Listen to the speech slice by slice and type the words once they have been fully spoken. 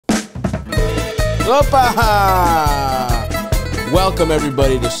Opa! Welcome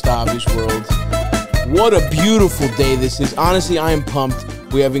everybody to Stavvy's World. What a beautiful day this is. Honestly, I am pumped.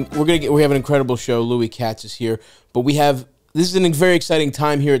 We have an incredible show. Katz is here, but this is a very exciting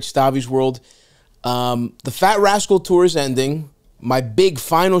time here at Stavvy's World. The Fat Rascal Tour is ending. My big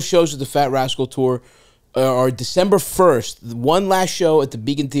final shows of the Fat Rascal Tour are December 1st. One last show at the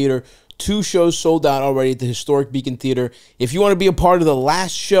Beacon Theater. 2 shows sold out already at the historic Beacon Theater. If you want to be a part of the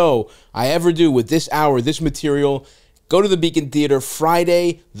last show I ever do with this hour, this material, go to the Beacon Theater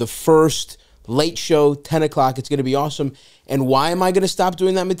Friday the 1st, late show, 10 o'clock. It's going to be awesome. And why am I going to stop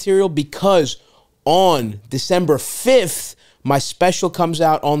doing that material? Because on December 5th, my special comes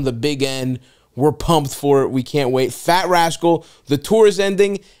out on the Big N. We're pumped for it. We can't wait. Fat Rascal, the tour is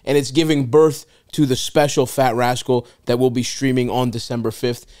ending, and it's giving birth to the special Fat Rascal that will be streaming on December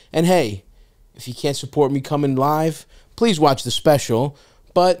 5th. And hey, if you can't support me coming live, please watch the special.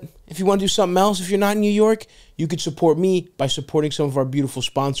 But if you want to do something else, if you're not in New York, you could support me by supporting some of our beautiful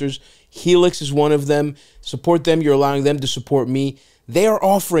sponsors. Helix is one of them. Support them. You're allowing them to support me. They are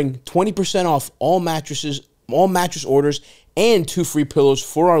offering 20% off all mattresses, all mattress orders, and 2 free pillows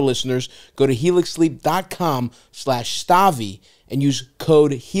for our listeners. Go to helixsleep.com/Stavvy and use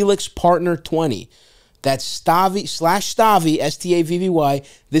code HelixPartner20. That's Stavvy, S-T-A-V-V-Y.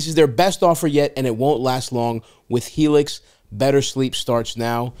 This is their best offer yet, and it won't last long. With Helix, better sleep starts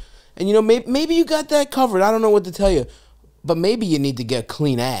now. And, you know, maybe you got that covered. I don't know what to tell you. But maybe you need to get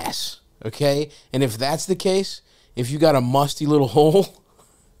clean ass, okay? And if that's the case, if you got a musty little hole,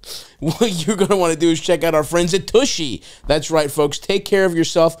 what you're going to want to do is check out our friends at Tushy. That's right, folks. Take care of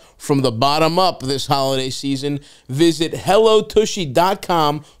yourself from the bottom up this holiday season. Visit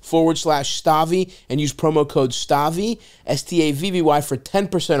hellotushy.com/Stavvy and use promo code Stavvy, S-T-A-V-V-Y, for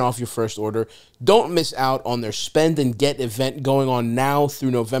 10% off your first order. Don't miss out on their Spend and Get event going on now through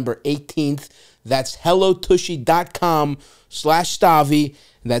November 18th. That's hellotushy.com/Stavvy.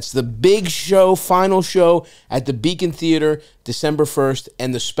 That's the big show, final show at the Beacon Theater, December 1st,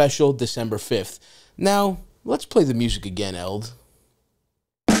 and the special December 5th. Now, let's play the music again, Eld.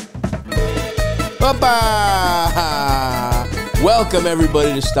 Opa! Welcome,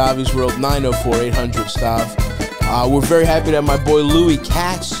 everybody, to Stavvy's World, 904-800-STAV. We're very happy to have my boy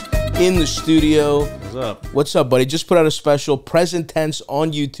Katz in the studio. What's up? What's up, buddy? Just put out a special, present tense,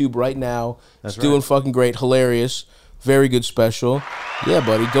 on YouTube right now. That's it's doing fucking great, hilarious. Very good special. Yeah,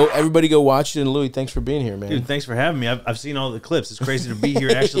 buddy. Everybody go watch it. And Louis, thanks for being here, man. Dude, thanks for having me. I've seen all the clips. It's crazy to be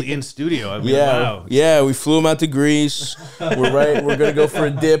here actually in studio. I mean, yeah, wow. Yeah, we flew him out to Greece. We're gonna go for a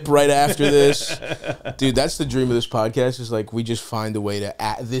dip right after this. Dude, that's the dream of this podcast, is like we just find a way to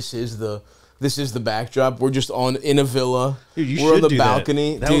this is the backdrop. We're just in a villa. Dude, we're on the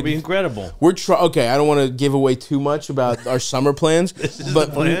balcony. That would be incredible. Okay, I don't want to give away too much about our summer plans,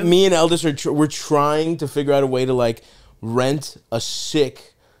 but me and Eldis we're trying to figure out a way to like rent a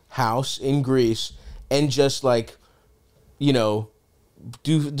sick house in Greece and just like, you know,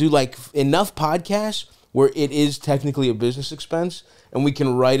 do like enough podcasts where it is technically a business expense and we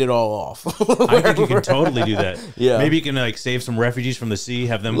can write it all off. I think you can totally do that. Yeah. Maybe you can like save some refugees from the sea,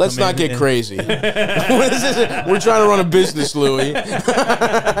 have them Let's come not in get crazy. We're trying to run a business, Louis.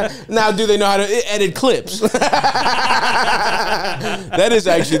 Now, do they know how to edit clips?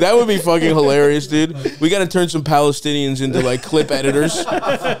 That would be fucking hilarious, dude. We got to turn some Palestinians into like clip editors.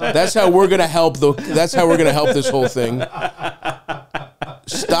 That's how we're gonna help this whole thing.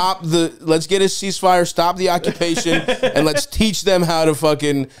 Let's get a ceasefire, stop the occupation, and let's teach them how to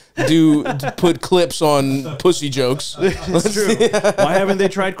fucking put clips on pussy jokes. That's true. Why haven't they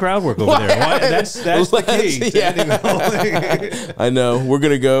tried crowd work over there? That's the key. Yeah. I know.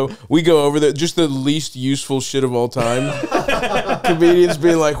 We go over there, just the least useful shit of all time. Comedians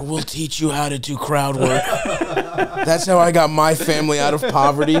being like, we'll teach you how to do crowd work. That's how I got my family out of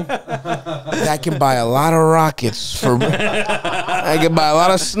poverty. I can buy a lot of rockets I can buy a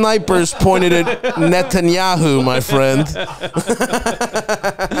lot of snipers pointed at Netanyahu, my friend.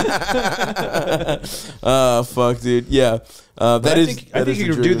 Fuck, dude. Yeah. I think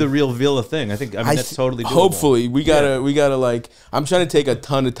you could do the real villa thing. That's totally doable. Hopefully. We gotta like, I'm trying to take a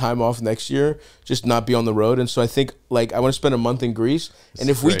ton of time off next year, just not be on the road. And so I think like I want to spend a month in Greece. And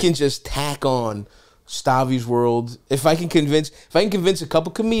if we can just tack on Stavvy's World, if I can convince a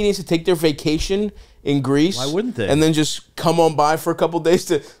couple comedians to take their vacation in Greece, why wouldn't they? And then just come on by for a couple days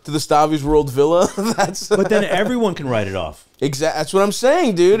to the Stavvy's World villa. But then everyone can write it off. Exactly. That's what I'm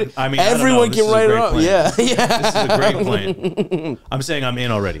saying, dude. I mean, everyone can write it up. Plan. Yeah, yeah. This is a great plan. I'm saying I'm in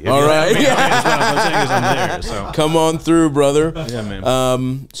already. All right. What I'm saying is I'm there. So come on through, brother. Yeah,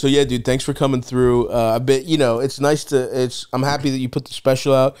 man. So yeah, dude. Thanks for coming through. A bit. You know, it's nice to. I'm happy that you put the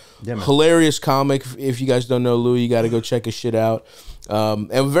special out. Yeah, man. Hilarious comic. If you guys don't know Louis, you got to go check his shit out.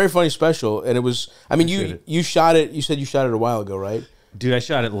 And a very funny special. And it was. I mean, you shot it. You said you shot it a while ago, right? Dude, I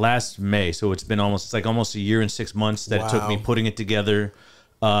shot it last May, so it's been almost a year and 6 months that it took me putting it together.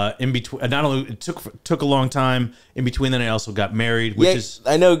 In between, not only it took a long time. In between, then I also got married, which is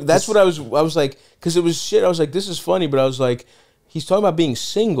I know that's what I was like, because it was shit. I was like, this is funny, but I was like, he's talking about being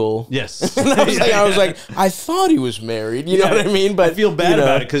single. Yes, and I was like, I thought he was married. You know what I mean? But I feel bad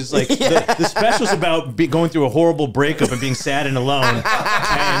about it because like the special's about going through a horrible breakup and being sad and alone, and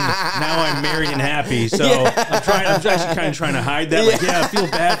now I'm married and happy. So I'm actually kind of trying to hide that. Like, I feel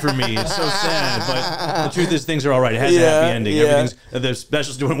bad for me. It's so sad, but the truth is, things are all right. It has a happy ending. The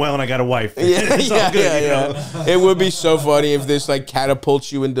special's doing well, and I got a wife. It's all good. You know? It would be so funny if this like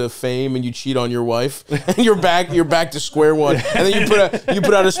catapults you into fame and you cheat on your wife, and you're back to square one. And then you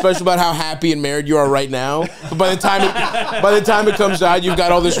put out a special about how happy and married you are right now. But by the time it comes out, you've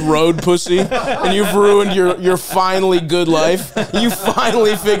got all this road pussy, and you've ruined your finally good life. You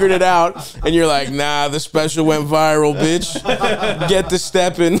finally figured it out, and you're like, nah, the special went viral, bitch. Get the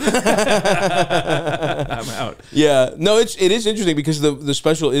stepping. I'm out. Yeah, no, it is interesting because the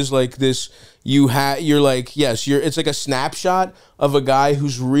special is like this. You're like, yes, it's like a snapshot of a guy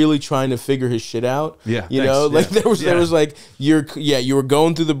who's really trying to figure his shit out. Yeah, you know, like there was like you were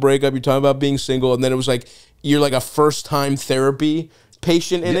going through the breakup. You're talking about being single, and then it was like you're like a first time therapy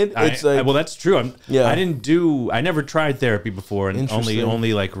patient in it. It's like, well, that's true. I never tried therapy before, and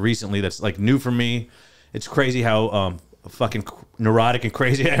only like recently. That's like new for me. It's crazy how fucking neurotic and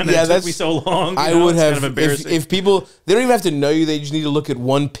crazy I am. It took me so long. I would have, kind of embarrassing. If people, they don't even have to know you, they just need to look at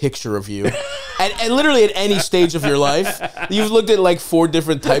one picture of you. and literally at any stage of your life, you've looked at like 4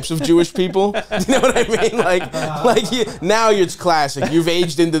 different types of Jewish people. You know what I mean? Now it's classic. You've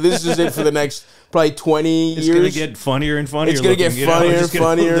aged into this is it for the next probably 20 years. It's going to get funnier and funnier. It's going to get funnier and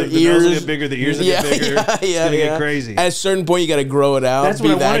funnier. The nose will get bigger, the ears will get bigger. It's going to get crazy. At a certain point, you got to grow it out. That's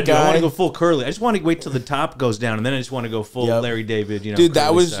what I want to do. I want to go full curly. I just want to wait till the top goes down, and then I just want to go full Larry David. You know, dude,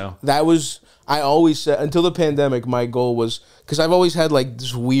 that was. I always said until the pandemic, my goal was because I've always had like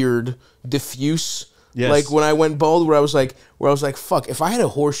this weird diffuse. Yes. Like when I went bald, where I was like, fuck, if I had a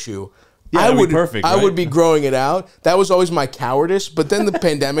horseshoe. Yeah, I would be growing it out. That was always my cowardice. But then the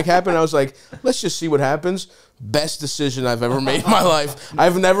pandemic happened. I was like, let's just see what happens. Best decision I've ever made in my life.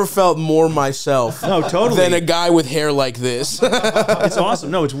 I've never felt more myself than a guy with hair like this. It's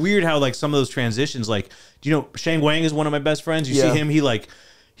awesome. No, it's weird how like some of those transitions, like, do you know, Shane Wang is one of my best friends. You see him, he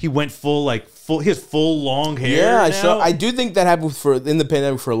went full, he has full long hair. Yeah, I do think that happened in the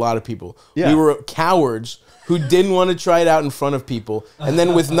pandemic for a lot of people. Yeah. We were cowards who didn't want to try it out in front of people. And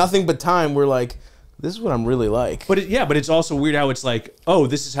then with nothing but time, we're like, this is what I'm really like. But but it's also weird how it's like, oh,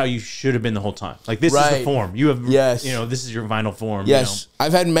 this is how you should have been the whole time. Like, this is the form. You have, this is your final form. Yes. You know?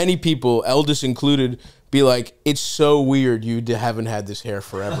 I've had many people, Eldest included, be like, it's so weird you haven't had this hair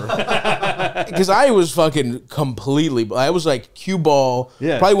forever. Because I was fucking completely, I was like cue ball.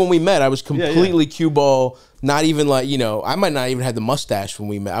 Yeah. Probably when we met, I was completely cue ball. Not even like, you know, I might not even have the mustache when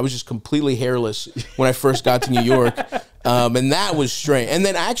we met. I was just completely hairless when I first got to New York. And that was strange. And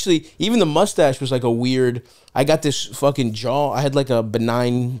then actually, even the mustache was like a weird, I got this fucking jaw. I had like a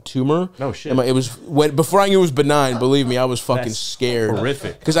benign tumor. Oh, shit. It was, before I knew it was benign, believe me, I was fucking scared.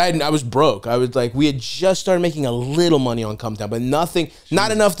 Horrific. Because I was broke. I was like, we had just started making a little money on Come Town, but nothing, not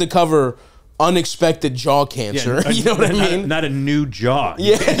enough to cover unexpected jaw cancer. You know what I mean? Not a new jaw.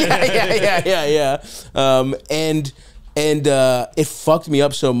 Yeah. And it fucked me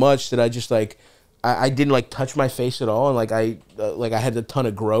up so much that I just like, I didn't like touch my face at all, and like I had a ton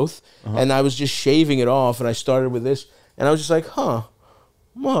of growth, and I was just shaving it off, and I started with this, and I was just like, huh,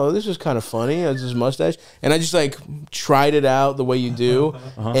 whoa, this is kind of funny. It's this mustache, and I just like tried it out the way you do,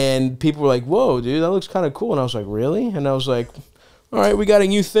 and people were like, whoa, dude, that looks kind of cool, and I was like, really? And I was like, all right, we got a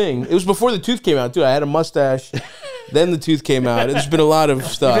new thing. It was before the tooth came out too. I had a mustache. Then the tooth came out. There's been a lot of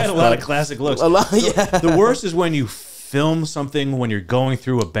stuff. You've had a lot of classic looks. A lot, The worst is when you film something when you're going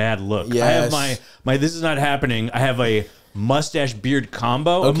through a bad look. Yes. I have my this is not happening. I have a mustache beard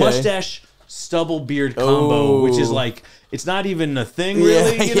combo. Okay. A mustache stubble beard combo, which is like, it's not even a thing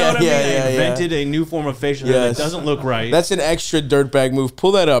really. You know what I mean? I invented a new form of facial hair that doesn't look right. That's an extra dirtbag move.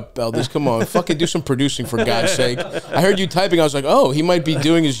 Pull that up, Eldest. Come on. Fucking do some producing for God's sake. I heard you typing. I was like, oh, he might be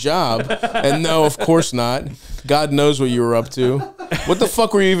doing his job. And no, of course not. God knows what you were up to. What the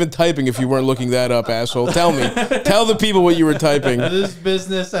fuck were you even typing if you weren't looking that up, asshole? Tell me. Tell the people what you were typing. This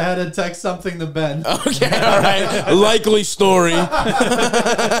business, I had to text something to Ben. Okay, all right. Likely story.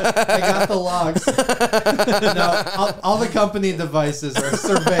 I got the logs. No, all the company devices are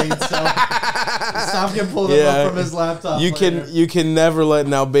surveyed, so Stav can pull them up from his laptop. You can never let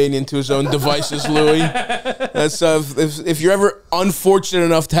an Albanian to his own devices, Louis. That's if you're ever unfortunate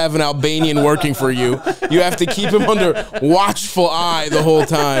enough to have an Albanian working for you, you have to keep him under watchful eye the whole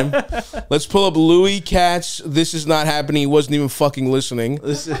time. Let's pull up Louis Katz. This is not happening. He wasn't even fucking listening.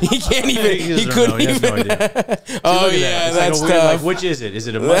 He can't even. He couldn't even. No idea. Oh yeah, that's like tough. Like, which is it? Is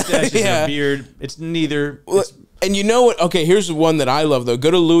it a mustache? Is it a beard? It's neither. And you know what? Okay, here's the one that I love though. Go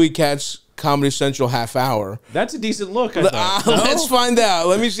to Louis Katz Comedy Central half hour. That's a decent look. I thought. No? Let's find out.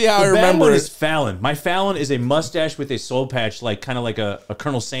 Let me see how I bad remember one it. Is Fallon. My Fallon is a mustache with a soul patch, like kind of like a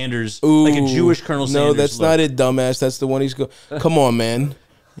Colonel Sanders, like a Jewish Colonel Sanders. No, that's look. not it, dumbass. That's the one he's go. Come on, man.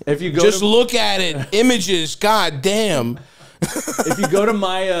 If you go, just look at it. Images. God damn. If you go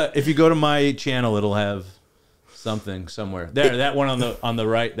to my channel, it'll have something somewhere. There, that one on the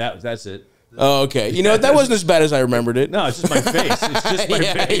right. That's it. Oh, okay. You know, that wasn't as bad as I remembered it. No, it's just my face. It's just my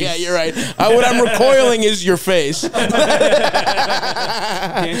face. Yeah, you're right. What I'm recoiling is your face. Can't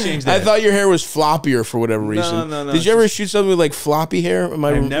change that. I thought your hair was floppier for whatever reason. No. Did you ever shoot something with like floppy hair? Am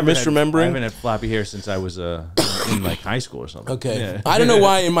I misremembering? I haven't had floppy hair since I was in like high school or something. Okay. Yeah. I don't know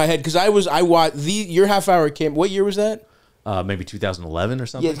why in my head, because I watched your half hour came. What year was that? Maybe 2011 or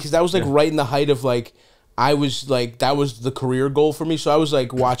something. Yeah, because that was like right in the height of like. I was like, that was the career goal for me. So I was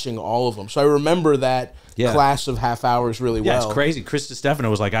like watching all of them. So I remember that class of half hours really well. Yeah, it's crazy. Chris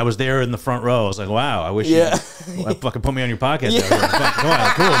Stefano was like, I was there in the front row. I was like, wow, I wish you fucking put me on your podcast. Yeah. Come on,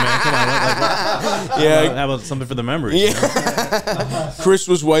 cool, man. Come on. Yeah. How about something for the memories? Yeah. You know? Chris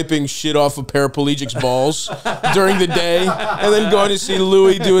was wiping shit off of paraplegic's balls during the day and then going to see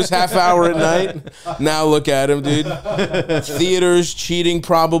Louis do his half hour at night. Now look at him, dude. Theaters, cheating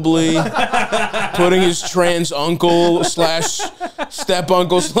probably, putting his trans uncle / step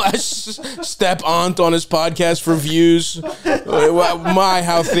uncle / step aunt on his podcast for views. My,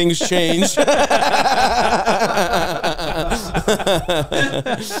 how things change.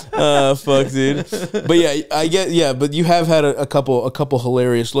 Fuck, dude. But yeah, I get, but you have had a couple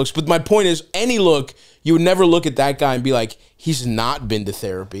hilarious looks. But my point is, any look, you would never look at that guy and be like, he's not been to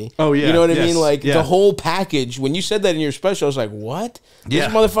therapy. Oh, yeah. You know what I mean? Like, the whole package. When you said that in your special, I was like, what? Yeah.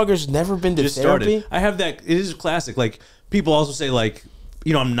 This motherfucker's never been to therapy? I have that. It is classic. Like, people also say, like,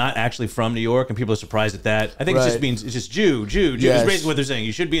 you know, I'm not actually from New York, and people are surprised at that. I think it just means it's just Jew. Yes. It's basically what they're saying.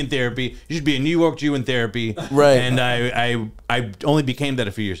 You should be in therapy. You should be a New York Jew in therapy. Right. And I only became that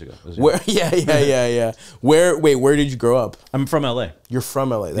a few years ago. Where? Yeah. Where did you grow up? I'm from LA. You're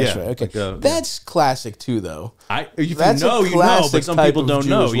from LA. That's right. Okay. Like, that's classic too, though. If you know, but some people don't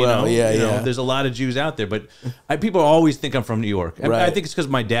know. You know, there's a lot of Jews out there, but people always think I'm from New York. I think it's because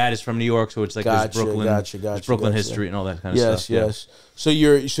my dad is from New York, so it's like there's Brooklyn history and all that kind of stuff. Yes. So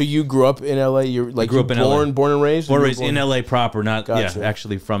you grew up in LA. You're like born and raised. Born and raised in LA proper, not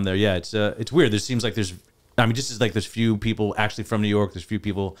actually from there. Yeah, it's weird. There seems like there's. I mean, just as like there's few people actually from New York, there's few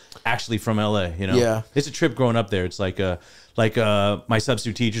people actually from LA. You know, it's a trip growing up there. It's like my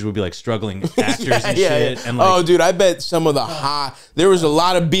substitute teachers would be like struggling actors and shit. And like, oh, dude, I bet some of there was a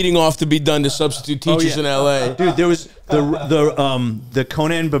lot of beating off to be done to substitute teachers in LA. Dude, there was the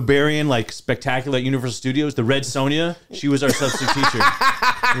Conan Barbarian like spectacular at Universal Studios. The Red Sonja, she was our substitute teacher.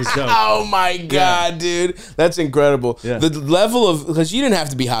 It was dope. Oh my god, dude, that's incredible. Yeah. The level of, because you didn't have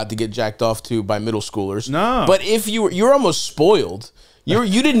to be hot to get jacked off to by middle schoolers. No, but if you're almost spoiled.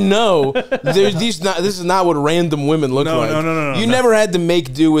 You didn't know this is not what random women look like. No. You never had to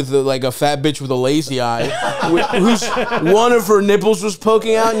make do with like a fat bitch with a lazy eye, whose one of her nipples was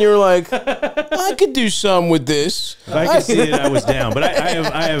poking out, and you were like, I could do some with this. If I could see it, I was down. But I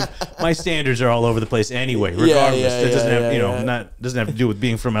have my standards are all over the place anyway. Regardless, it doesn't have to do with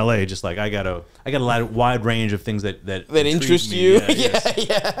being from LA. Just like I got a wide range of things that interest you.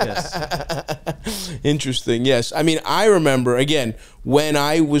 Yes. Interesting. Yes. I mean, I remember again when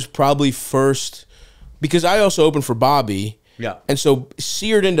I was probably first, because I also opened for Bobby. Yeah. And so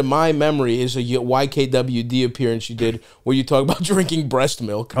seared into my memory is a YKWd appearance you did where you talk about drinking breast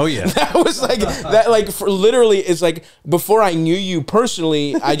milk. Oh yeah. That was like for literally, it's like before I knew you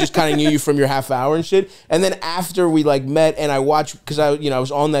personally, I just kind of knew you from your half hour and shit. And then after we like met and I watched, because I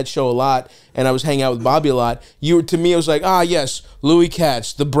was on that show a lot and I was hanging out with Bobby a lot, to me it was like, yes, Louis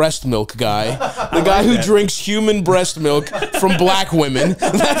Katz, the breast milk guy, the guy who drinks human breast milk from black women.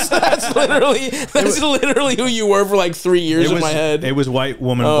 That's literally who you were for like 3 years in my head. It was white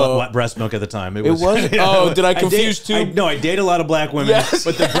woman breast milk at the time. It was. Oh, did I confuse two? No, I dated a lot of black women,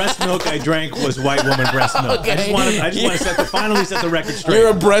 but the breast milk I drank was white woman breast milk. Okay. I just want to finally set the record straight. You're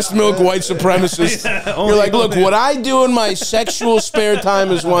a breast milk white supremacist. You're like, look, what I do in my sexual spare time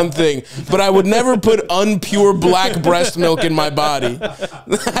is one thing, but I would never put unpure black breast milk in my body.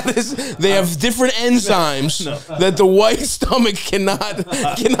 They have different enzymes that the white stomach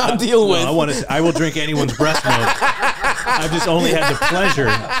cannot deal with. I will drink anyone's breast milk. I've just only had the pleasure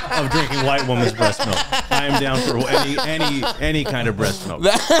of drinking white woman's breast milk. I am down for any kind of breast milk.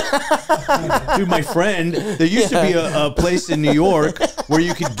 Dude, my friend, there used to be a place in New York where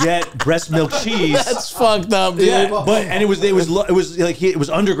you could get breast milk cheese. That's fucked up, dude. Yeah, it was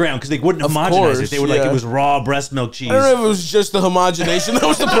underground because they wouldn't homogenize it. They were like it was raw breast milk cheese. I don't know if it was just the homogenization that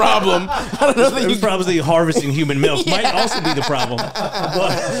was the problem. I don't know that it was probably harvesting human milk might also be the problem.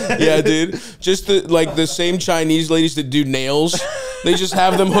 Yeah, dude. Just the same Chinese ladies that do nails. They just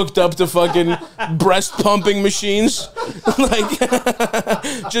have them hooked up to fucking breast pumping machines. Like,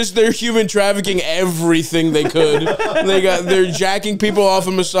 just they're human trafficking everything they could. They're jacking people off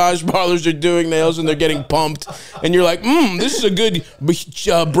in massage parlors. They're doing nails and they're getting pumped. And you're like, this is a good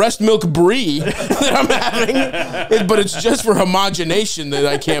breast milk brie that I'm having. But it's just for homogenation that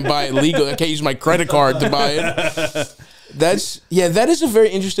I can't buy it legally. I can't use my credit card to buy it. That is a very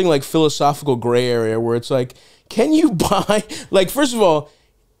interesting like philosophical gray area where it's like, can you buy, like, first of all,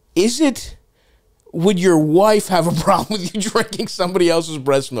 would your wife have a problem with you drinking somebody else's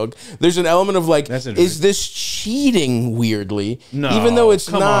breast milk? There's an element of like, is this cheating weirdly? No, even though it's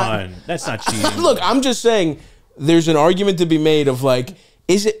come not. on. That's not cheating. Look, I'm just saying there's an argument to be made of like,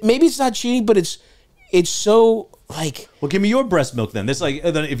 maybe it's not cheating, but it's so like. Well, give me your breast milk then. That's like,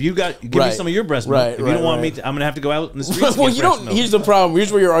 if you give me some of your breast milk. If you don't want me to, I'm going to have to go out in the streets. Well, you don't. Here's the problem.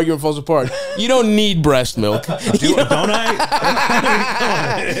 Here's where your argument falls apart. You don't need breast milk. Don't I?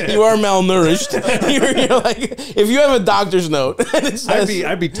 You are malnourished. You're like, if you have a doctor's note, and it says,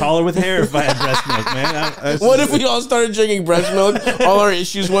 I'd be taller with hair if I had breast milk, man. What if we all started drinking breast milk? All our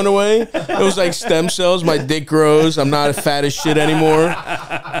issues went away. It was like stem cells. My dick grows. I'm not fat as shit anymore.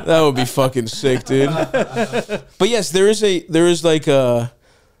 That would be fucking sick, dude. But yes, there is like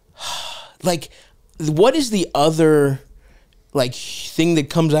what is the other like thing that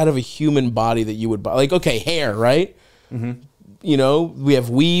comes out of a human body that you would buy? Like, okay, hair, right? Mm-hmm. You know, we have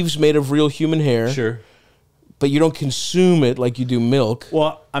weaves made of real human hair. Sure. But you don't consume it like you do milk.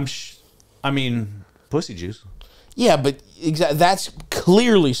 Well, I mean, pussy juice. Yeah, but that's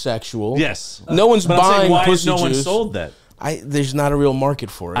clearly sexual. Yes. No one's buying why pussy has no juice. one sold that? There's not a real market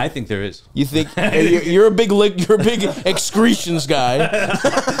for it. I think there is. You think you're a big excretions guy.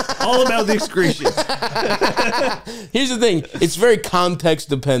 All about the excretions. Here's the thing: it's very context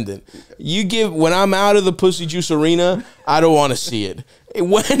dependent. When I'm out of the pussy juice arena, I don't want to see it.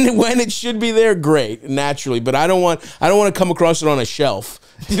 When it should be there, great, naturally. But I don't want to come across it on a shelf.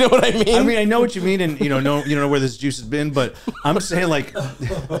 You know what I mean? I mean, I know what you mean, and you know where this juice has been. But I'm saying, like,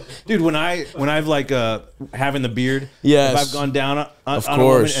 dude, when I've like having the beard, yes, if I've gone down on a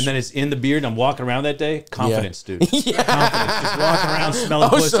woman and then it's in the beard, I'm walking around that day, confidence, dude, confidence, just walking around smelling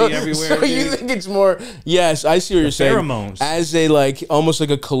pussy everywhere. So you think it's more? Yes, I see what you're saying. Pheromones, as a like almost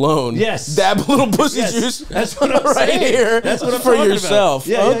like a cologne. Yes, dab a little pussy juice. That's what I'm right saying. Here. That's what I'm for talking yourself.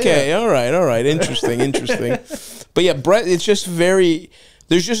 About. Okay, yeah. All right. Interesting. But yeah, it's just very.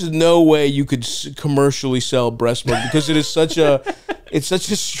 There's just no way you could commercially sell breast milk because it is such a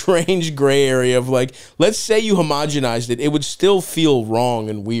strange gray area of like, let's say you homogenized it, it would still feel wrong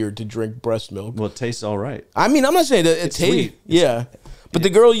and weird to drink breast milk. Well, it tastes all right. I mean, I'm not saying that it tastes. Yeah. But the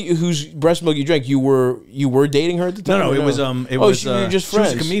girl whose breast milk you drank, you were dating her at the time? No, it was you were just friends.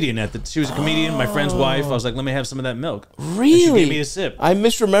 She was a comedian she was a comedian, my friend's wife. I was like, let me have some of that milk. Really? And she gave me a sip. I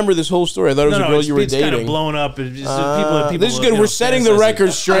misremember this whole story. I thought it was a girl you were dating. It's kind of blown up. People, this is good. We're setting the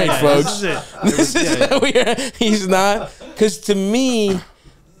record straight, folks. This is it. He's not, because to me,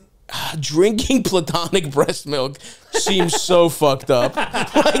 drinking platonic breast milk seems so fucked up.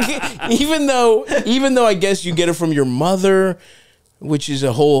 Like, even though I guess you get it from your mother, which is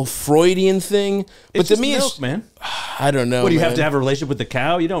a whole Freudian thing. But to me, milk, man. I don't know. What do you have to have a relationship with the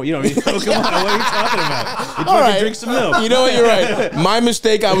cow? You don't. Come on, what are you talking about? You all right, drink some milk. You know what? You're right. My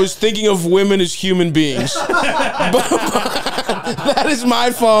mistake. I was thinking of women as human beings. That is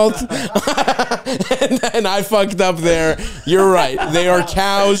my fault. and I fucked up there. You're right. They are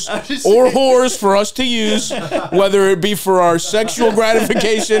cows or whores for us to use, whether it be for our sexual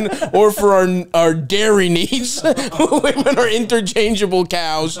gratification or for our dairy needs. Women are interchangeable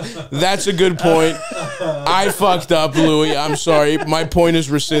cows. That's a good point. I fucked up, Louis. I'm sorry. My point is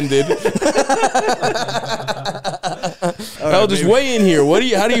rescinded. Hell, just weigh in here.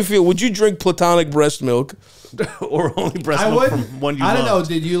 How do you feel? Would you drink platonic breast milk? Or only breast milk from one you I don't know. loved?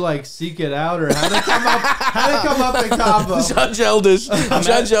 Did you like seek it out, or how did it come up? How did it come up in combo? Judge Eldest.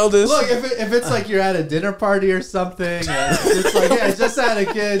 Judge Eldest. Look, if it's like you're at a dinner party or something, and it's like, yeah, I just had a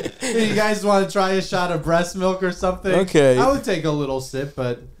kid, and you guys want to try a shot of breast milk or something. Okay. I would take a little sip,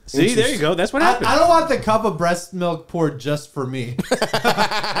 but. See, there you go. That's what happened. I don't want the cup of breast milk poured just for me.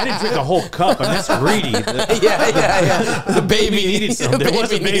 I didn't drink a whole cup. I mean, that's greedy. Yeah. The baby needed some. There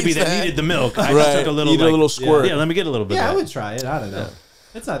was a baby that needed the milk. I just took a little. Need a little squirt. Yeah, let me get a little bit. Yeah, of I that. would try it. I don't know.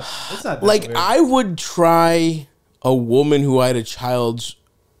 It's not. That Like weird. I would try a woman who I had a child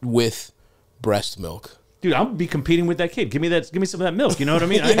with breast milk. Dude, I'll be competing with that kid. Give me some of that milk. You know what I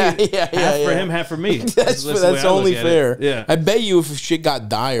mean? Yeah, I need yeah, half for him, half for me. That's the way I only look at fair. it. Yeah. I bet you if shit got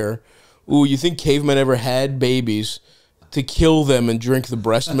dire, ooh, you think cavemen ever had babies to kill them and drink the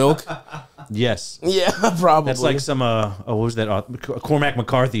breast milk? Yes. Yeah, probably. That's like some what was that? Cormac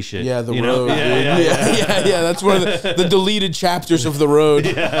McCarthy shit. Yeah, the you road. know? Yeah. That's one of the deleted chapters of the road.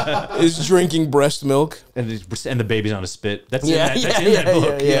 Is drinking breast milk. And the baby's on a spit. That's in Yeah, that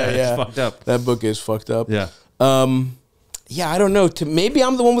book. yeah. It's fucked up. That book is fucked up. Yeah. Yeah, I don't know. Maybe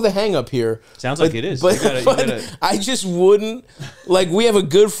I'm the one with a hang up here. Sounds like it is. But, You gotta- but I just wouldn't. Like, we have a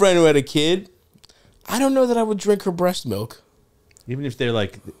good friend who had a kid. I don't know that I would drink her breast milk. Even if they're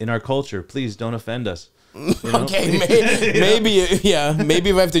like in our culture, please don't offend us. You know? Okay, maybe if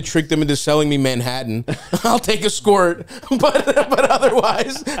I have to trick them into selling me Manhattan, I'll take a squirt. But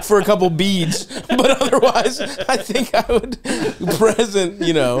otherwise, for a couple beads. But otherwise, I think I would present.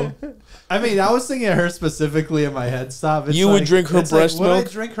 I mean, I was thinking of her specifically in my head. Stav. It's You would drink her it's breast would milk? I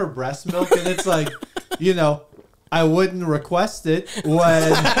drink her breast milk? And it's like, I wouldn't request it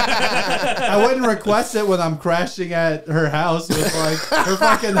when I'm crashing at her house with like her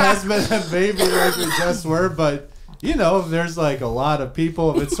fucking husband and baby like we just were. But if there's like a lot of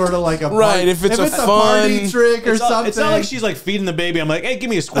people, if it's sort of like a Right, if it's a fun- party trick or It's something. It's not like she's like feeding the baby. I'm like, hey, give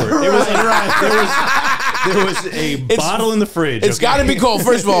me a squirt. There was a bottle in the fridge. It's got to be cold.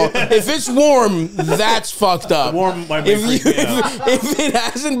 First of all, if it's warm, that's fucked up. Warm might be If freak me out. if it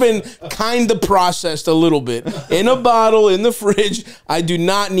hasn't been kind of processed a little bit in a bottle in the fridge, I do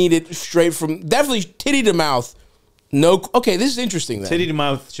not need it straight from definitely titty to mouth. No, okay, this is interesting. Then Titty to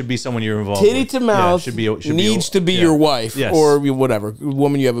mouth should be someone you're involved titty with. to mouth should needs to be yeah. your wife Yes. or whatever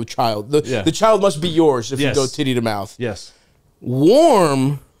woman you have a child. The child must be yours if Yes. you go titty to mouth. Yes.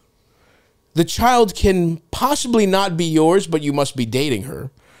 Warm. The child can possibly not be yours, but you must be dating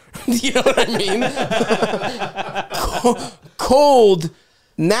her. You know what I mean? Cold.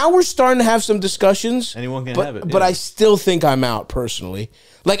 Now we're starting to have some discussions. Anyone can have it. But yeah. I still think I'm out personally.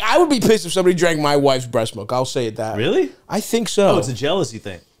 Like, I would be pissed if somebody drank my wife's breast milk. I'll say it that. Really? I think so. Oh, it's a jealousy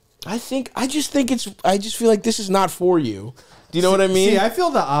thing. I just feel like this is not for you. Do you know what I mean? See, I feel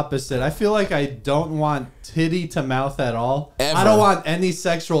the opposite. I feel like I don't want titty to mouth at all. Ever. I don't want any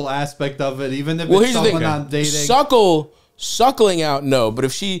sexual aspect of it, even if Well, it's here's the someone thing. I'm dating. Suckling out, no. But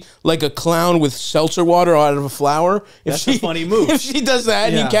if she, like a clown with seltzer water out of a flower, That's a funny move. If she does that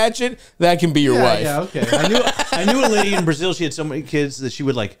and you Yeah. catch it, that can be your wife. Yeah, okay. I knew a lady in Brazil. She had so many kids that she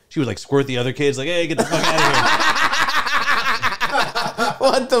would squirt the other kids. Like, hey, get the fuck out of here.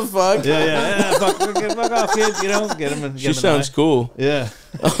 What the fuck? Yeah. Fuck off, kids. Get them. She sounds cool. Yeah.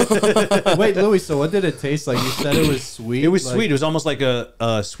 Wait, Louis, so what did it taste like? You said it was sweet. It was sweet. It was almost like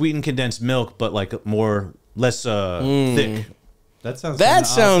a sweetened condensed milk, but like less thick. That sounds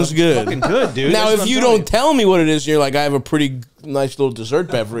Sounds good. Fucking good, dude. Now, That's if what you I'm telling don't tell me what it is, and you're like, I have a pretty nice little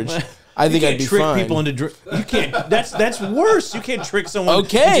dessert beverage. I think I'd be trick fine. people into drink. You can't. That's worse. You can't trick someone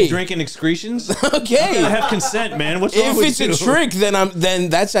Okay. into drinking excretions. Okay. You have consent, man. What's wrong If with it's you? a trick, then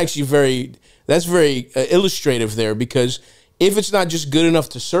that's actually very illustrative there, because if it's not just good enough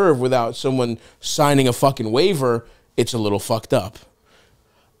to serve without someone signing a fucking waiver, it's a little fucked up.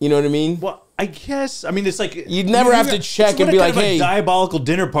 You know what I mean? Well, I guess. I mean, it's like You'd never have to check and be like, "Hey, hey." diabolical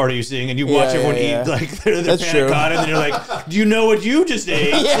dinner party you're seeing," and you watch everyone yeah. eat like their That's panna true. cotta, and then you're like, "Do you know what you just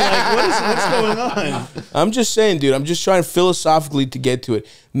ate?" Like, what's going on? I'm just saying, dude. I'm just trying philosophically to get to it.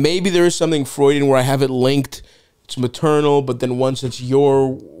 Maybe there is something Freudian where I have it linked. It's maternal, but then once it's your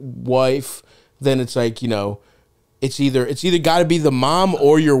wife, then it's like, it's either got to be the mom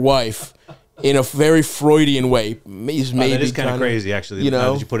or your wife in a very Freudian way. He's maybe that is kind of crazy, actually. You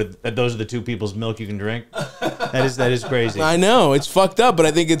know, that you put it, that those are the two people's milk you can drink. That is crazy. I know it's fucked up, but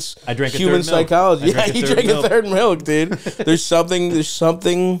I think it's human psychology. Yeah, you drink a third milk, dude. There's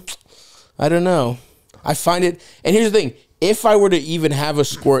something. I don't know. I find it, and here's the thing: if I were to even have a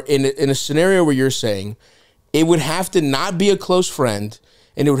squirt in a scenario where you're saying, it would have to not be a close friend,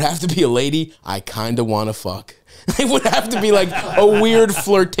 and it would have to be a lady I kind of want to fuck. It would have to be like a weird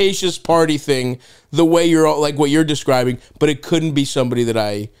flirtatious party thing, the way you're like what you're describing, but it couldn't be somebody that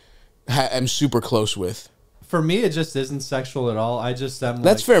I am super close with. For me, it just isn't sexual at all. I just am.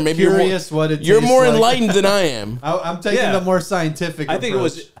 That's fair. Maybe curious what it. You're more like. Enlightened than I am. I'm taking the more scientific. I think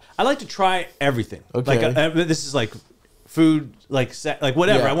approach. it was. I like to try everything. Okay. Like this is like food, like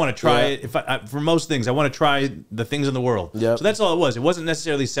whatever. Yeah. I want to try it. If for most things, I want to try the things in the world. Yep. So that's all it was. It wasn't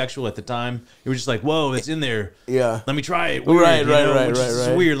necessarily sexual at the time. It was just like, whoa, it's in there. Yeah. Let me try it. Weird, right.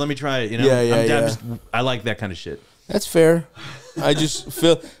 It's weird. Let me try it. You know. Yeah. I like that kind of shit. That's fair. I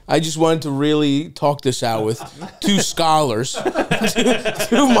just wanted to really talk this out with two scholars,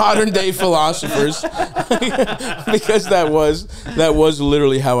 two modern day philosophers, because that was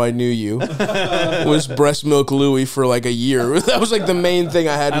literally how I knew you. Was breast milk Louie for like a year. That was like the main thing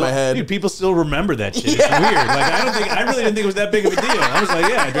I had in my head. Dude, people still remember that shit. It's weird. Like I really didn't think it was that big of a deal. I was like,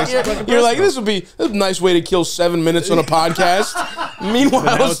 yeah, I drank some fucking You're like, breast this would be a nice way to kill 7 minutes on a podcast.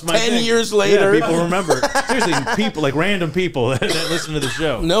 Meanwhile, it's 10 years later. Yeah, people remember. Seriously, people, like random people that listen to the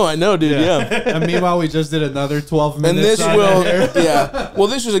show. No, I know, dude, yeah. And meanwhile, we just did another 12 minutes. And this well,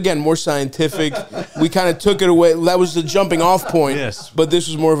 this was, again, more scientific. We kind of took it away. That was the jumping off point. Yes. But this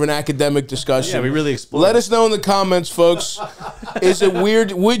was more of an academic discussion. Yeah, we really explored. Let us know in the comments, folks. Is it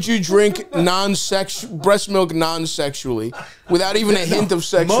weird? Would you drink breast milk non-sexually without even a hint of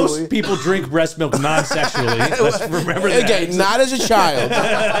sexually? Most people drink breast milk non-sexually. Let's remember that. Okay, not as a child.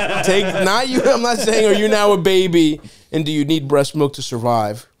 Not you. I'm not saying, are you now a baby and do you need breast milk to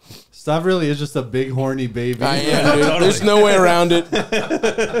survive? Stav really is just a big horny baby. I am, dude. Totally. There's no way around it.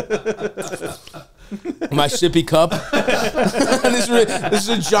 My sippy cup. This is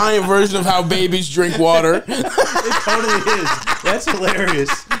a giant version of how babies drink water. It totally is. That's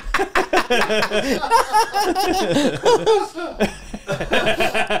hilarious.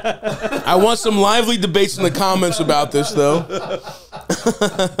 I want some lively debates in the comments about this, though.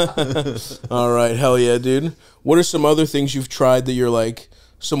 All right, hell yeah, dude. What are some other things you've tried that you're like,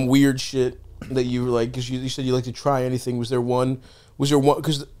 some weird shit that you like? Because you said you like to try anything. Was there one?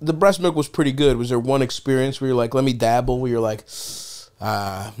 Because the breast milk was pretty good. Was there one experience where you're like, let me dabble? Where you're like,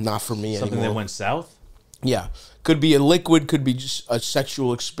 not for me Something anymore. that went south? Yeah, could be a liquid, could be just a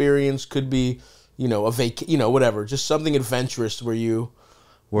sexual experience, could be a whatever, just something adventurous where you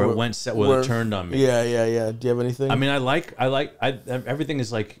it turned on me. Yeah. Do you have anything? I mean, everything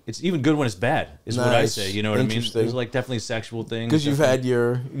is like, it's even good when it's bad. Is what I say. You know what I mean? There's like definitely sexual things. Because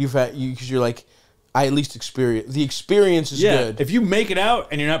because you're like, I at least experience the experience is good. If you make it out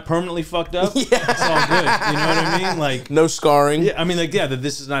and you're not permanently fucked up, it's all good. You know what I mean? Like no scarring. Yeah, I mean, like that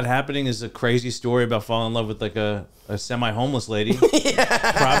this is not happening is a crazy story about falling in love with like a semi-homeless lady.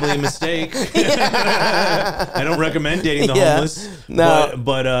 Probably a mistake. I don't recommend dating the homeless. No,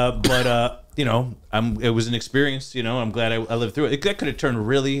 but you know, it was an experience. You know, I'm glad I lived through it. That could have turned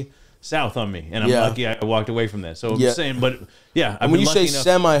really south on me, and I'm lucky I walked away from that. So I'm just saying, but yeah. And when you say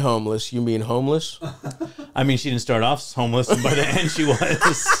semi-homeless, you mean homeless? I mean, she didn't start off homeless, and by the end she was.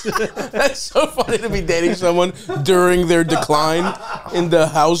 That's so funny to be dating someone during their decline into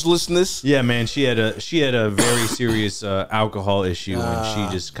houselessness. Yeah, man, she had a very serious alcohol issue, and she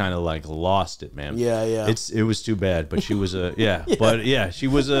just kind of like lost it, man. Yeah. It was too bad, but she was but yeah, she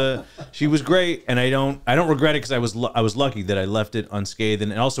was great, and I don't regret it because I was lucky that I left it unscathed,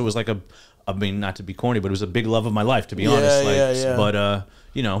 and it also was like I mean, not to be corny, but it was a big love of my life, to be honest. But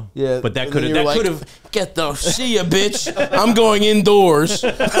you know, but that could have get the see ya, bitch. I'm going indoors.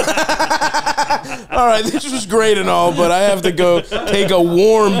 All right, this was great and all, but I have to go take a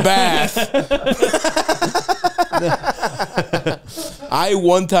warm bath. I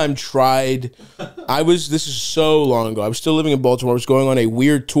one time tried. This is so long ago. I was still living in Baltimore. I was going on a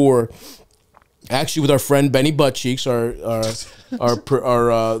weird tour, actually with our friend Benny Buttcheeks,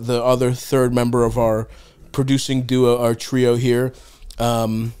 the other third member of our producing duo, our trio here.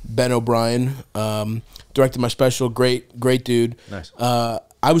 Ben O'Brien directed my special. Great dude. Nice.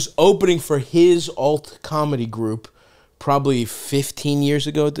 I was opening for his alt comedy group probably 15 years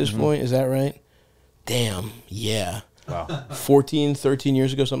ago at this point. Is that right? Damn. Yeah. Wow. 14, 13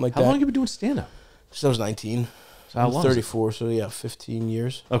 years ago, something like that. How long have you been doing stand-up? So I was 19. So how long? 34. So yeah, 15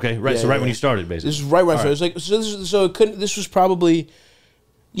 years. Okay, right. Yeah, so right when you started, basically. This is right when I started. It was like, this was probably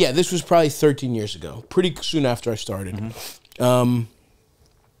Yeah, this was probably 13 years ago. Pretty soon after I started.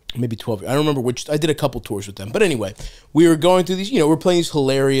 Maybe 12. I don't remember which. I did a couple tours with them. But anyway, we were going through these, we're playing these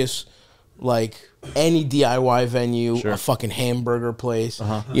hilarious, like, any DIY venue, a fucking hamburger place.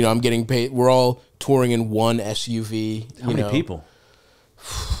 I'm getting paid. We're all touring in one SUV. How many people?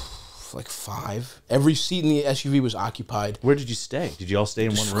 Like 5. Every seat in the SUV was occupied. Where did you stay? Did you all stay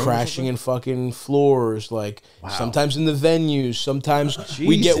in one room? Crashing in fucking floors. Like, sometimes in the venues. Sometimes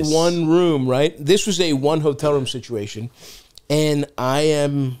we get one room, right? This was a one hotel room situation. And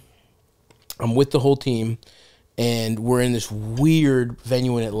I'm with the whole team. And we're in this weird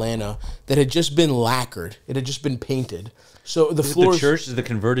venue in Atlanta that had just been lacquered. It had just been painted. So the floors... The church? Is the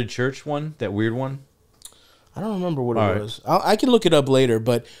converted church one? That weird one? I don't remember what it was. I can look it up later,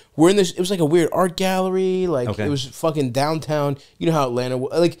 but we're in this... It was like a weird art gallery. Like, it was fucking downtown. You know how Atlanta...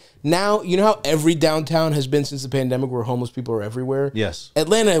 Like, now, you know how every downtown has been since the pandemic where homeless people are everywhere? Yes.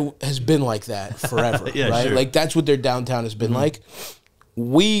 Atlanta has been like that forever, right? Sure. Like, that's what their downtown has been like.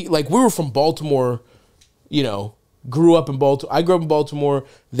 We were from Baltimore, grew up in Baltimore. I grew up in Baltimore.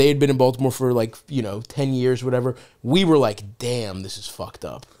 They had been in Baltimore for 10 years, whatever. We were like, damn, this is fucked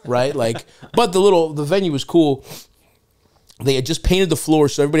up, right? Like, but the venue was cool. They had just painted the floor,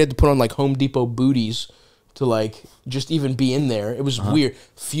 so everybody had to put on like Home Depot booties to just even be in there. It was weird.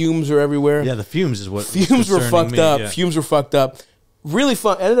 Fumes were everywhere. Yeah, the fumes is what. Fumes were fucked up. Yeah. Fumes were fucked up. Really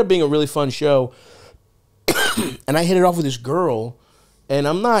fun. Ended up being a really fun show. And I hit it off with this girl, and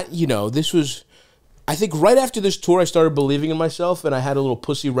I'm not, this was. I think right after this tour, I started believing in myself, and I had a little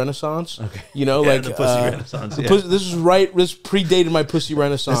pussy renaissance. Okay. The pussy renaissance. Yeah. This is right. This predated my pussy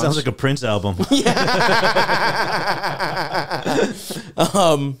renaissance. That sounds like a Prince album.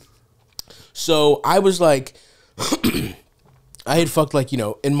 So I was like, I had fucked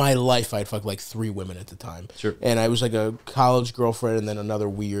in my life, I had fucked 3 women at the time. Sure. And I was like a college girlfriend, and then another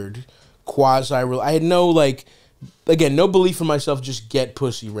weird quasi. I had no Again, no belief in myself, just get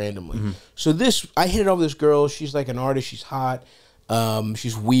pussy randomly. So I hit it off with this girl. She's like an artist. She's hot.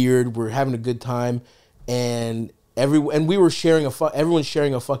 She's weird. We're having a good time. And we were sharing everyone's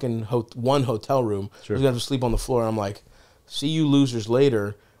sharing a fucking one hotel room. Sure. We're going to have to sleep on the floor. And I'm like, see you losers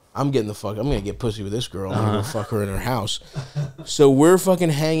later. I'm going to get pussy with this girl. I'm going to go fuck her in her house. So we're fucking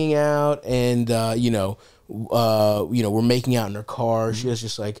hanging out, and, we're making out in her car. She has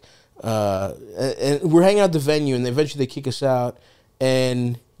just and we're hanging out at the venue, and eventually they kick us out,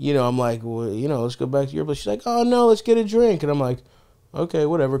 and I'm like, well, let's go back to your place. She's like, oh no, let's get a drink, and I'm like, okay,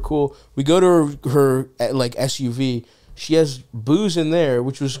 whatever, cool. We go to her SUV. She has booze in there,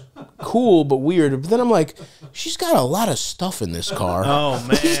 which was cool but weird. But then I'm like, she's got a lot of stuff in this car. Oh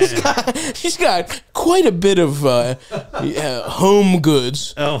man, she's got quite a bit of home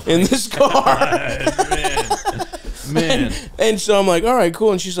goods in this car. Man. And so I'm like, all right,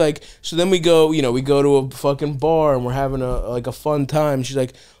 cool. And she's like, so then we go to a fucking bar, and we're having a fun time. She's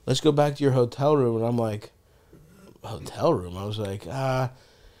like, let's go back to your hotel room. And I'm like, hotel room? I was like, yeah,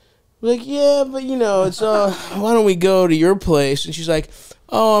 but it's why don't we go to your place? And she's like,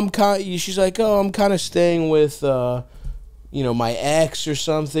 I'm kind of staying with my ex or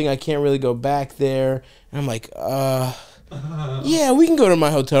something. I can't really go back there. And I'm like, yeah, we can go to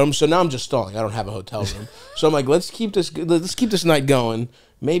my hotel room. So now I'm just stalling. I don't have a hotel room. So I'm like, let's keep this night going.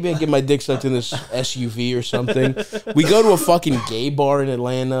 Maybe I get my dick sucked in this SUV or something. We go to a fucking gay bar in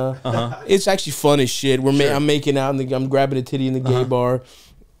Atlanta. It's actually fun as shit. I'm making out, and I'm grabbing a titty in the gay bar.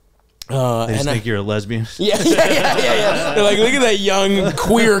 They just think you're a lesbian. Yeah. They're like, look at that young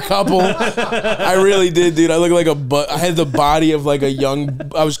queer couple. I really did, dude. I look like I had the body of like a young.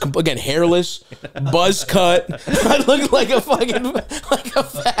 I was again hairless, buzz cut. I looked like a fat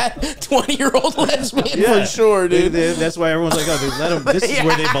 20-year-old lesbian for sure, dude. That's why everyone's like, oh, let them. This is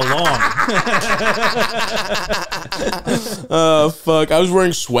where they belong. Fuck! I was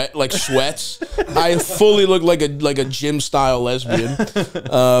wearing sweats. I fully looked like a gym style lesbian.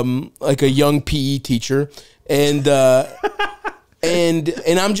 Like a young PE teacher, and I'm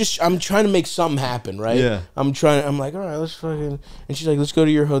trying to make something happen, right? Yeah. I'm like, all right, let's fucking. And she's like, let's go to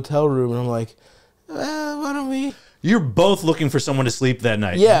your hotel room, and I'm like, why don't we? You're both looking for someone to sleep that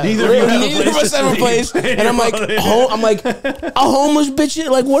night. Yeah, neither of us have a place. And I'm like, a homeless bitch.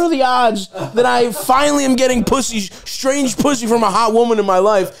 Like, what are the odds that I finally am getting strange pussy from a hot woman in my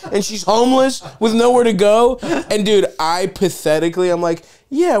life, and she's homeless with nowhere to go? And dude, I'm like,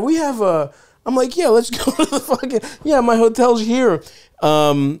 yeah, we have a. I'm like, yeah, let's go to the fucking. Yeah, my hotel's here.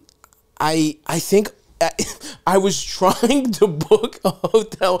 I think. I was trying to book a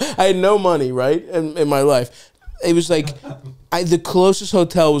hotel. I had no money, right, in my life. It was like, the closest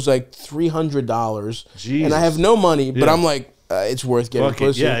hotel was like $300, and I have no money. But I'm like, it's worth getting Fuck it.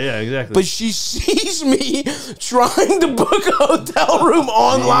 pussy. Yeah, exactly. But she sees me trying to book a hotel room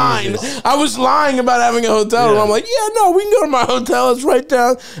online. Jesus. I was lying about having a hotel room. I'm like, yeah, no, we can go to my hotel. It's right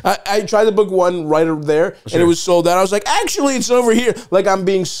down. I tried to book one right over there, and it was sold out. I was like, actually, it's over here. Like, I'm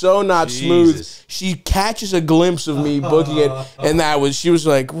being so not smooth. She catches a glimpse of me booking it, and she was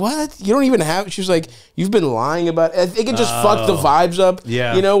like, what? You don't even have, she was like, you've been lying about it. I think it just fucked the vibes up.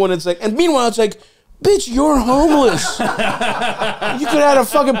 Yeah. You know, when it's like, and meanwhile, it's like, bitch, you're homeless. You could have had a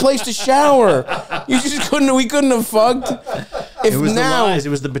fucking place to shower. You just couldn't. We couldn't have fucked. It was the lies. It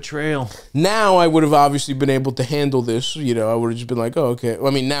was the betrayal. Now I would have obviously been able to handle this. You know, I would have just been like, oh, okay.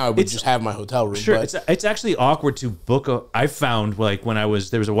 Well, I mean, now I would just have my hotel room. Sure, but it's actually awkward to book a. I found like when there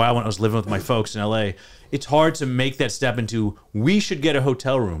was a while when I was living with my folks in LA. It's hard to make that step into we should get a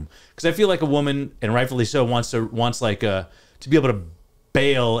hotel room because I feel like a woman, and rightfully so, wants to be able to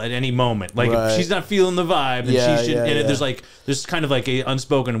bail at any moment. Like if she's not feeling the vibe, and she should. There's kind of like a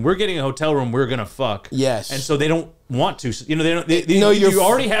unspoken. We're getting a hotel room. We're gonna fuck. Yes. And so they don't want to. You know, you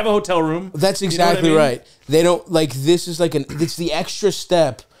already have a hotel room. That's exactly right. They don't like. This is like it's the extra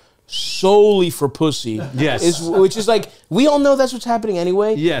step solely for pussy. Yes. Which is like, we all know that's what's happening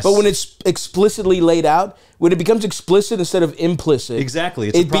anyway. Yes. But when it's explicitly laid out, when it becomes explicit instead of implicit. Exactly.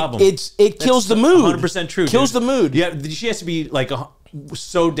 It's a problem. It kills the mood. 100% true. Kills the mood. Yeah. She has to be like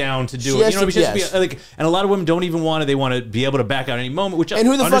so down to do She it. has You know, to- she has yes. to be like, and a lot of women don't even want to. They want to be able to back out at any moment. Which And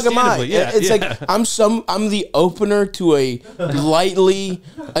who the fuck am I? understandably, Yeah, It's like I'm the opener to a lightly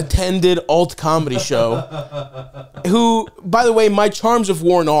attended alt comedy show. Who, by the way, my charms have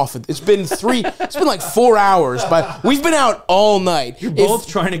worn off. It's been like 4 hours, but we've been out all night. You're both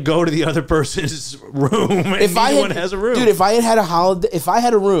trying to go to the other person's room, and If neither one has a room. Dude, if I had a holiday, if I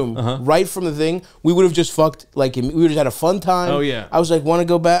had a room right from the thing, we would have just fucked. Like, we would have had a fun time. Oh, yeah. I was like, want to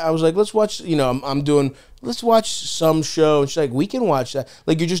go back? I was like, let's watch. You know, let's watch some show. And she's like, we can watch that.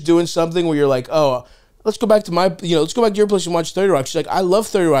 Like, you're just doing something where you're like, oh, let's go back to let's go back to your place and watch 30 Rock. She's like, I love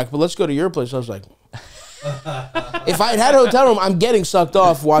 30 Rock, but let's go to your place. I was like, if I had a hotel room, I'm getting sucked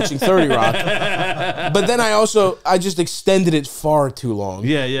off watching 30 Rock. But then I just extended it far too long.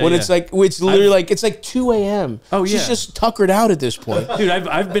 Yeah. When it's like, it's literally like, it's like 2 a.m. Oh, yeah. She's just tuckered out at this point. Dude,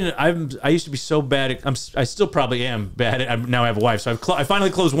 I used to be so bad at, I still probably am bad at, now I have a wife, so I finally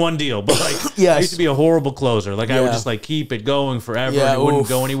closed one deal, but like, Yes. I used to be a horrible closer. Like, I would just like keep it going forever, and it wouldn't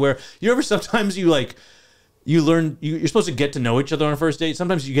go anywhere. You ever, sometimes you like, you learn, you're supposed to get to know each other on a first date.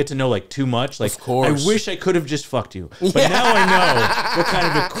 Sometimes you get to know like too much. Like, of course. I wish I could have just fucked you. But now I know what kind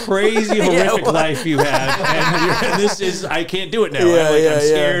of a crazy, horrific life you have. And this is, I can't do it now. I'm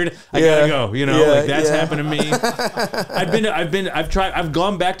scared. I gotta go. You know, like that's happened to me. I've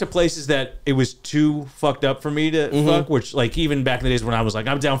gone back to places that it was too fucked up for me to fuck, which like even back in the days when I was like,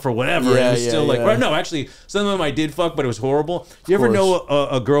 I'm down for whatever. And it was still like, well, no, actually, some of them I did fuck, but it was horrible. You ever know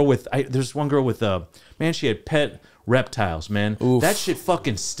a girl with, there's one girl with, man, she had pet reptiles, man. Oof. That shit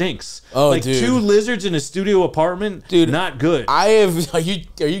fucking stinks. Oh, like dude. 2 lizards in a studio apartment, dude, not good. Are you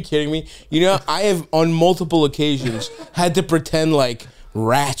kidding me? You know, I have on multiple occasions had to pretend like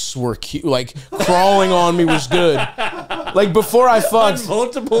rats were cute, like crawling on me was good. Like before I fucked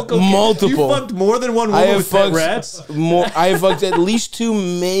multiple. You fucked more than one woman with pet rats? I have fucked at least 2,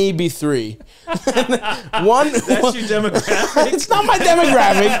 maybe 3. That's your demographic? It's not my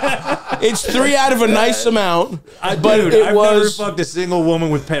demographic. It's 3 out of a nice amount. I've never fucked a single woman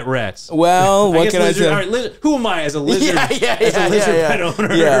with pet rats. Well, what can I say? All right, who am I as a lizard? As a lizard pet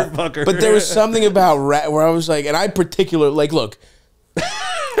owner? Yeah. Fucker. But there was something about rat where I was like, and I particularly like, look.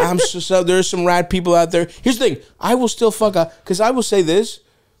 There's some rat people out there. Here's the thing: I will still fuck up because I will say this: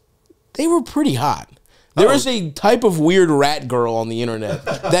 they were pretty hot. There is a type of weird rat girl on the internet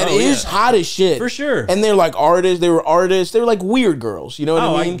that is hot as shit, for sure. And they're like artists. They were artists. They were like weird girls. You know what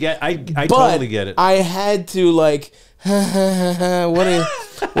I mean? I totally get it. I had to like, what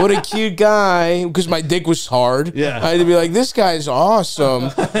a cute guy, because my dick was hard. Yeah. I had to be like, this guy's awesome.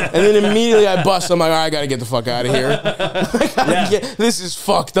 And then immediately I bust. I'm like, all right, I got to get the fuck out of here. This is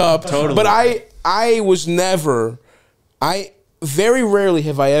fucked up. Totally. But I was never, very rarely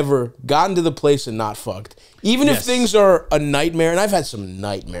have I ever gotten to the place and not fucked. Even if things are a nightmare, and I've had some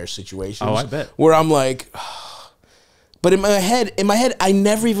nightmare situations. Oh, I bet. Where I'm like, but in my head, I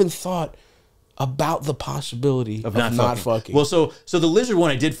never even thought about the possibility of not fucking. Well, so the lizard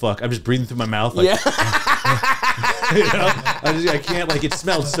one I did fuck. I'm just breathing through my mouth. Like, you know, I can't, like, it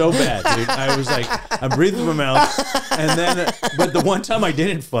smelled so bad, dude. I was like, I'm breathing through my mouth. And then, but the one time I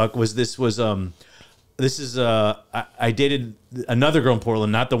didn't fuck was this is I dated another girl in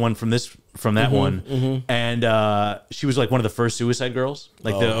Portland, not the one from that one, and she was like one of the first Suicide Girls,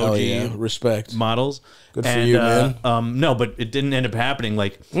 like the OG respect models. Good for you, man. No, but it didn't end up happening.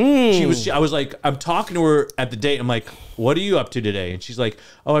 Like I was like, I'm talking to her at the date. I'm like, what are you up to today? And she's like,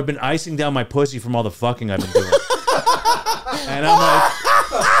 oh, I've been icing down my pussy from all the fucking I've been doing. And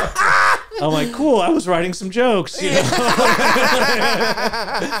I'm like, cool. I was writing some jokes, you know.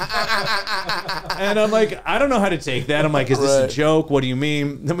 And I'm like, I don't know how to take that. I'm like, is this a joke? What do you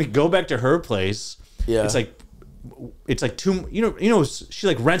mean? Then we go back to her place. Yeah, it's like too, you know, she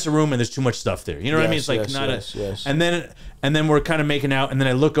like rents a room and there's too much stuff there. You know what I mean? It's like and then we're kind of making out, and then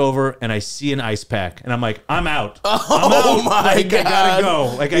I look over and I see an ice pack, and I'm like, I'm out. Oh my God. I gotta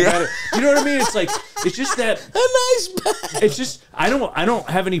go. Like I gotta. You know what I mean? It's like it's just that an ice pack. It's just I don't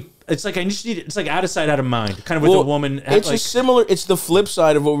have any. It's like I just need it. It's like out of sight, out of mind. Kind of with a woman. It's like, similar. It's the flip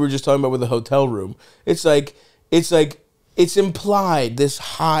side of what we were just talking about with the hotel room. It's implied this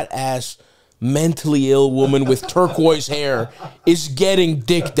hot ass, mentally ill woman with turquoise hair is getting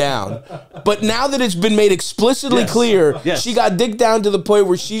dick down. But now that it's been made explicitly clear, she got dick down to the point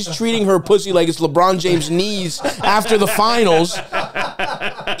where she's treating her pussy like it's LeBron James' knees after the finals.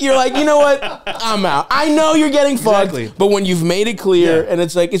 You're like, you know what? I'm out. I know you're getting fucked, but when you've made it clear, and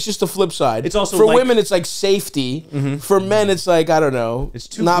it's like, it's just the flip side. It's also for like, women, it's like safety. For men, it's like, I don't know. It's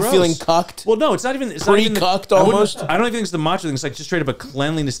too not gross. Feeling cucked. Well, no, it's not even pre-cucked almost. I don't even think it's the macho thing. It's like just straight up a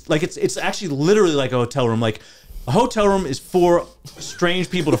cleanliness. Like it's actually literally like a hotel room. Like a hotel room is for strange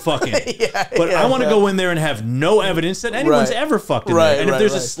people to fuck in. But I want to go in there and have no evidence that anyone's ever fucked in there. And if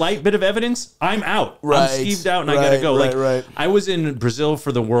there's a slight bit of evidence, I'm out. I'm skeeved out and I gotta go. I was in Brazil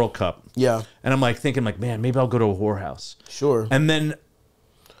for the World Cup. And I'm like thinking like, man, maybe I'll go to a whorehouse. And then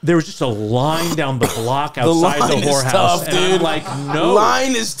there was just a line down the block outside the whorehouse. Tough, dude. And I'm like, no.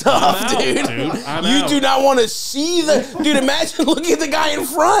 Line is tough, dude. You do not want to see the... Dude, imagine looking at the guy in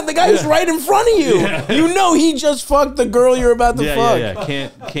front. The guy who's right in front of you. You know he just fucked the girl you're about to fuck.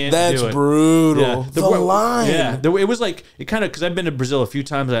 Can't That's do it. brutal. The line. It was like... It kind of... Because I've been to Brazil a few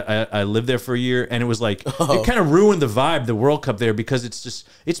times. I lived there for a year. And it was like... It kind of ruined the vibe, the World Cup there. Because it's just...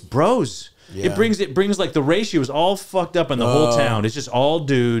 It's bros. It brings like the ratio is all fucked up in the whole town. It's just all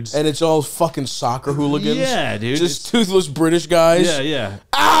dudes. And it's all fucking soccer hooligans. Yeah, dude. Just toothless British guys. Yeah.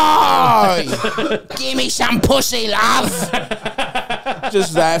 Oh! Give me some pussy, love.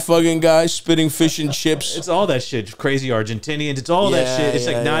 Just that fucking guy spitting fish and chips. It's all that shit. Crazy Argentinians. It's all that shit. It's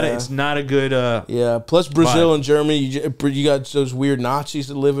it's not a good Plus Brazil and Germany, you got those weird Nazis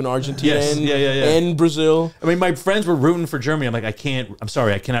that live in Argentina and Brazil. I mean, my friends were rooting for Germany. I'm like, I'm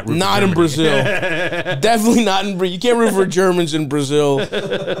sorry, I cannot root for Germany. Not in Brazil. Definitely not in Brazil. You can't root for Germans in Brazil.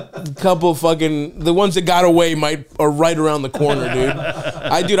 A couple fucking... The ones that got away are right around the corner, dude.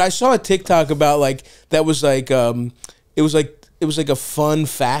 I saw a TikTok about like... That was like... It was like a fun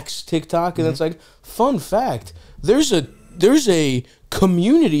facts TikTok, and it's like, fun fact, there's a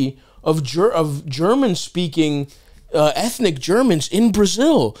community of German speaking ethnic Germans in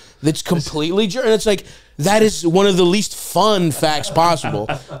Brazil that's completely German. It's like, that is one of the least fun facts possible.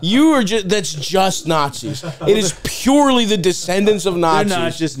 That's just Nazis. It is purely the descendants of Nazis. They're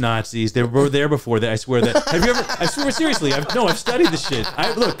not just Nazis. They were there before that. I swear that. Have you ever? I swear seriously. I've studied this shit.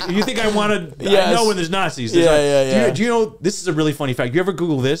 Look, you think I want to? I know when there's Nazis. Do you know? This is a really funny fact. You ever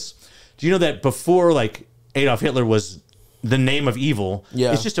Google this? Do you know that before like Adolf Hitler was the name of evil?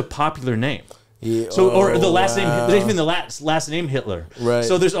 It's just a popular name. Or the last name, even the last name Hitler. Right.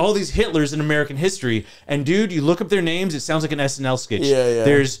 So there's all these Hitlers in American history, and dude, you look up their names, it sounds like an SNL sketch.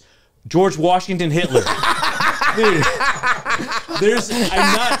 There's George Washington Hitler. Dude,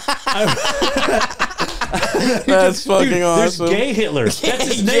 that's fucking awesome. There's Gay Hitler. That's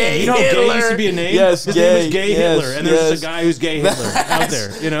his name. You know how gay used to be a name? Yes, his name is Gay Hitler. And there's a guy who's Gay Hitler out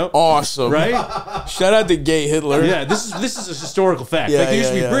there, you know? Awesome. Right? Shout out to Gay Hitler. Yeah, this is a historical fact. Like there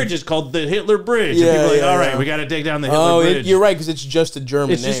used to be bridges called the Hitler Bridge. And people are like, all right, we got to take down the Hitler Bridge. You're right, because it's just a German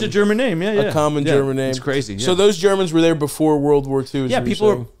name. It's just a German name, a common German name. It's crazy. So those Germans were there before World War II. Yeah,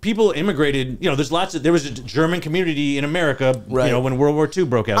 people immigrated. You know, there was a German community in America, you know, when World War II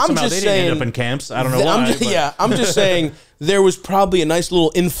broke out. Somehow they didn't end up in camps. I don't know why. I'm just saying there was probably a nice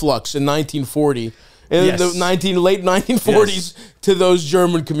little influx in 1940, in the late 1940s to those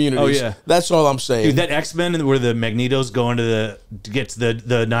German communities. Oh yeah, that's all I'm saying. Dude, that X-Men where the Magnetos go into to get to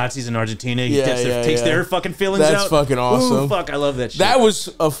the Nazis in Argentina, he takes their fucking feelings out. That's fucking awesome. Ooh, fuck, I love that shit. That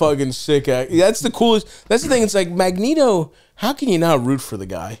was a fucking sick act. That's the coolest. That's the thing. It's like Magneto how can you not root for the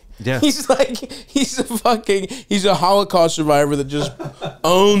guy? Yeah. He's a Holocaust survivor that just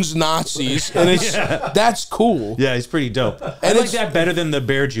owns Nazis, and that's cool. Yeah, he's pretty dope. I like that better than the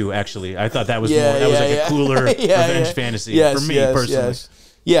Bear Jew, actually. I thought that was more, that was like a cooler revenge fantasy for me personally.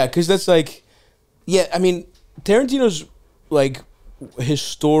 Yeah, because that's like, I mean, Tarantino's like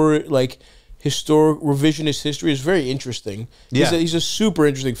historic revisionist history is very interesting. He's a super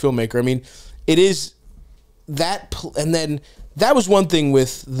interesting filmmaker. I mean, it is that, and then that was one thing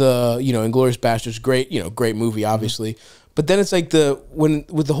with the Inglourious Basterds, great movie, obviously. But then it's like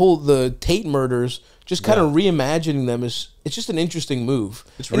the Tate murders, just kind of reimagining them it's just an interesting move.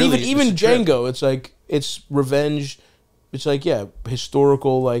 It's really, and even Django, it's like it's revenge. It's like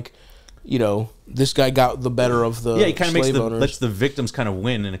historical, like this guy got the better of the he kind of lets the victims kind of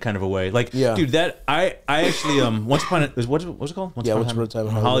win in a kind of a way. Like dude, that I actually Once Upon a what was it called? Once Upon a Time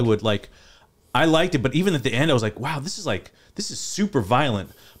in Hollywood. Like I liked it, but even at the end I was like, wow, this is super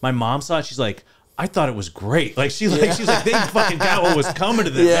violent. My mom saw it, she's like, I thought it was great. Like she's like they fucking got what was coming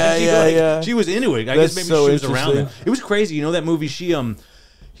to them. She was into it. I guess maybe she was around it. It was crazy. That movie,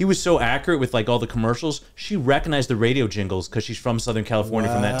 he was so accurate with like all the commercials. She recognized the radio jingles because she's from Southern California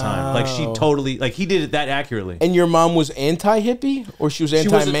from that time. Like she totally, like he did it that accurately. And your mom was anti-hippie, or she was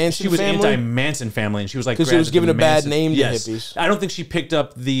anti-Manson? She was anti-Manson family, and she was like, because it was given a bad name to hippies. I don't think she picked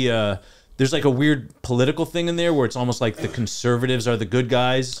up the. There's like a weird political thing in there where it's almost like the conservatives are the good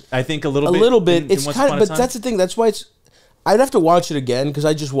guys. I think a little bit. It's kind of, but that's the thing. That's why it's. I'd have to watch it again because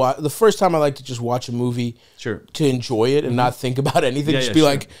I just watch the first time. I like to just watch a movie to enjoy it and not think about anything. Just be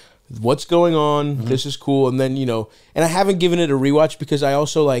like, what's going on? This is cool. And then and I haven't given it a rewatch because I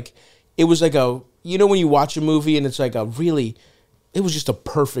also like it was like a when you watch a movie and it's like a really. It was just a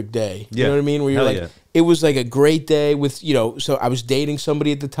perfect day. You know what I mean? Where you're like, it was like a great day with, so I was dating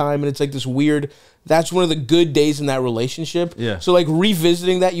somebody at the time and it's like this weird, that's one of the good days in that relationship. Yeah. So like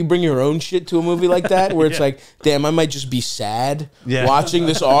revisiting that, you bring your own shit to a movie like that where it's like, damn, I might just be sad watching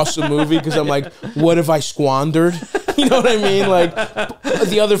this awesome movie because I'm like, what have I squandered? You know what I mean? Like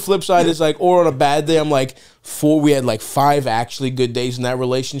the other flip side is like, or on a bad day, I'm like, we had like 5 actually good days in that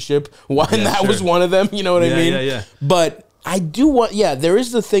relationship. And that was one of them. You know what I mean? Yeah. But I do want, there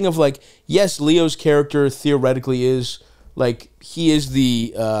is the thing of like, yes, Leo's character theoretically is like, he is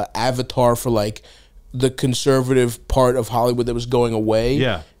the avatar for like the conservative part of Hollywood that was going away.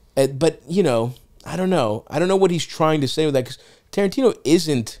 Yeah. But, I don't know. I don't know what he's trying to say with that because Tarantino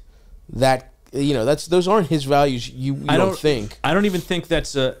isn't that, those aren't his values. You don't think. I don't even think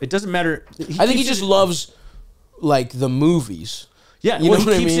that's, it doesn't matter. I think he just loves like the movies. Yeah. You know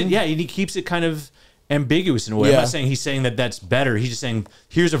what I mean? And he keeps it kind of ambiguous in a way. I'm not saying he's saying that that's better. He's just saying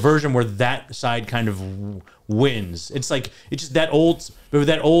here's a version where that side kind of wins. It's like it's just that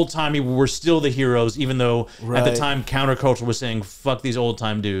old timey. We're still the heroes, even though at the time counterculture was saying fuck these old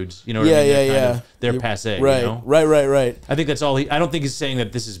time dudes. You know what I mean? They're passe. Right, right. I think that's all. I don't think he's saying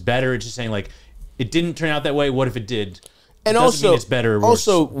that this is better. It's just saying like it didn't turn out that way. What if it did? And also, it's better. Or worse.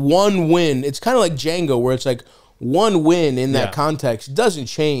 Also, one win. It's kind of like Django, where it's like one win in that context doesn't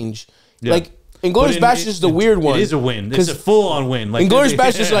change. Like. Inglourious Basterds is the weird one. It is a win. It's a full-on win. Like Inglourious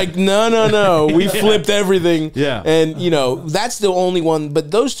Basterds is like, no. We flipped everything. Yeah. And, that's the only one. But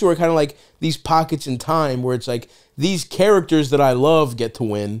those two are kind of like these pockets in time where it's like these characters that I love get to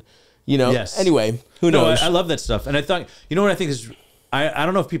win. Yes. Anyway, who knows? I love that stuff. And I thought, what I think is, I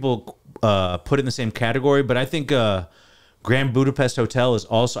don't know if people put it in the same category, but I think Grand Budapest Hotel is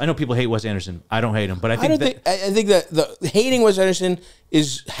also. I know people hate Wes Anderson. I don't hate him, but I think I think that the hating Wes Anderson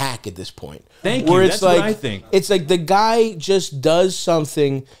is hack at this point. Thank you. That's what I think. It's like the guy just does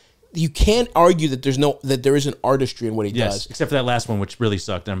something. You can't argue that there isn't artistry in what he does. Except for that last one, which really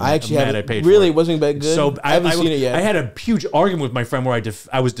sucked. I'm mad I paid for it. It wasn't that good. So I haven't seen it yet. I had a huge argument with my friend where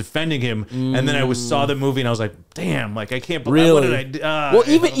I was defending him, and then I saw the movie and I was like, damn, like I can't believe. Really? What did I? Well,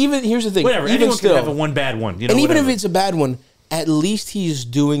 even here's the thing. Whatever. Anyone can have one bad one. And even if it's a bad one. At least he's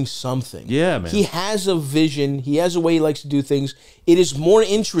doing something. Yeah, man. He has a vision. He has a way he likes to do things. It is more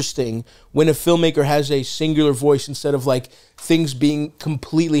interesting when a filmmaker has a singular voice instead of like things being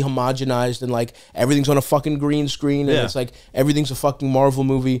completely homogenized and like everything's on a fucking green screen and it's like everything's a fucking Marvel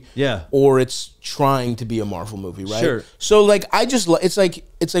movie. Yeah. Or it's trying to be a Marvel movie, right? Sure. So like it's like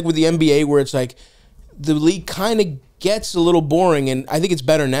with the NBA where it's like the league kind of gets a little boring and I think it's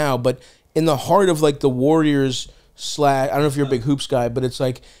better now, but in the heart of like the Warriors / I don't know if you're a big hoops guy, but it's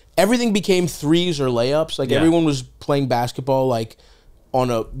like everything became threes or layups. Like everyone was playing basketball like on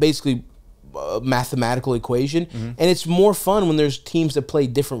a basically mathematical equation, and it's more fun when there's teams that play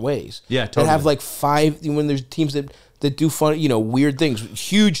different ways. Yeah, totally. That have like 5 when there's teams that that do fun, you know, weird things.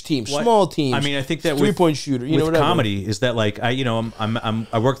 Huge teams, small teams. I mean, I think that 3-point shooter. You know, with comedy is that like I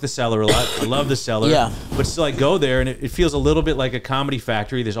work the cellar a lot. I love the cellar. Yeah. But still, I go there and it feels a little bit like a comedy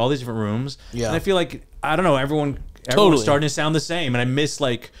factory. There's all these different rooms. Yeah. And I feel like I don't know. Everyone's starting to sound the same, and I miss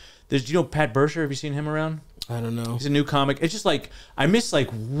like there's Pat Bersher. Have you seen him around? I don't know. He's a new comic. It's just like I miss like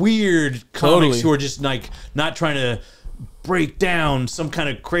weird comics who are just like not trying to break down some kind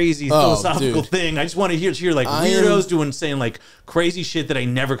of crazy philosophical thing. I just want to hear like weirdos saying like crazy shit that I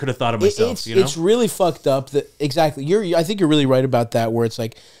never could have thought of myself. It's really fucked up. That exactly. I think you're really right about that. Where it's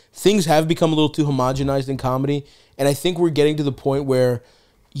like things have become a little too homogenized in comedy, and I think we're getting to the point where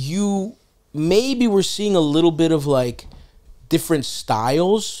we're seeing a little bit of like different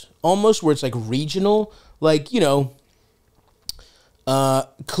styles almost, where it's like regional. Like, you know,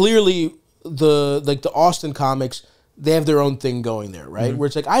 clearly the Austin comics, they have their own thing going there, right? Where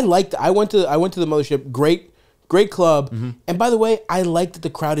it's like I went to the Mothership, great club, and by the way, I like that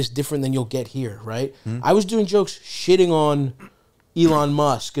the crowd is different than you'll get here, right? I was doing jokes shitting on Elon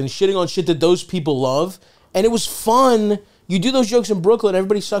Musk and shitting on shit that those people love, and it was fun. You do those jokes in Brooklyn,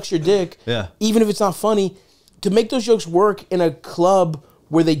 everybody sucks your dick, even if it's not funny. To make those jokes work in a club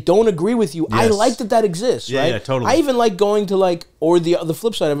where they don't agree with you, I like that exists, right? Yeah, totally. I even like going to like, or the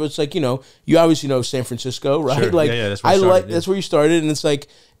flip side of it, it's like, you know, you obviously know San Francisco, right? Sure. Like, that's where you started, that's where you started, and it's like,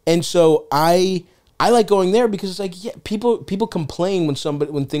 and so I like going there because it's like, yeah, people complain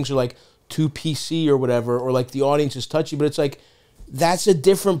when things are like too PC or whatever, or like the audience is touchy, but it's like that's a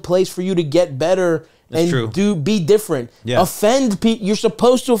different place for you to get better. Be different. Yeah. Offend people. You're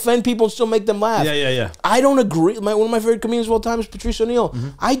supposed to offend people and still make them laugh. Yeah. I don't agree. One of my favorite comedians of all time is Patrice O'Neal.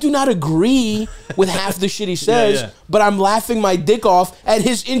 I do not agree with half the shit he says, but I'm laughing my dick off at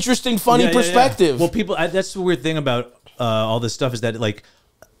his interesting, funny perspective. Well, people, that's the weird thing about all this stuff is that like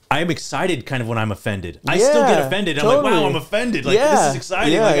I'm excited kind of when I'm offended. I still get offended. I'm like, wow, I'm offended. Like this is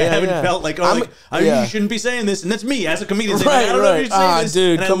exciting. Like I haven't felt like, you shouldn't be saying this, and that's me as a comedian. Saying, I don't know if you're saying this,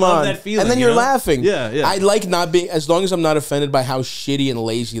 dude, and come I love on. that feeling. And then you're laughing. Yeah. I like not being, as long as I'm not offended by how shitty and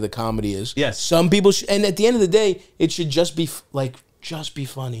lazy the comedy is. Yes. Some people, and at the end of the day, it should just be like, just be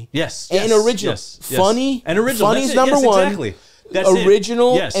funny. Yes. And original. Funny. And original. Funny is number one. Exactly. That's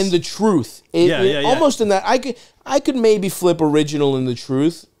original and the truth. Almost in that, I could maybe flip original and the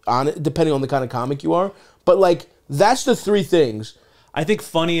truth on it, depending on the kind of comic you are. But like, that's the three things. I think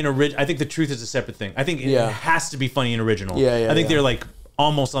funny and original. I think the truth is a separate thing. I think it has to be funny and original. I think they're like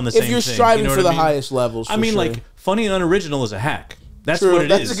almost on the same thing. If you're striving for the highest levels, I mean, like funny and unoriginal is a hack. That's what it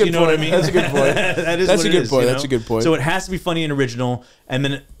is. That's a good point. What I mean? That's a good point. That's a good point. That's a good point. So it has to be funny and original, and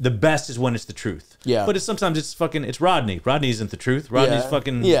then the best is when it's the truth. Yeah. But sometimes it's Rodney. Rodney isn't the truth. Rodney's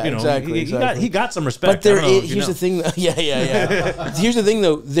fucking. Exactly. He got some respect. But here's the thing. Here's the thing,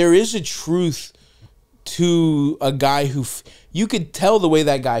 though. There is a truth to a guy who you could tell the way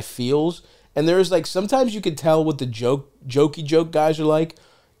that guy feels, and there's like sometimes you could tell what the jokey joke guys are like.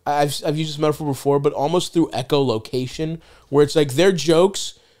 I've used this metaphor before, but almost through echolocation, where it's like their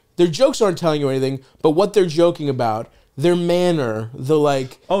jokes aren't telling you anything, but what they're joking about, their manner, the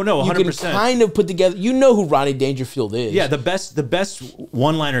like. Oh no, 100%. You can kind of put together. You know who Rodney Dangerfield is. Yeah, the best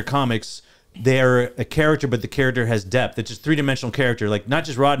one-liner comics. They're a character, but the character has depth. It's just three-dimensional character. Like not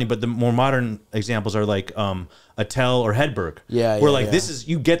just Rodney, but the more modern examples are like Attell or Hedberg. This is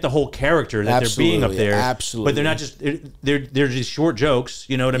you get the whole character that they're being up there. Absolutely. But they're not just they're just short jokes.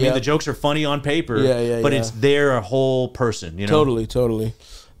 You know what I mean? The jokes are funny on paper. But it's they're a whole person. You know. Totally.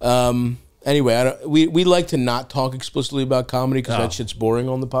 Anyway, we like to not talk explicitly about comedy because that shit's boring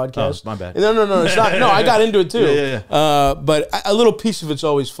on the podcast. Oh, my bad. No, it's not. No, I got into it too. But a little piece of it's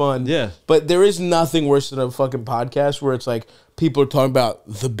always fun. Yeah. But there is nothing worse than a fucking podcast where it's like people are talking about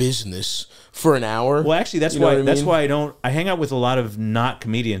the business for an hour. Well, actually, that's why I hang out with a lot of not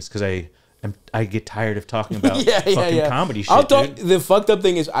comedians because I get tired of talking about fucking comedy shit. I'll talk. Dude. The fucked up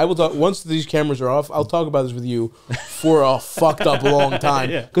thing is, I will talk once these cameras are off. I'll talk about this with you for a fucked up long time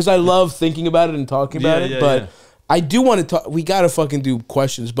because I love thinking about it and talking about it. But I do want to talk. We gotta fucking do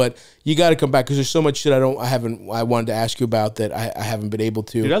questions, but you gotta come back because there's so much shit I wanted to ask you about that I haven't been able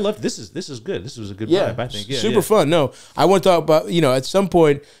to. Dude, I love this. Is good. This was a good vibe, I think. Super fun. No, I want to talk about at some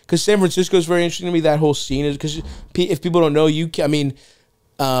point because San Francisco is very interesting to me. That whole scene is because if people don't know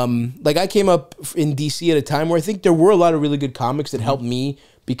like I came up in DC at a time where I think there were a lot of really good comics that helped me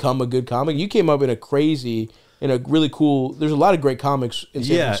become a good comic. You came up in a really cool. There's a lot of great comics in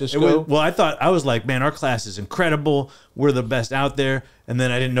San Francisco. I was like, man, our class is incredible. We're the best out there. And then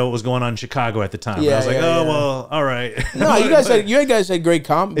I didn't know what was going on in Chicago at the time. I was like, well, all right. No, you guys had great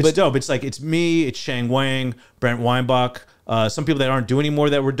comics. It's dope. It's like it's me, it's Shang Wang, Brent Weinbach. some people that aren't doing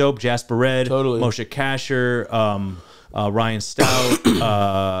anymore that were dope. Jasper Red, Moshe Kasher, Ryan Stout,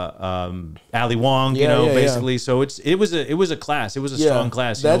 Ali Wong, basically. So it was a class. It was a strong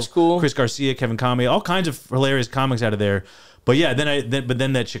class. That's cool. Chris Garcia, Kevin Conway, all kinds of hilarious comics out of there. But yeah,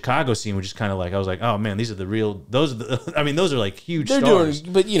 then that Chicago scene was just kind of like, I was like, oh man, these are the real. Those are like huge stars.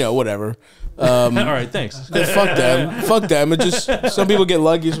 But whatever. All right, thanks. Fuck them. Fuck them. It just some people get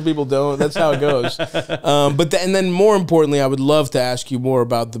lucky, some people don't. That's how it goes. And then more importantly, I would love to ask you more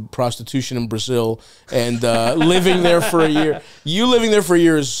about the prostitution in Brazil and living there for a year. You living there for a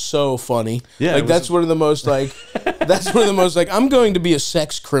year is so funny. Yeah, that's one of the most I'm going to be a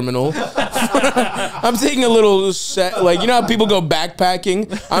sex criminal. I'm taking a little how people go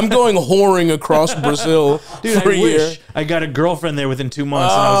backpacking. I'm going whoring across Brazil for a year. I got a girlfriend there within 2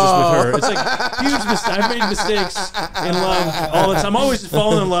 months, and I was just with her. It's like huge mistake. I've made mistakes in love all the time. I'm always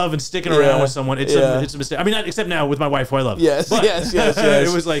falling in love and sticking around with someone. It's a mistake. I mean, not except now with my wife, who I love. Yes, but yes.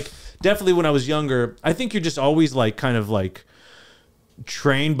 It was like definitely when I was younger. I think you're just always kind of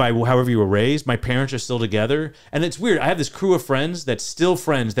trained by however you were raised. My parents are still together, and it's weird. I have this crew of friends that's still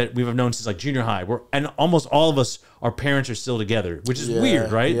friends that we've known since junior high. And almost all of us, our parents are still together, which is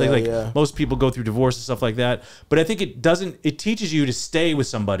weird, right? Most people go through divorce and stuff like that. But I think it teaches you to stay with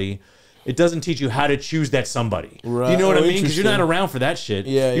somebody. It doesn't teach you how to choose that somebody. Right. Do you know what I mean? Because you're not around for that shit.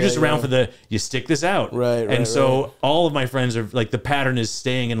 You're just around for you stick this out. Right. So all of my friends are the pattern is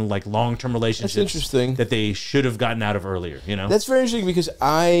staying in long-term relationships. That's interesting. That they should have gotten out of earlier, That's very interesting because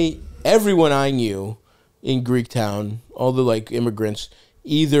everyone I knew in Greektown, all the immigrants,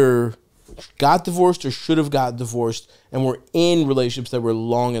 either got divorced or should have got divorced and were in relationships that were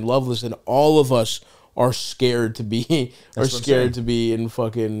long and loveless, and all of us are scared to be in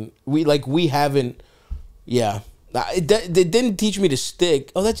fucking we haven't it didn't teach me to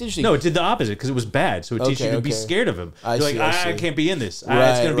stick. Oh, that's interesting. No, it did the opposite because it was bad. So it teaches you to be scared of him. I can't be in this. It's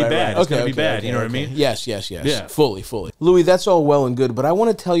gonna be bad. It's gonna be bad. You know what I mean? Yes. Yeah. Fully. Louis, that's all well and good, but I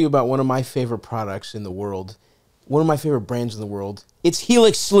want to tell you about one of my favorite products in the world. One of my favorite brands in the world. It's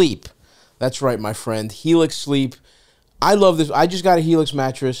Helix Sleep. That's right, my friend. Helix Sleep. I love this. I just got a Helix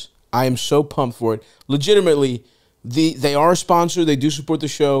mattress. I am so pumped for it. Legitimately, they are a sponsor. They do support the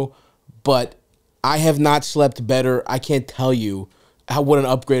show, but I have not slept better. I can't tell you what an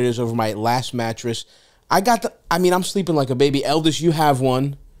upgrade it is over my last mattress. I'm sleeping like a baby. Eldest, you have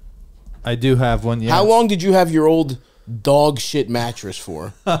one. I do have one, yes. How long did you have your old dog shit mattress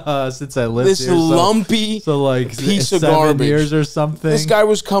for? Since I lived this here. Lumpy piece of garbage. 7 years or something. This guy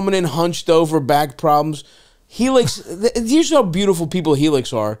was coming in hunched over, back problems. Helix, here's how beautiful people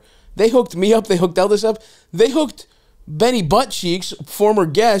Helix are. They hooked me up. They hooked Eldest up. They hooked Benny Buttcheeks, former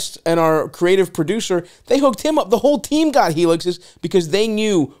guest and our creative producer. They hooked him up. The whole team got Helixes because they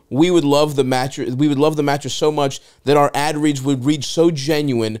knew we would love the mattress. We would love the mattress so much that our ad reads would read so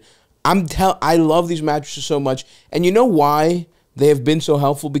genuine. I love these mattresses so much. And you know why they have been so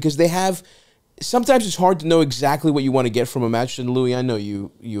helpful? Because they have. Sometimes it's hard to know exactly what you want to get from a mattress. And Louis, I know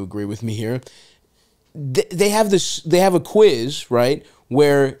you agree with me here. They have this. They have a quiz, right?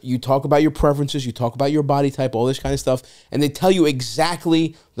 Where you talk about your preferences, you talk about your body type, all this kind of stuff, and they tell you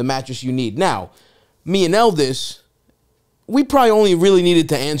exactly the mattress you need. Now, me and Eldest, we probably only really needed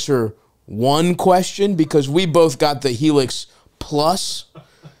to answer one question because we both got the Helix Plus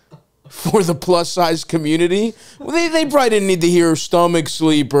for the plus-size community. They probably didn't need to hear stomach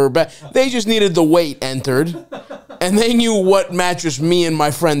sleep or back. They just needed the weight entered, and they knew what mattress me and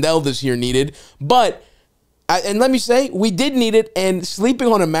my friend Eldest here needed, but... And let me say, we did need it, and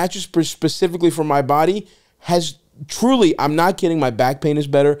sleeping on a mattress specifically for my body has truly, I'm not kidding, my back pain is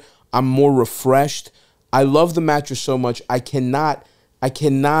better. I'm more refreshed. I love the mattress so much. I cannot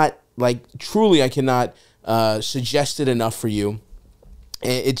suggest it enough for you.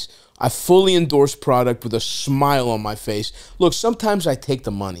 It's a fully endorsed product with a smile on my face. Look, sometimes I take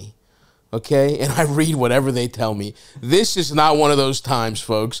the money. Okay, and I read whatever they tell me. This is not one of those times,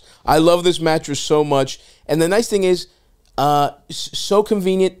 folks. I love this mattress so much. And the nice thing is, so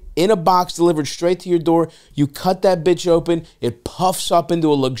convenient, in a box delivered straight to your door. You cut that bitch open. It puffs up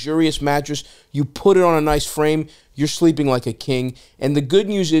into a luxurious mattress. You put it on a nice frame. You're sleeping like a king. And the good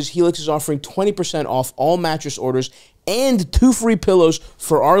news is Helix is offering 20% off all mattress orders and 2 free pillows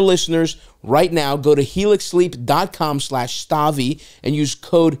for our listeners right now. Go to helixsleep.com/Stavvy and use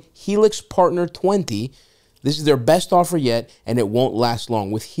code HelixPartner20. This is their best offer yet, and it won't last long.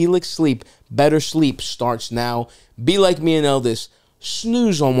 With Helix Sleep, better sleep starts now. Be like me and Eldest.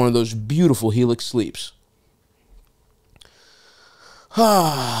 Snooze on one of those beautiful Helix Sleeps. You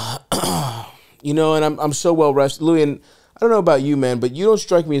know, and I'm so well rested. Louis, and I don't know about you, man, but you don't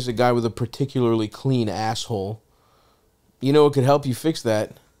strike me as a guy with a particularly clean asshole. You know what could help you fix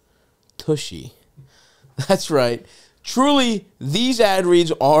that? Tushy. That's right. Truly, these ad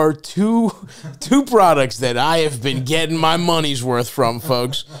reads are two products that I have been getting my money's worth from,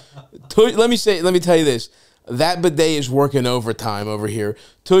 folks. Let me tell you this. That bidet is working overtime over here.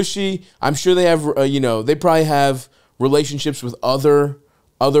 Tushy, I'm sure they have, they probably have relationships with other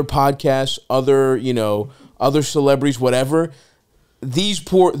podcasts, other celebrities, whatever.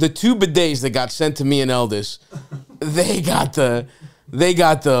 The 2 bidets that got sent to me and Eldis, they got the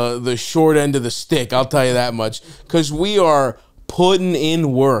short end of the stick. I'll tell you that much, because we are putting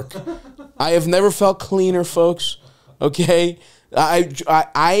in work. I have never felt cleaner, folks. Okay,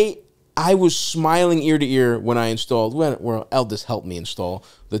 I was smiling ear to ear when I installed. Well, Eldis helped me install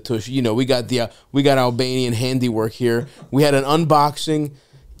the Tushy. We got Albanian handiwork here. We had an unboxing.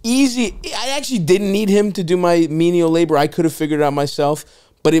 Easy. I actually didn't need him to do my menial labor. I could have figured it out myself,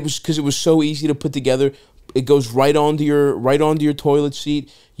 but it was because it was so easy to put together. It goes right onto your toilet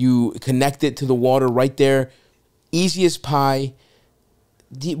seat. You connect it to the water right there. Easy as pie.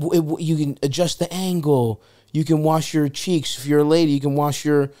 You can adjust the angle. You can wash your cheeks. If you're a lady, you can wash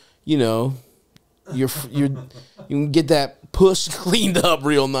your you can get that puss cleaned up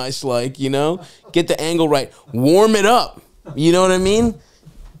real nice, get the angle right. Warm it up. You know what I mean?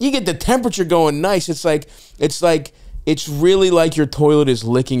 You get the temperature going nice. It's really like your toilet is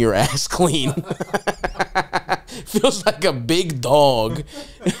licking your ass clean. Feels like a big dog.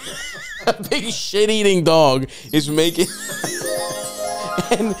 A big shit-eating dog is making...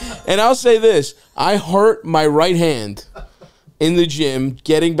 and I'll say this. I hurt my right hand in the gym,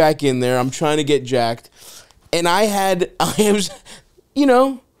 getting back in there. I'm trying to get jacked. And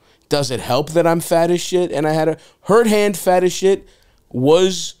does it help that I'm fat as shit? And I had a hurt hand, fat as shit,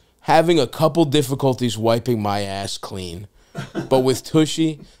 was having a couple difficulties wiping my ass clean. But with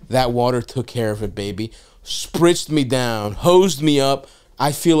Tushy, that water took care of it, baby. Spritzed me down, hosed me up.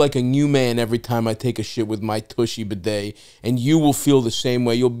 I feel like a new man every time I take a shit with my Tushy bidet. And you will feel the same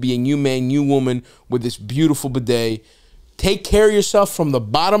way. You'll be a new man, new woman with this beautiful bidet. Take care of yourself from the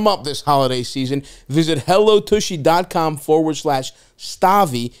bottom up this holiday season. Visit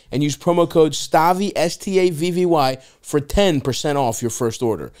hellotushy.com/Stavvy and use promo code Stavvy, STAVVY, for 10% off your first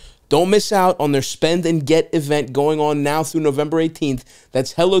order. Don't miss out on their Spend and Get event going on now through November 18th.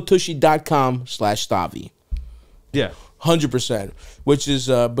 That's hellotushy.com/Stavvy. Yeah. 100%. Which is,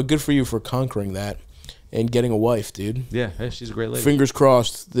 but good for you for conquering that and getting a wife, dude. Yeah, hey, she's a great lady. Fingers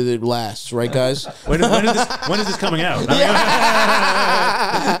crossed that it lasts, right, guys? when is this coming out? We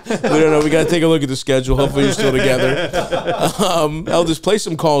don't know. We got to take a look at the schedule. Hopefully you're still together. Eldis, play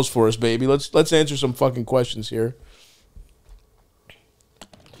some calls for us, baby. Let's answer some fucking questions here.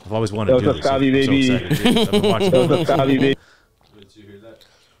 I've always wanted to do this. Stavvy, baby. I've been watching. What's up, Stavvy, baby? Did you hear that?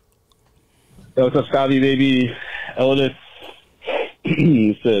 What's up, Stavvy, baby? Eldis.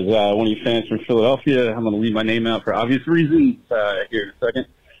 Says one of you fans from Philadelphia. I'm going to leave my name out for obvious reasons here in a second.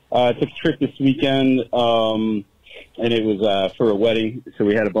 I took a trip this weekend, and it was for a wedding. So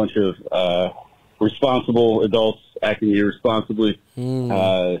we had a bunch of responsible adults acting irresponsibly.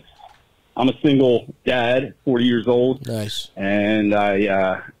 I'm a single dad, 40 years old. Nice. And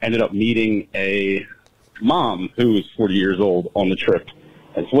I ended up meeting a mom who was 40 years old on the trip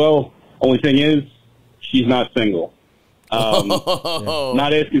as well. Only thing is, she's not single.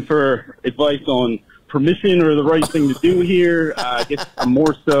 Not asking for advice on permission or the right thing to do here. I guess I'm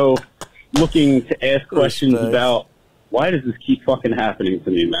more so looking to ask questions about why does this keep fucking happening to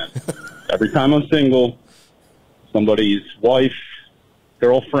me, man? Every time I'm single, somebody's wife,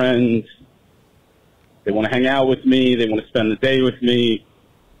 girlfriend, they want to hang out with me, they want to spend the day with me.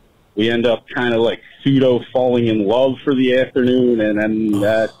 We end up kind of like pseudo falling in love for the afternoon, and then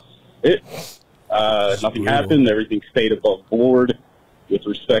that's it. Nothing happened. Everything stayed above board with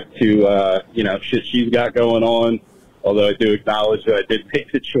respect to, shit she's got going on. Although I do acknowledge that I did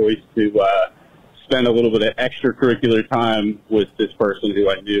make the choice to spend a little bit of extracurricular time with this person who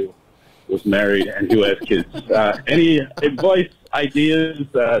I knew was married and who has kids. Any advice, ideas,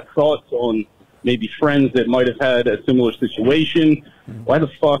 thoughts on maybe friends that might have had a similar situation? Why the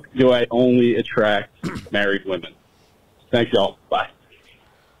fuck do I only attract married women? Thanks, y'all. Bye.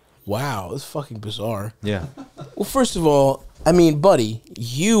 Wow, that's fucking bizarre. Yeah. Well, first of all, I mean, buddy,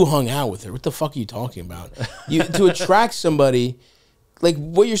 you hung out with her. What the fuck are you talking about? To attract somebody, like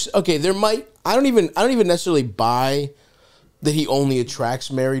what you're okay. There might I don't even necessarily buy that he only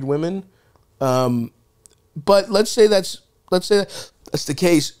attracts married women. But let's say that's the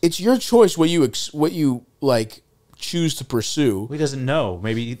case. It's your choice what you like choose to pursue. He doesn't know.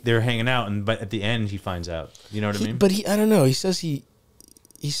 Maybe they're hanging out, but at the end he finds out. You know what I mean? But I don't know. He says he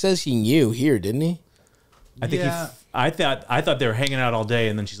knew here, didn't he? I think I thought they were hanging out all day,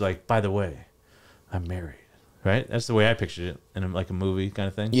 and then she's like, "By the way, I'm married." Right? That's the way I pictured it, in like a movie kind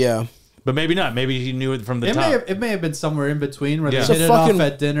of thing. Yeah. But maybe not. Maybe he knew it from the top. It may have been somewhere in between where Yeah. they hit it off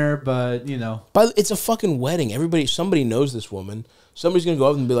at dinner, but you know. But it's a fucking wedding. Somebody knows this woman. Somebody's gonna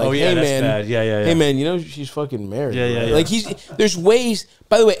go up and be like, Oh, yeah, "Hey that's man, bad. Yeah. Hey man, you know she's fucking married." Yeah, right? yeah. Like there's ways.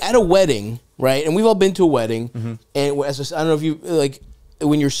 By the way, at a wedding, right? And we've all been to a wedding. Mm-hmm. And as I don't know if you like,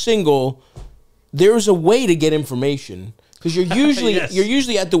 when you're single, there's a way to get information because you're usually Yes. you're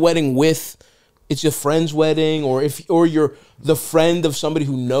usually at the wedding with. It's your friend's wedding, or you're the friend of somebody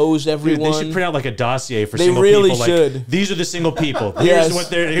who knows Dude, everyone. they should print out like a dossier for They single really people. should. Like, these are the single people. Here's Yes, what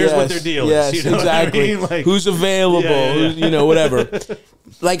their deal yes, is. You know exactly. what I mean? Like, who's available? Yeah. Who's, you know, whatever.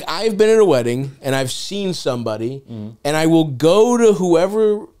 Like I've been at a wedding and I've seen somebody, and I will go to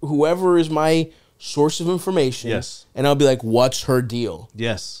whoever is my source of information. Yes. And I'll be like, "What's her deal?"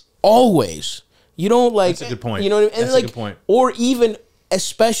 yes. Always. You don't like. That's a good point. You know what I mean? And That's a good point. Or even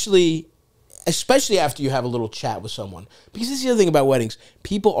especially after you have a little chat with someone, because this is the other thing about weddings.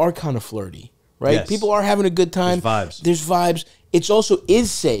 People are kind of flirty, right? Yes. People are having a good time. There's vibes. There's vibes. It's also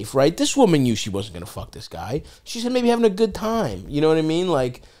is safe, right? This woman knew she wasn't gonna fuck this guy. She's maybe having a good time. You know what I mean?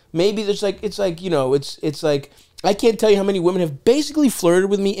 Like maybe there's like it's like, you know, it's like I can't tell you how many women have basically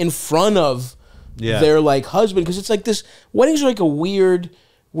flirted with me in front of their like husband, because it's like this weddings are like a weird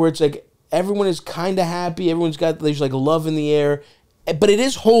where it's like everyone is kind of happy, there's like love in the air, but it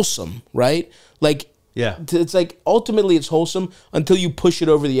is wholesome, right? Like it's like ultimately it's wholesome until you push it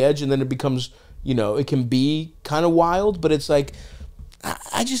over the edge, and then it becomes, you know, it can be kind of wild. But it's like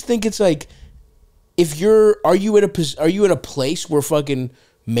I just think it's like are you at a place where fucking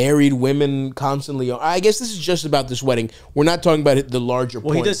married women constantly are? I guess this is just about this wedding. We're not talking about the larger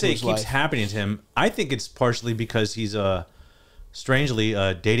point. Well, he does say it his keeps life. happening to him. I think it's partially because he's strangely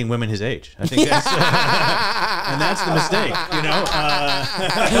dating women his age. I think that's and that's the mistake. You know,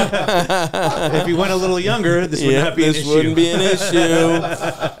 if he went a little younger, this would not be an issue. This wouldn't be an issue.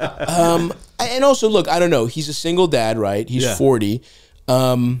 And also, look, I don't know. He's a single dad, right? He's 40.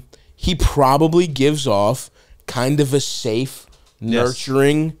 He probably gives off kind of a safe,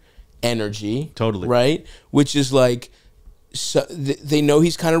 nurturing energy. Totally. Right? Which is like, they know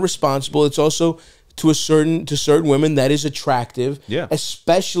he's kind of responsible. It's also, to certain women, that is attractive. Yeah.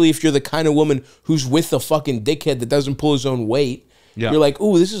 Especially if you're the kind of woman who's with a fucking dickhead that doesn't pull his own weight. Yeah. You're like,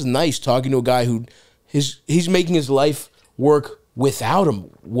 ooh, this is nice talking to a guy who he's making his life work without a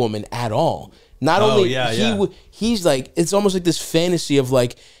woman at all. Not only he's like, it's almost like this fantasy of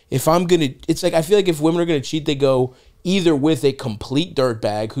like, if I'm gonna, it's like I feel like if women are gonna cheat, they go either with a complete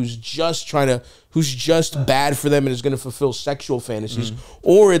dirtbag who's just bad for them and is gonna fulfill sexual fantasies,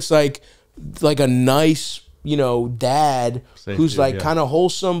 or it's like a nice, you know, dad who's like kind of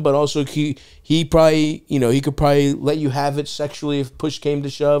wholesome, but also he probably, you know, he could probably let you have it sexually if push came to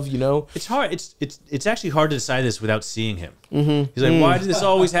shove, you know. It's hard. It's actually hard to decide this without seeing him. He's like, why does this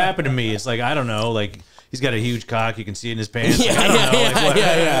always happen to me? It's like, I don't know. Like, he's got a huge cock. You can see it in his pants. Like, I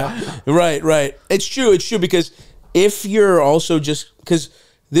don't know. Like, Right. It's true, because if you're also because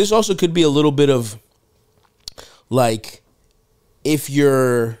this also could be a little bit of like, if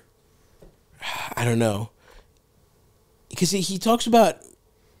you're, I don't know, because he talks about,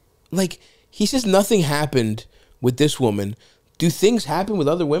 like, he says nothing happened with this woman. Do things happen with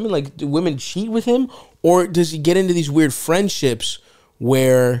other women? Like, do women cheat with him? Or does he get into these weird friendships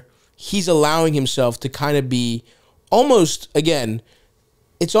where he's allowing himself to kind of be almost, again,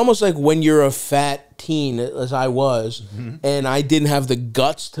 it's almost like when you're a fat teen, as I was, and I didn't have the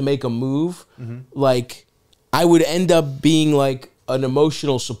guts to make a move, like, I would end up being like an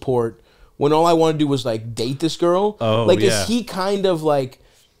emotional support when all I want to do was like date this girl. Is he kind of like,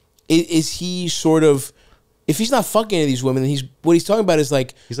 is he sort of, if he's not fucking any of these women, then what he's talking about is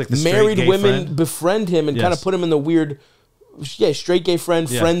like, he's like the married straight gay women friend? befriend him and kind of put him in the weird, straight gay friend,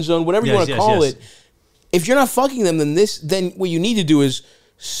 friend zone, whatever you want to call it. If you're not fucking them, then what you need to do is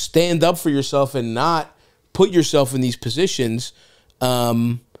stand up for yourself and not put yourself in these positions.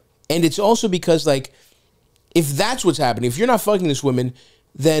 And it's also because, like, if that's what's happening, if you're not fucking this woman,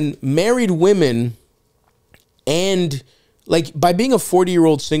 then married women, and like by being a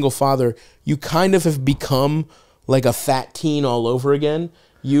 40-year-old single father, you kind of have become like a fat teen all over again.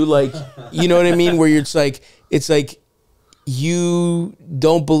 You like, you know what I mean? Where it's like you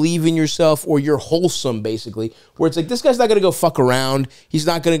don't believe in yourself, or you're wholesome, basically. Where it's like, this guy's not going to go fuck around. He's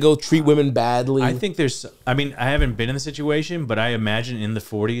not going to go treat women badly. I think I haven't been in the situation, but I imagine in the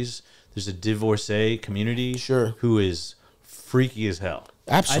 40s, there's a divorcee community who is freaky as hell.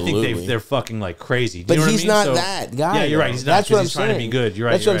 Absolutely. I think they're fucking like crazy. But you know he's what I mean? not that guy. Yeah, you're right. He's not. That's what I'm he's saying. trying to be good. You're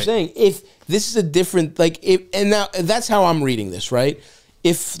right. That's what I'm saying. If this is a different, like, and now that's how I'm reading this, right?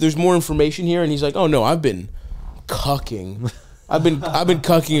 If there's more information here, and he's like, "Oh no, I've been cucking, I've been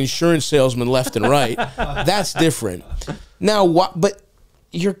cucking insurance salesmen left and right." That's different. Now, what? But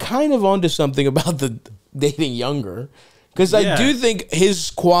you're kind of onto something about the dating younger, because I do think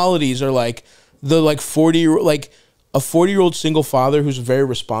his qualities are like the 40-year-old, like a 40-year-old single father who's very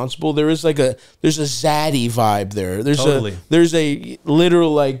responsible. There's a zaddy vibe there. There's a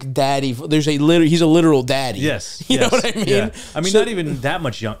literal like daddy. He's a literal daddy. Yes, you know what I mean. Yeah. I mean, not even that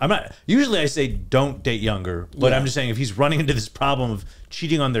much young. I'm not. Usually, I say don't date younger, but I'm just saying if he's running into this problem of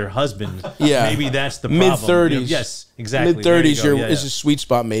cheating on their husband, maybe that's the problem. Mid-30s. Yes, exactly. Mid-30s is a sweet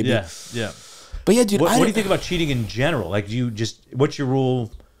spot, maybe. Yeah, yeah. But yeah, dude, what do you think about cheating in general? Like, what's your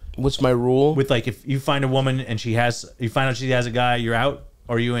rule? What's my rule? With like, if you find a woman and you find out she has a guy, you're out,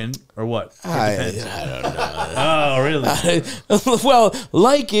 or are you in, or what? I don't know. Oh, really? Well,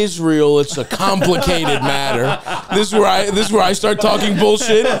 like Israel, it's a complicated matter. This is where I start talking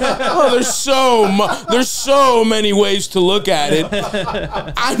bullshit. Oh, there's so many ways to look at it.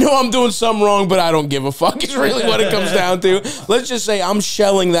 I know I'm doing something wrong, but I don't give a fuck. It's really what it comes down to. Let's just say I'm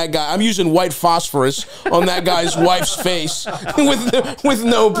shelling that guy. I'm using white phosphorus on that guy's wife's face with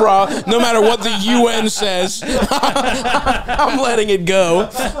no problem. No matter what the UN says, I'm letting it go.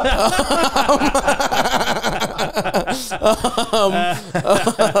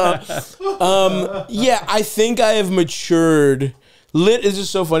 Yeah, I think I have matured. This is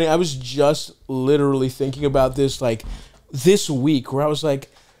so funny. I was just literally thinking about this like this week, where I was like,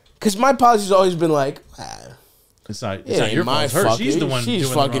 because my policy's always been like, it's not your fault. Her, she's the one. She's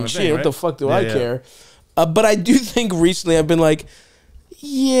doing fucking the wrong shit. thing, right? What the fuck do I care? But I do think recently I've been like,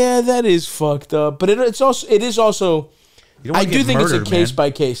 yeah, that is fucked up. But it is also. I do think it's a case by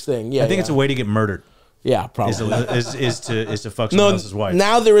case thing. Yeah, I think it's a way to get murdered. Yeah, probably is to fuck someone else's wife.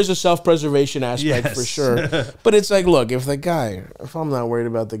 Now there is a self-preservation aspect for sure, but it's like, look, if I'm not worried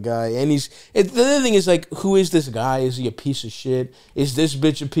about the guy, and the other thing is like, who is this guy? Is he a piece of shit? Is this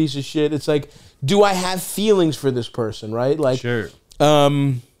bitch a piece of shit? It's like, do I have feelings for this person? Right? Like, sure.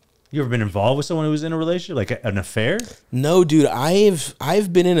 You ever been involved with someone who was in a relationship, like an affair? No, dude.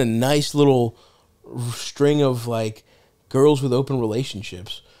 I've been in a nice little string of like girls with open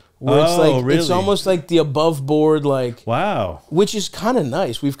relationships. Where it's like, really? It's almost like the above board, like, wow, which is kind of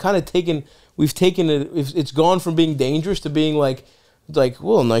nice. We've taken it. It's gone from being dangerous to being like,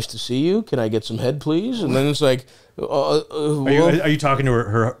 well, nice to see you. Can I get some head, please? And then it's like, are you talking to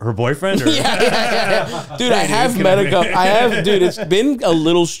her boyfriend? Or? Yeah. Dude, I have met a couple. Dude, it's been a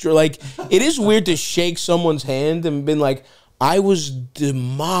little like, it is weird to shake someone's hand and been like, I was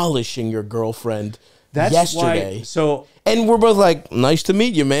demolishing your girlfriend yesterday. And we're both like, nice to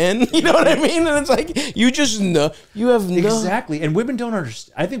meet you, man. You know what I mean? And it's like, you just know. You have no... Exactly. And women don't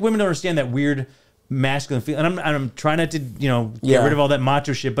understand. I think women don't understand that weird masculine feeling. And I'm trying not to, get rid of all that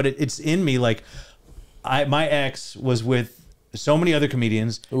macho shit, but it's in me. Like, my ex was with so many other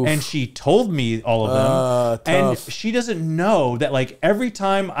comedians, and she told me all of them. And she doesn't know that, like, every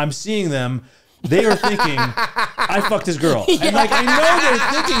time I'm seeing them, they are thinking, I fucked his girl. Yeah. And like, I know they're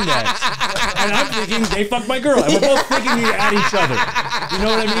thinking that. And I'm thinking, they fucked my girl. And we're both thinking it at each other. You know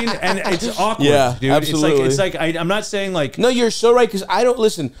what I mean? And it's awkward, dude. Absolutely. It's like I'm not saying like... No, you're so right, because I don't...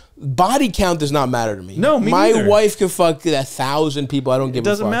 Listen, body count does not matter to me. No, me My neither. wife can fuck 1,000 people. I don't give a fuck. It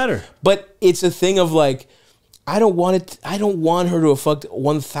doesn't matter. But it's a thing of like, I don't want her to have fucked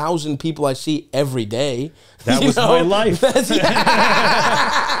 1,000 people I see every day. That was my life.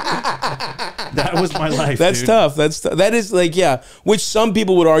 That was my life. That's dude. tough. That is like, yeah. Which some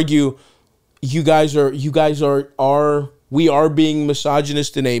people would argue, we are being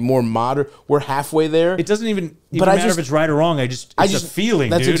misogynist in a more modern. We're halfway there. It doesn't even matter if it's right or wrong. It's a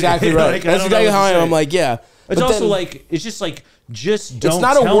feeling. That's dude. exactly right. Like, that's exactly how I am. I'm like, yeah. It's also like, it's just like, just don't it's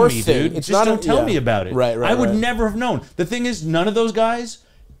not a tell worth me, thing. dude. It's just not don't tell me about it. Right. I would never have known. The thing is, none of those guys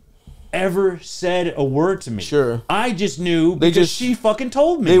ever said a word to me. Sure. I just knew because she fucking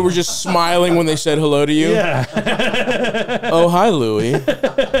told me. They were just smiling when they said hello to you. Yeah. Oh, hi, Louie.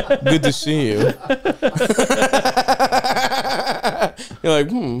 Good to see you. You're like,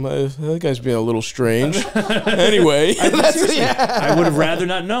 that guy's being a little strange. Anyway. I would have rather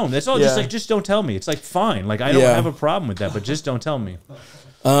not known. That's all. Just don't tell me. It's like, fine. Like, I don't have a problem with that, but just don't tell me.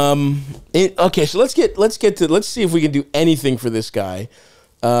 Okay, so let's see if we can do anything for this guy.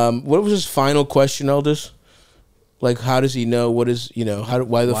 What was his final question, Eldis? Like, how does he know? What is,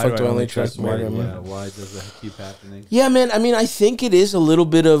 why the fuck do I only trust why him? Why does it keep happening? Yeah, man. I mean, I think it is a little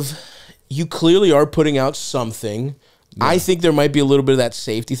bit of, you clearly are putting out something. I think there might be a little bit of that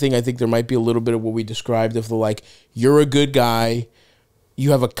safety thing. I think there might be a little bit of what we described of the like, you're a good guy.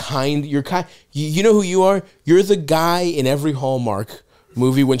 You have you're kind. You know who you are? You're the guy in every Hallmark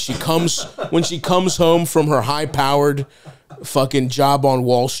movie when she comes home from her high-powered fucking job on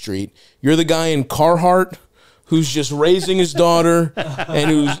Wall Street. You're the guy in Carhartt who's just raising his daughter and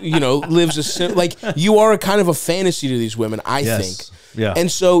who's, lives like, you are a kind of a fantasy to these women, I think. Yeah.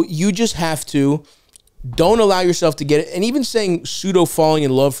 And so you just have to, don't allow yourself to get it. And even saying pseudo falling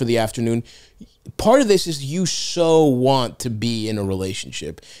in love for the afternoon, part of this is you so want to be in a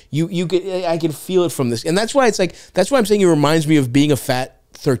relationship. I can feel it from this. And that's why I'm saying it reminds me of being a fat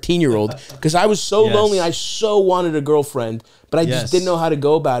 13-year-old, because I was so lonely. I so wanted a girlfriend, but I just didn't know how to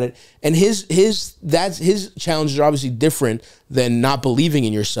go about it. And his challenges are obviously different than not believing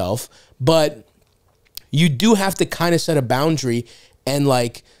in yourself, but you do have to kind of set a boundary and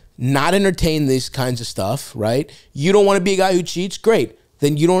like not entertain these kinds of stuff, right? You don't want to be a guy who cheats, great.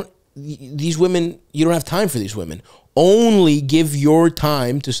 Then you don't have time for these women. Only give your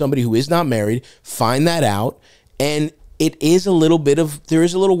time to somebody who is not married, find that out, and there is a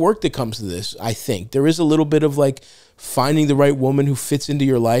little work that comes to this, I think. There is a little bit of like finding the right woman who fits into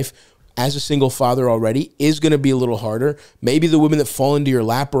your life. As a single father already is going to be a little harder. Maybe the women that fall into your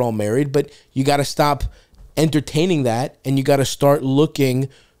lap are all married, but you got to stop entertaining that, and you got to start looking,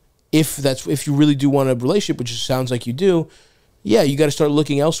 if you really do want a relationship, which sounds like you do, you got to start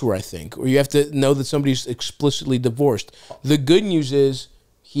looking elsewhere, I think. Or you have to know that somebody's explicitly divorced. The good news is,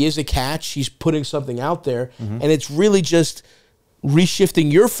 he is a catch. He's putting something out there. And it's really just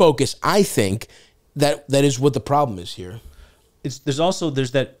reshifting your focus, I think, that is what the problem is here. There's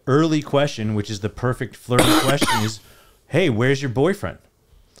that early question, which is the perfect flirty question is, hey, where's your boyfriend?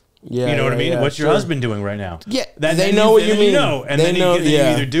 Yeah, you know what I mean? Yeah, What's your husband doing right now? Yeah, they know what you mean. And then you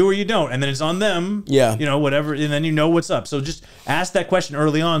either do or you don't. And then it's on them, whatever, and then you know what's up. So just ask that question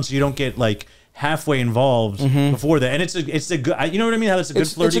early on so you don't get like halfway involved before that. And it's a good, you know what I mean? How that's a good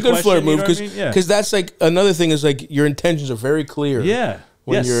flirty question. It's a good flirt move, because that's like, another thing is like your intentions are very clear. Yeah.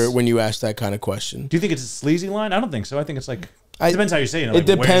 When you ask that kind of question. Do you think it's a sleazy line? I don't think so. I think it's like, it depends how you say it. Like, it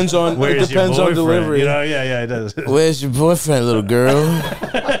depends on delivery. It does. Where's your boyfriend, little girl?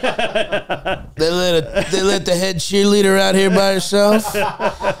 They let the head cheerleader out here by herself.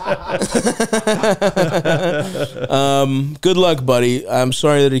 Good luck, buddy. I'm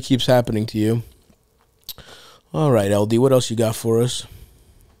sorry that it keeps happening to you. All right, LD, what else you got for us?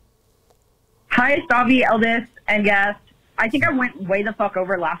 Hi, Stavvy, eldest, and guest. I think I went way the fuck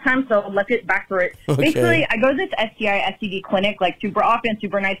over last time, so let's get back through it. Okay. Basically, I go to this STI, STD clinic, like super often,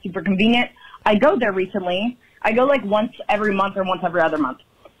 super nice, super convenient. I go there recently. I go like once every month or once every other month.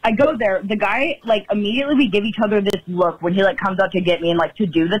 I go there. The guy, like, immediately we give each other this look when he, like, comes out to get me and, like, to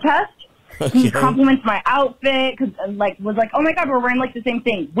do the test. Okay. He compliments my outfit, was like, oh my God, we're wearing, like, the same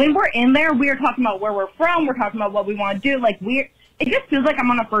thing. When we're in there, we are talking about where we're from. We're talking about what we want to do. Like, it just feels like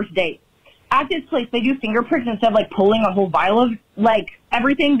I'm on a first date. At this place, they do fingerprints instead of, like, pulling a whole vial of, like,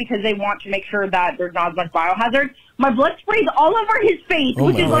 everything because they want to make sure that there's not as much biohazard. My blood sprays all over his face,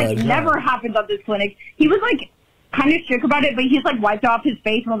 which is, like, never happens at this clinic. He was, like, kind of shook about it, but he's, like, wiped off his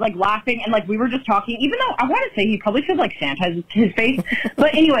face and was, like, laughing, and, like, we were just talking, even though I want to say he probably should, like, sanitize his face.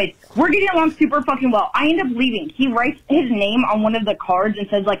 But anyways, we're getting along super fucking well. I end up leaving. He writes his name on one of the cards and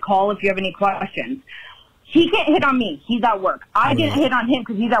says, like, call if you have any questions. He can't hit on me. He's at work. I didn't hit on him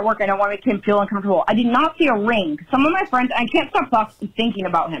because he's at work. I don't want to make him feel uncomfortable. I did not see a ring. Some of my friends, I can't stop thinking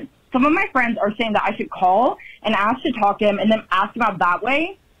about him. Some of my friends are saying that I should call and ask to talk to him and then ask him out that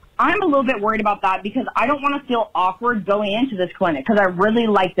way. I'm a little bit worried about that because I don't want to feel awkward going into this clinic because I really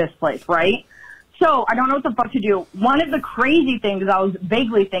like this place, right? So I don't know what the fuck to do. One of the crazy things I was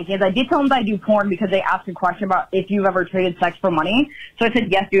vaguely thinking is I did tell them that I do porn because they asked a question about if you've ever traded sex for money. So I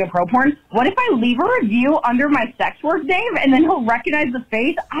said, yes, doing pro porn. What if I leave a review under my sex work name and then he'll recognize the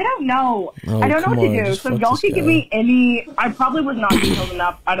face? I don't know. I don't know what to do. So y'all can give me any. I probably was not detailed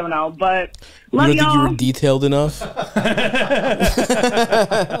enough. I don't know. But love y'all. You don't think you were detailed enough?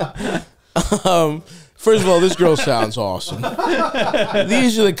 First of all, this girl sounds awesome.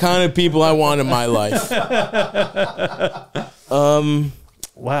 These are the kind of people I want in my life.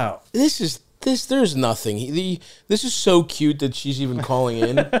 Wow. There's nothing. This is so cute that she's even calling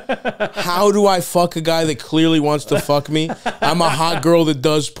in. How do I fuck a guy that clearly wants to fuck me? I'm a hot girl that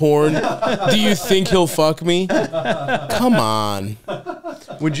does porn. Do you think he'll fuck me? Come on.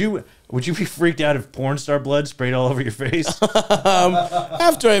 Would you be freaked out if porn star blood sprayed all over your face?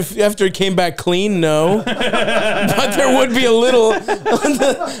 After it came back clean, no. But there would be a little.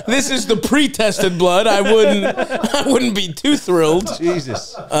 This is the pre-tested blood. I wouldn't be too thrilled.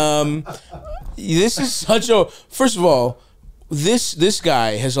 Jesus. This is such a. First of all, this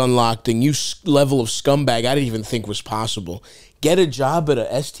guy has unlocked a new level of scumbag I didn't even think was possible. Get a job at a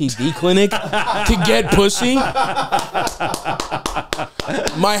STD clinic to get pussy?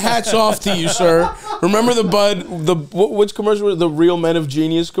 My hat's off to you, sir. Remember which commercial was it? The Real Men of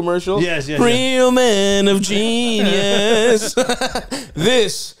Genius commercial? Yes. Real Men of Genius.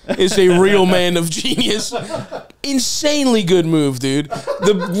 This is a Real Man of Genius. Insanely good move, dude.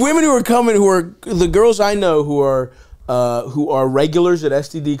 The women who are coming, the girls I know who are regulars at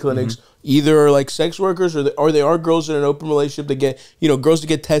STD clinics, either are like sex workers or they are girls in an open relationship that get, girls that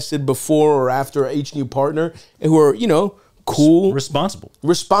get tested before or after each new partner and who are, cool. Responsible.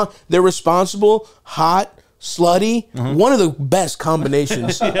 They're responsible, hot, slutty. One of the best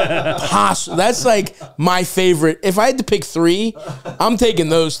combinations possible. That's like my favorite. If I had to pick 3, I'm taking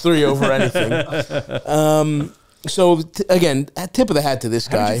those 3 over anything. So again, tip of the hat to this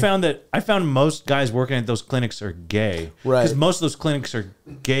guy. Haven't you found that? I found most guys working at those clinics are gay, right? Because most of those clinics are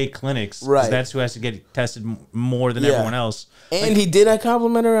gay clinics, right? That's who has to get tested more than everyone else. And he did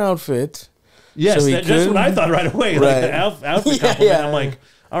compliment her outfit. Yes, so that's what I thought right away. Right. Like the outfit compliment. I'm like,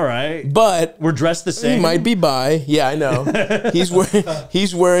 all right, but we're dressed the same. He might be bi. Yeah, I know. He's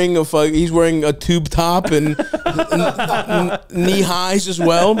wearing a tube top and knee highs as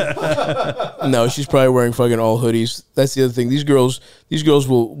well. No, she's probably wearing fucking all hoodies. That's the other thing. These girls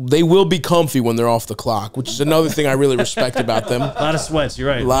will be comfy when they're off the clock, which is another thing I really respect about them. A lot of sweats. You're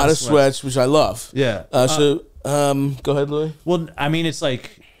right. A lot of sweats, which I love. Yeah. Go ahead, Louis. Well, I mean, it's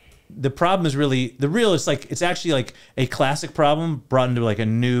like. The problem is really it's actually like a classic problem brought into like a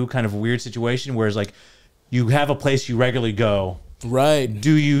new kind of weird situation, whereas like you have a place you regularly go. Right.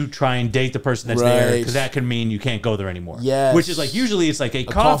 Do you try and date the person that's there? Because that could mean you can't go there anymore. Yes. Which is like usually it's like a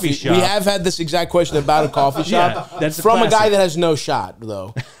coffee shop. We have had this exact question about a coffee shop. Yeah, that's from a guy that has no shot,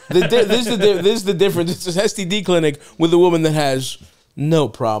 though. This is the difference. It's an STD clinic with a woman that has no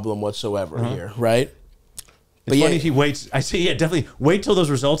problem whatsoever here, right? It's funny he waits. I say, yeah, definitely wait till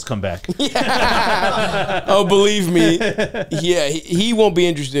those results come back. Yeah. Oh, believe me, yeah, he won't be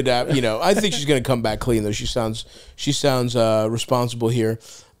interested. I think she's gonna come back clean though. She sounds responsible here.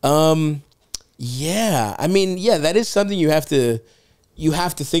 Yeah, I mean, yeah, that is something you have to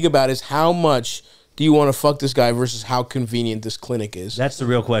think about is how much do you want to fuck this guy versus how convenient this clinic is. That's the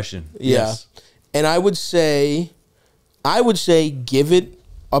real question. Yeah, yes. And I would say give it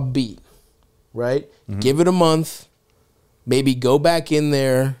a beat. Right? Give it a month. Maybe go back in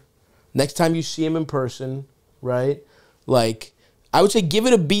there. Next time you see him in person, right? Like, I would say give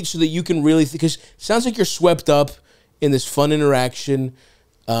it a beat so that you can really... Because it sounds like you're swept up in this fun interaction.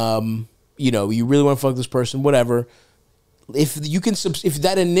 You really want to fuck this person, whatever. If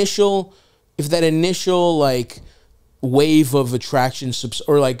that initial like wave of attraction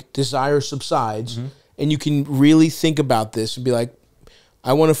or like desire subsides, and you can really think about this and be like,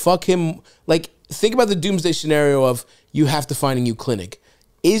 I want to fuck him. Like, think about the doomsday scenario of you have to find a new clinic.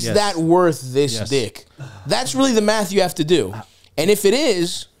 Is that worth this dick? That's really the math you have to do. And if it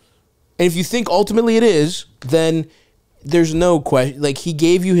is, and if you think ultimately it is, then there's no question. Like, he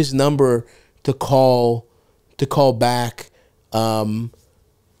gave you his number to call back.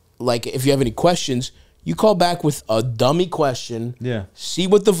 Like, if you have any questions, you call back with a dummy question. Yeah. See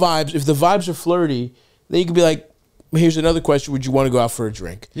what the vibes. If the vibes are flirty, then you can be like, here's another question. Would you want to go out for a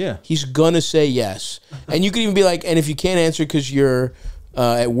drink? Yeah. He's going to say yes. And you could even be like, and if you can't answer because you're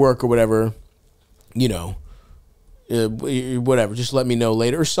at work or whatever, whatever, just let me know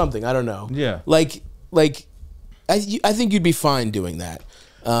later or something. I don't know. Yeah. Like I think you'd be fine doing that.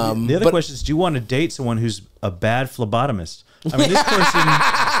 The other question is, do you want to date someone who's a bad phlebotomist? I mean, this person,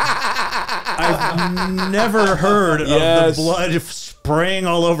 I've never heard of the blood spraying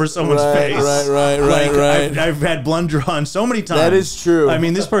all over someone's face. Right. I've had blood drawn so many times. That is true. I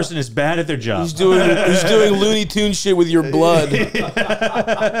mean, this person is bad at their job. He's doing Looney Tunes shit with your blood.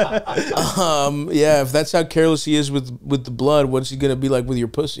 Yeah, if that's how careless he is with the blood, what's he gonna be like with your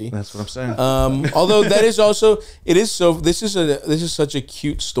pussy? That's what I'm saying. Although that is also this is such a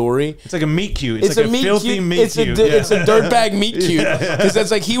cute story. It's like a meet cute. It's like a filthy meet cute. It's a dirtbag meet cute because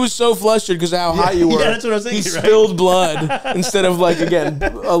that's like he was so flustered because of how hot you were. Yeah, that's what I was thinking. He spilled blood instead of like again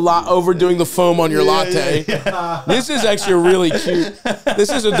a lot overdoing the foam on your latte. Yeah. This is actually really cute.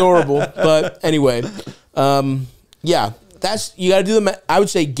 This is adorable. But anyway, yeah, that's you got to do the. I would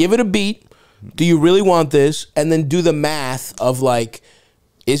say give it a beat. Do you really want this? And then do the math of like,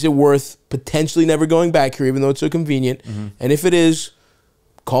 is it worth potentially never going back here, even though it's so convenient? And if it is,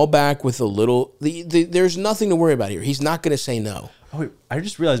 call back with a little. There's nothing to worry about here. He's not going to say no. Oh, I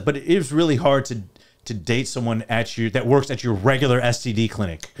just realized, but it is really hard to to date someone that works at your regular STD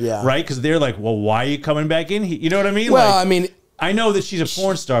clinic. Yeah. Right? Because they're like, well, why are you coming back in? You know what I mean? Well, like, I mean, I know that she's a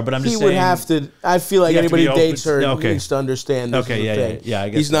porn star, but I'm just he saying. would have to. I feel like You have to anybody be who open. dates her Okay. needs to understand this. Okay, is the yeah, thing. yeah, I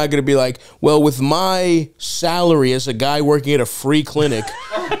guess He's so. not going to be like, well, with my salary as a guy working at a free clinic,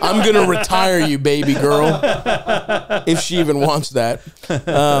 I'm going to retire you, baby girl, if she even wants that.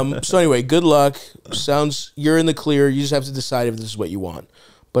 So anyway, good luck. You're in the clear. You just have to decide if this is what you want.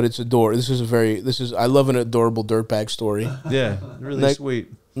 But it's adorable. I love an adorable dirtbag story. Yeah, really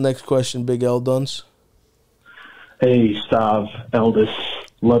sweet. Next question, Big L Dunce. Hey, Stav, Eldest.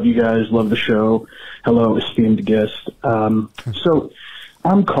 Love you guys. Love the show. Hello, esteemed guest. So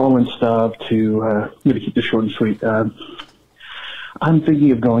I'm calling Stav I'm going to keep this short and sweet. I'm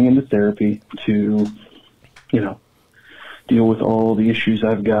thinking of going into therapy to, deal with all the issues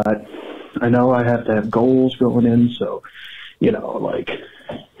I've got. I know I have to have goals going in, so,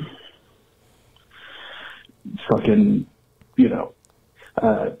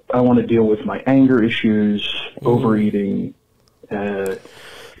 I want to deal with my anger issues, overeating, and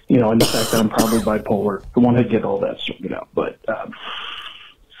the fact that I'm probably bipolar. I want to get all that sorted out. But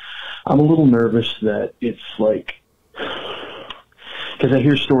I'm a little nervous that it's like, because I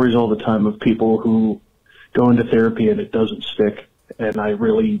hear stories all the time of people who go into therapy and it doesn't stick, and I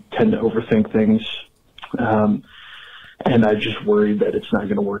really tend to overthink things. And I just worry that it's not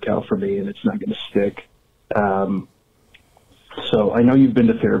going to work out for me and it's not going to stick. So I know you've been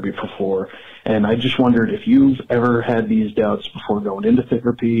to therapy before, and I just wondered if you've ever had these doubts before going into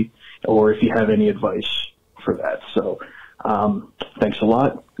therapy, or if you have any advice for that. So thanks a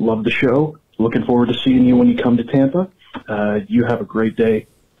lot. Love the show. Looking forward to seeing you when you come to Tampa. You have a great day.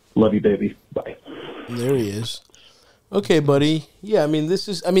 Love you, baby. Bye. There he is. Okay, buddy. Yeah,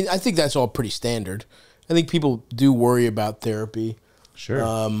 I think that's all pretty standard. I think people do worry about therapy. Sure.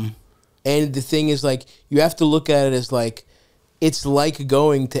 And the thing is, like, you have to look at it as, like, it's like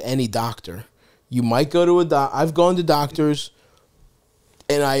going to any doctor. You might go to I've gone to doctors,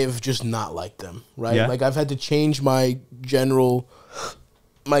 and I have just not liked them, right? Yeah. Like, I've had to change my general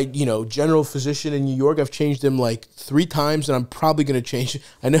physician in New York. I've changed him like 3 times, and I'm probably going to change.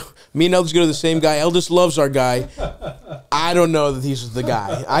 I know me and Eldest go to the same guy. Eldest loves our guy. I don't know that he's the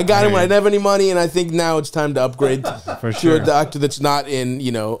guy. I got him when I didn't have any money, and I think now it's time to upgrade to a doctor that's not in,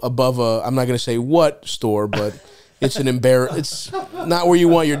 above I'm not going to say what store, but it's it's not where you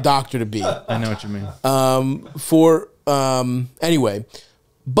want your doctor to be. I know what you mean. Anyway,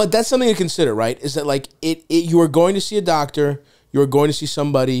 but that's something to consider, right? Is that like you are going to see a doctor, you are going to see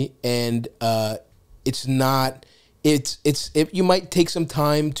somebody, and you might take some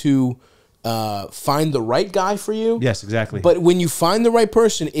time to find the right guy for you. Yes, exactly. But when you find the right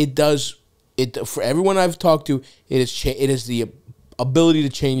person, for everyone I've talked to, it is the ability to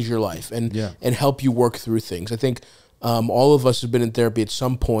change your life and help you work through things. I think all of us have been in therapy at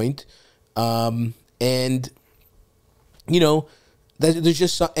some point, and there's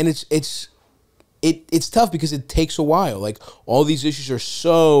just some, and it's tough because it takes a while. Like, all these issues are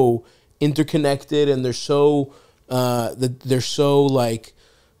so interconnected, and they're so like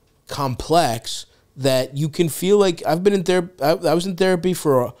complex that you can feel like I've been in therapy. I was in therapy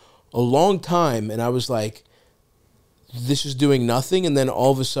for a long time, and I was like, this is doing nothing, and then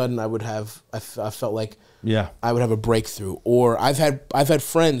all of a sudden I felt like I would have a breakthrough. Or I've had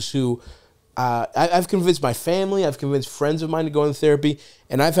friends who I've convinced my family, I've convinced friends of mine to go in therapy,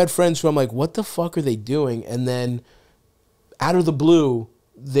 and I've had friends who I'm like, what the fuck are they doing? And then out of the blue,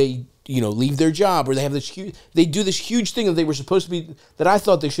 they leave their job, or they do this huge thing that they were supposed to be, that I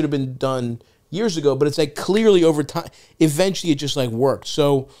thought they should have been done years ago, but it's like clearly over time, eventually it just like worked.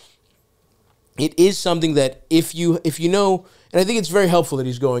 So it is something that if you know, and I think it's very helpful that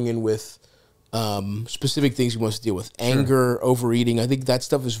he's going in with specific things he wants to deal with. Anger, overeating. I think that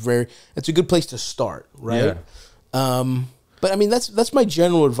stuff is that's a good place to start, right? Yeah. But I mean, that's my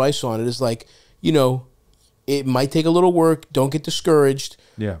general advice on it, is like, it might take a little work. Don't get discouraged.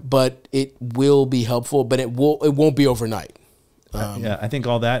 Yeah. But it will be helpful, but it won't be overnight. I think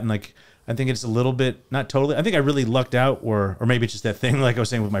all that, and like, I think it's a little bit, not totally, I think I really lucked out, or maybe it's just that thing like I was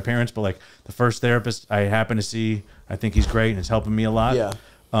saying with my parents, but like the first therapist I happen to see, I think he's great and it's helping me a lot. Yeah.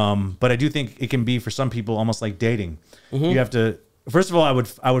 But I do think it can be, for some people, almost like dating. Mm-hmm. You have to, first of all,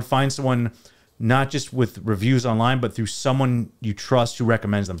 I would find someone not just with reviews online, but through someone you trust who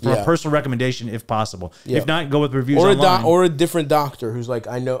recommends them, for a personal recommendation if possible. Yeah. If not, go with reviews online. Or a different doctor who's like,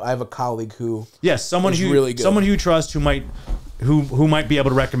 I have a colleague who someone who really good. Someone who you trust, who might be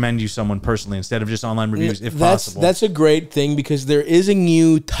able to recommend you someone personally instead of just online reviews if possible. That's a great thing, because there is a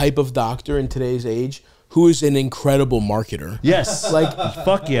new type of doctor in today's age who is an incredible marketer. Yes. Like,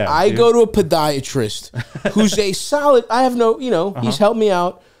 fuck yeah. I dude. go to a podiatrist who's a solid, I have no, he's helped me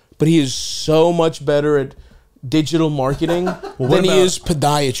out, but he is so much better at digital marketing than he is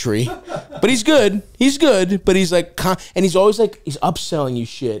podiatry. But he's good. He's good, but he's like, and he's always like, he's upselling you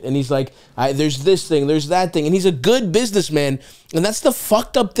shit. And he's like, there's this thing, there's that thing. And he's a good businessman. And that's the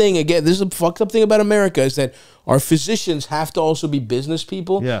fucked up thing. Again, this is a fucked up thing about America is that our physicians have to also be business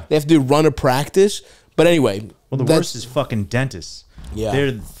people. Yeah. They have to run a practice. But anyway. Well, the worst is fucking dentists. Yeah.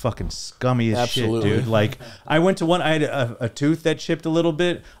 They're fucking scummy as shit, dude. Like, I went to one, I had a tooth that chipped a little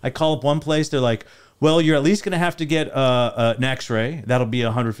bit. I call up one place, they're like, well, you're at least going to have to get an x-ray. That'll be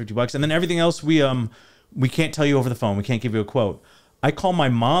 $150. And then everything else, we can't tell you over the phone. We can't give you a quote. I call my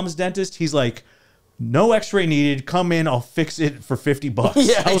mom's dentist. He's like, no x-ray needed. Come in. I'll fix it for $50.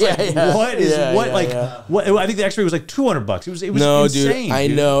 I was like, what is what? Like, what? I think the x-ray was like $200. It was no, insane. Dude, I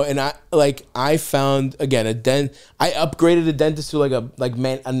know. And I found, again, I upgraded a dentist to like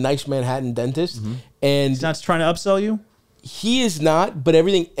a nice Manhattan dentist. Mm-hmm. And he's not trying to upsell you? He is not, but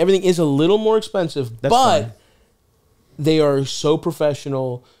everything is a little more expensive. That's but fine. They are so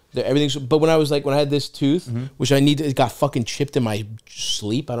professional. Everything's. But when I had this tooth, which it got fucking chipped in my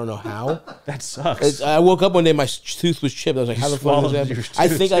sleep. I don't know how. That sucks. I woke up one day, my tooth was chipped. I was like, how the fuck is that? I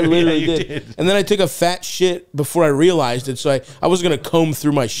think I literally did. And then I took a fat shit before I realized it. So I was gonna comb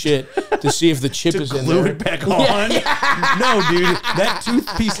through my shit to see if the chip is in there. Glue it back on. No, dude, that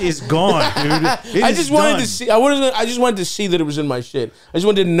tooth piece is gone, dude. I just wanted to see. I just wanted to see that it was in my shit. I just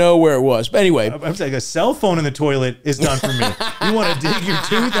wanted to know where it was. But anyway, I was like, a cell phone in the toilet is done for me. You want to dig your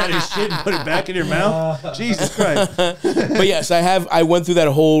tooth out of shit and put it back in your mouth? Jesus Christ. But yes, I went through that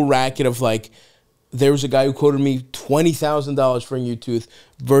whole racket of like, there was a guy who quoted me $20,000 for a new tooth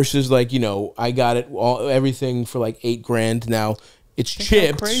versus like, I got everything for like $8,000 now. It's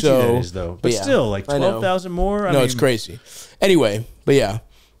chipped, how crazy so that is, though. But yeah, still, like 12,000 more. I mean, it's crazy. Anyway, but yeah,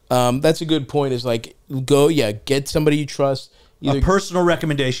 that's a good point. Is like get somebody you trust. A personal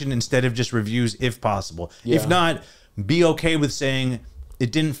recommendation instead of just reviews, if possible. Yeah. If not, be okay with saying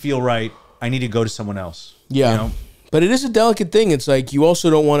it didn't feel right. I need to go to someone else. Yeah, but it is a delicate thing. It's like you also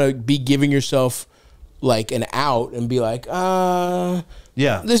don't want to be giving yourself like an out and be like,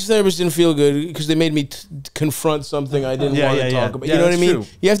 this therapist didn't feel good because they made me confront something I didn't want to talk about. You know what I mean? True.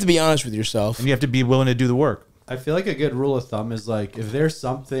 You have to be honest with yourself. And you have to be willing to do the work. I feel like a good rule of thumb is like, if there's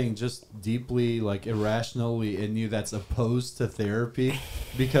something just deeply like irrationally in you that's opposed to therapy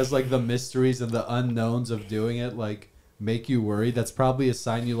because like the mysteries and the unknowns of doing it like make you worried, that's probably a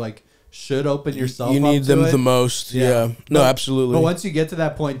sign you like should open yourself up to it. You need them the most. Yeah. No, absolutely. But once you get to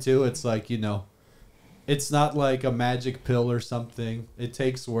that point too, it's like, it's not like a magic pill or something. It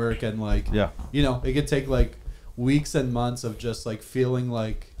takes work and like, it could take like weeks and months of just like feeling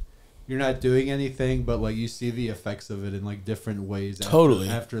like you're not doing anything, but like you see the effects of it in like different ways.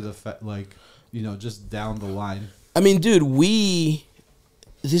 After the just down the line. I mean, dude,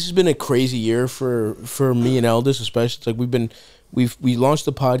 this has been a crazy year for me and Eldest, especially. It's like we launched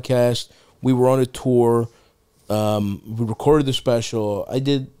the podcast. We were on a tour. We recorded the special. I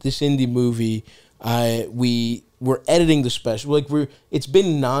did this indie movie. We were editing the special. Like it's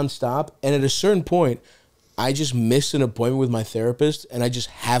been nonstop. And at a certain point, I just missed an appointment with my therapist, and I just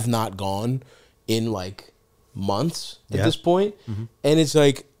have not gone in like months at this point. Mm-hmm. And it's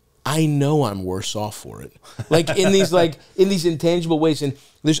like, I know I'm worse off for it. Like in these intangible ways. And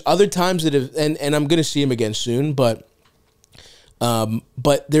there's other times that have, and I'm gonna see him again soon, but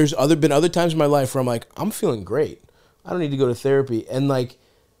there's been other times in my life where I'm like, I'm feeling great. I don't need to go to therapy. And like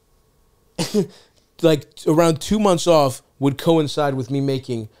like around 2 months off would coincide with me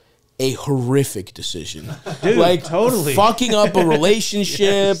making a horrific decision. Dude, like totally fucking up a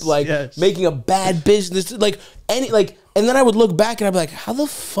relationship, making a bad business, and then I would look back and I'd be like, how the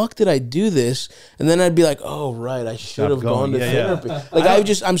fuck did I do this? And then I'd be like, oh right, I should have gone to therapy.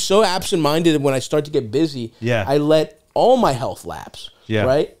 Like I'm so absent-minded when I start to get busy. Yeah. I let all my health lapse. Yeah.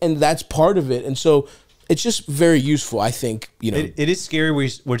 Right? And that's part of it. And so it's just very useful, I think. It is scary where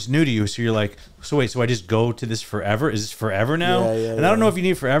it's new to you. So you're like, so wait, so I just go to this forever? Is this forever now? And I don't know if you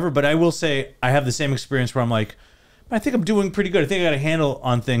need forever, but I will say I have the same experience where I'm like, I think I'm doing pretty good. I think I got a handle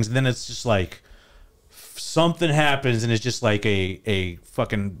on things. And then it's just like something happens and it's just like a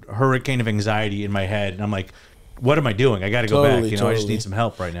fucking hurricane of anxiety in my head. And I'm like, what am I doing? I got to go back. I just need some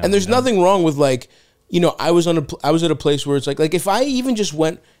help right now. And there's nothing wrong with like, I was at a place where it's like if I even just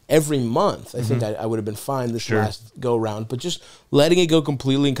went every month, I think I would have been fine this last go round. But just letting it go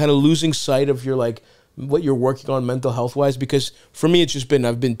completely and kind of losing sight of your like what you're working on mental health wise, because for me it's just been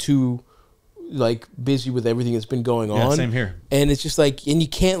I've been too like busy with everything that's been going on. Same here. And it's just like, and you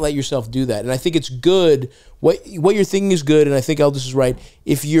can't let yourself do that. And I think it's good. What you're thinking is good, and I think Aldous is right.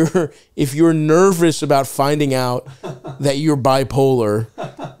 If you're nervous about finding out that you're bipolar,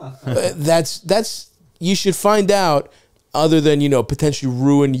 that's you should find out. Other than potentially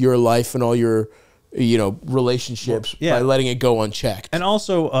ruin your life and all your relationships by letting it go unchecked. And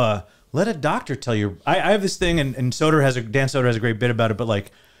also, let a doctor tell you. I have this thing, and Dan Soder has a great bit about it. But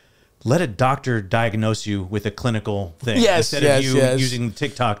like, let a doctor diagnose you with a clinical thing instead of you using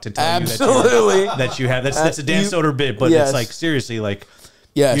TikTok to tell you that you have. That's a Dan Soder bit, but it's like seriously, like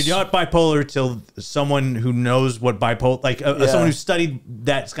you're not bipolar till someone who knows what bipolar, like someone who studied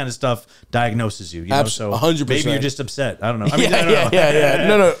that kind of stuff, diagnoses you. So 100%. Maybe you're just upset. I don't know. I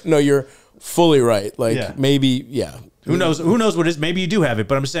mean, No, you're fully right. Like maybe, Who knows? Who knows what it is? Maybe you do have it,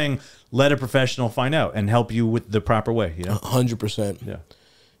 but I'm saying let a professional find out and help you with the proper way. 100%. Yeah.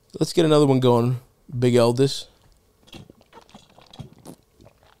 Let's get another one going, Big Eldest.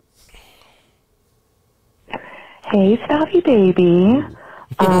 Hey, Stavvy baby.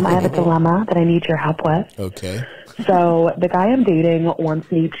 I have a dilemma that I need your help with. Okay. So the guy I'm dating wants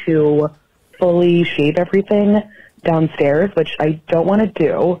me to fully shave everything downstairs, which I don't want to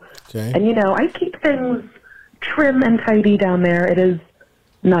do. Okay. And, I keep things trim and tidy down there. It is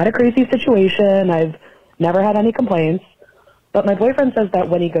not a crazy situation. I've never had any complaints. But my boyfriend says that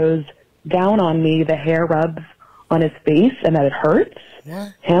when he goes down on me, the hair rubs on his face and that it hurts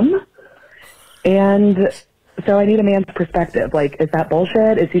him. And so I need a man's perspective. Like, is that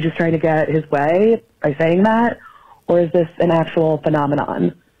bullshit? Is he just trying to get his way by saying that? Or is this an actual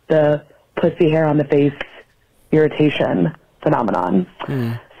phenomenon? The pussy hair on the face irritation phenomenon.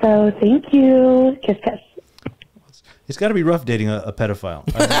 So thank you. Kiss, kiss. It's got to be rough dating a pedophile.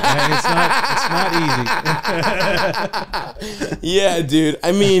 I mean, it's not easy. Yeah, dude.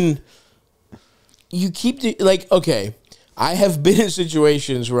 I mean, you keep okay. I have been in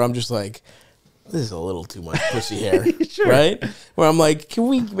situations where I'm just like, this is a little too much pussy hair, right? Where I'm like, can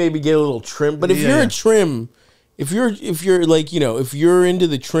we maybe get a little trim? But if you're a trim, if you're like, if you're into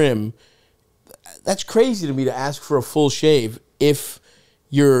the trim, that's crazy to me to ask for a full shave if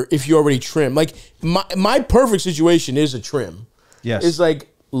you already trim. Like my perfect situation is a trim. Yes. It's like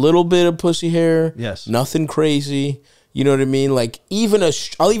little bit of pussy hair. Yes. Nothing crazy. You know what I mean? Like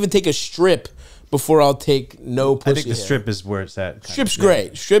I'll even take a strip before I'll take no pussy I think the hair. Strip is where it's at. Strip's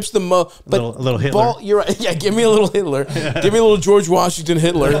great. Strip's the most. But a little Hitler. You're right. Yeah, give me a little Hitler. Give me a little George Washington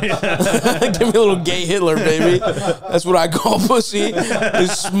Hitler. Give me a little gay Hitler, baby. That's what I call pussy.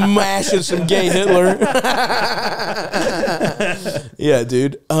 Is smashing some gay Hitler. Yeah,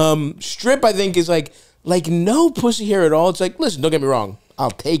 dude. Strip, I think, is like no pussy hair at all. It's like, listen, don't get me wrong. I'll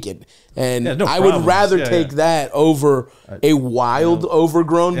take it. And I would rather take that over a wild,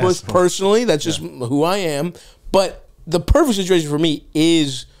 overgrown bush, personally. That's just who I am. But the perfect situation for me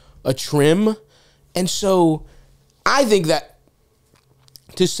is a trim. And so I think that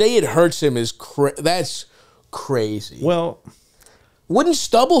to say it hurts him is that's crazy. Well, wouldn't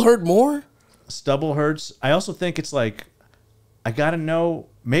stubble hurt more? Stubble hurts. I also think it's like, I got to know.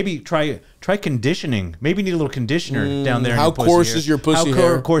 Maybe try conditioning. Maybe you need a little conditioner down there. How coarse is your pussy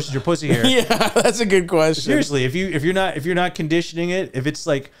hair? How coarse is your pussy hair? Yeah, that's a good question. Seriously, if you're not conditioning it, if it's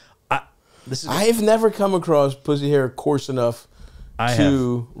like, I have never come across pussy hair coarse enough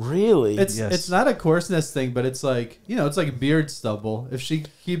really. It's not a coarseness thing, but it's like it's like beard stubble. If she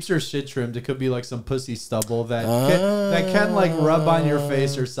keeps her shit trimmed, it could be like some pussy stubble that can like rub on your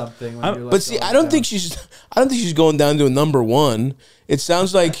face or something. When you're, like, but see, I don't think she's going down to a number one. It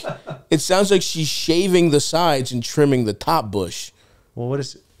sounds like she's shaving the sides and trimming the top bush. Well, what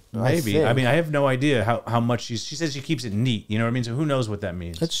is? Maybe. I mean, I have no idea how much she says she keeps it neat. You know what I mean? So who knows what that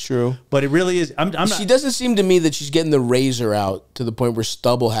means? That's true. But it really is. I'm not, she doesn't seem to me that she's getting the razor out to the point where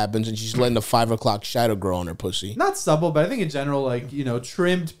stubble happens and she's letting the 5 o'clock shadow grow on her pussy. Not stubble, but I think in general, like,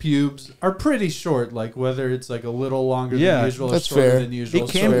 trimmed pubes are pretty short. Like whether it's like a little longer than usual or shorter than usual.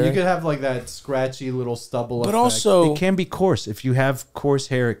 You could have like that scratchy little stubble but effect. Also, it can be coarse. If you have coarse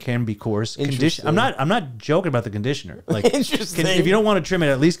hair, it can be coarse. I'm not joking about the conditioner. Like, interesting. If you don't want to trim it,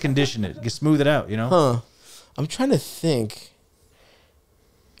 at least condition it. Smooth it out, Huh. I'm trying to think.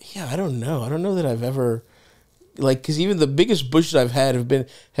 Yeah, I don't know. I don't know that I've ever, because even the biggest bushes I've had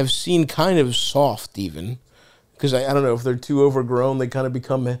have seen kind of soft even. Because I don't know, if they're too overgrown, they kind of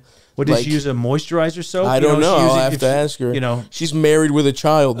become. What, did she use a moisturizer soap? I don't know. I'll have to ask her. She's married with a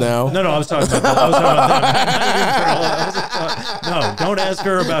child now. No, I was talking about that. No, don't ask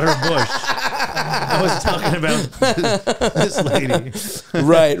her about her bush. I was talking about this lady.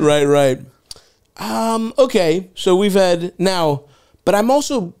 Right. Okay, so we've had now, but I'm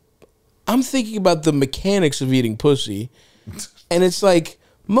also, I'm thinking about the mechanics of eating pussy, and it's like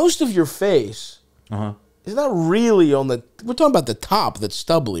most of your face is not really on the. We're talking about the top that's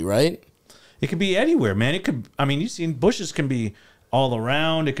stubbly, right? It could be anywhere, man. It could. I mean, you've seen bushes can be all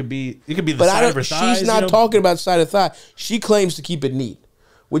around. It could be the but side of her thighs. She's not talking about side of thigh. She claims to keep it neat,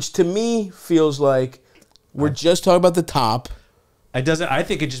 which to me feels like we're just talking about the top. It doesn't. I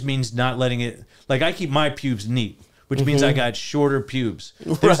think it just means not letting it. Like I keep my pubes neat, which means I got shorter pubes.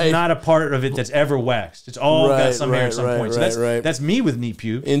 There's not a part of it that's ever waxed. It's all got some hair at some point. So that's me with neat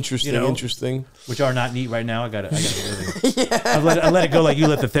pubes. Interesting, interesting. Which are not neat right now. I got it. I let it go like you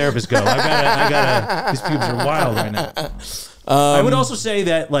let the therapist go. I got these pubes are wild right now. I would also say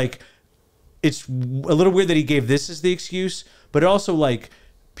that like it's a little weird that he gave this as the excuse, but also like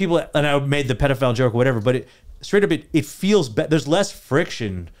people, and I made the pedophile joke or whatever, but straight up it feels better. There's less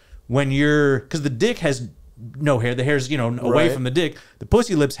friction when you're, because the dick has no hair. The hair's, away from the dick. The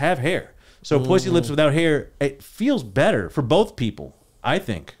pussy lips have hair. So pussy lips without hair, it feels better for both people, I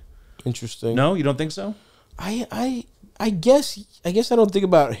think. Interesting. No, you don't think so? I guess I don't think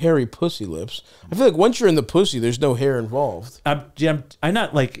about hairy pussy lips. I feel like once you're in the pussy, there's no hair involved. I'm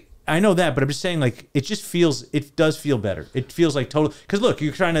not like, I know that, but I'm just saying like, it does feel better. It feels like total, because look,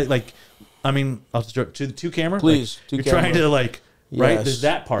 you're trying to like, I mean, I'll to the two camera. Please, like, you're trying to like, right? Yes. There's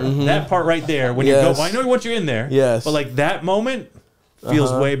that part. That part right there. When you go, well, I know once you're in there. Yes. But like that moment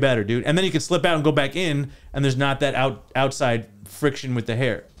feels way better, dude. And then you can slip out and go back in, and there's not that outside friction with the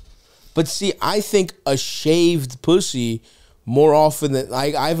hair. But see, I think a shaved pussy more often than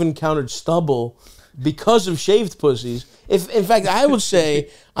I've encountered stubble because of shaved pussies. In fact, I would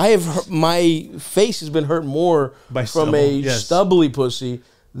say my face has been hurt more from stubble, a stubbly pussy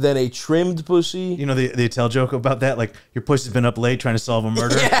than a trimmed pussy. You know, they tell joke about that, like your pussy's been up late trying to solve a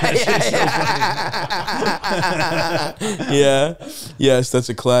murder. Yeah. Yes, that's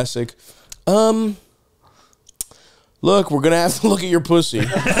a classic. Look, we're gonna have to look at your pussy. I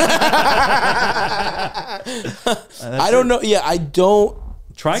don't know. Yeah, I don't.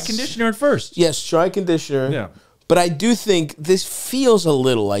 Try conditioner at first. Yes, try conditioner. Yeah. But I do think this feels a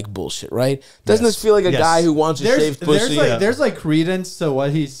little like bullshit, right? Doesn't this feel like a guy who wants a shaved pussy? There's like credence to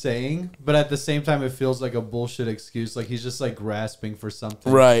what he's saying, but at the same time, it feels like a bullshit excuse. Like he's just like grasping for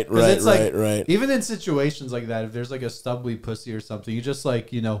something. Right. Even in situations like that, if there's like a stubbly pussy or something, you just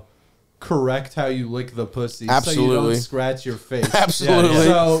like, correct how you lick the pussy. Absolutely. So you don't scratch your face. Absolutely.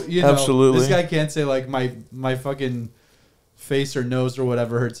 So, Absolutely. This guy can't say like my fucking face or nose or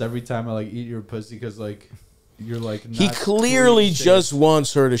whatever hurts every time I like eat your pussy because like you're like not he clearly just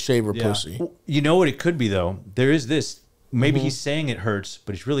wants her to shave her pussy. Well, you know what it could be though? There is this. Maybe he's saying it hurts,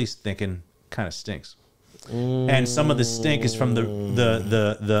 but he's really thinking kind of stinks. And some of the stink is from the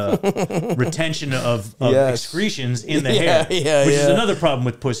retention of excretions in the hair, which is another problem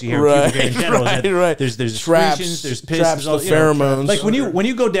with pussy hair. Right, in general, right. There's traps, excretions, there's piss, traps there's all, the pheromones. Like when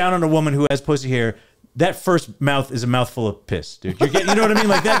you go down on a woman who has pussy hair, that first mouth is a mouthful of piss, dude. You know what I mean?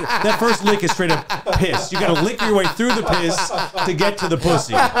 Like that first lick is straight up piss. You got to lick your way through the piss to get to the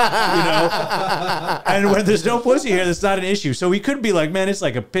pussy, And when there's no pussy hair, that's not an issue. So we could be like, man, it's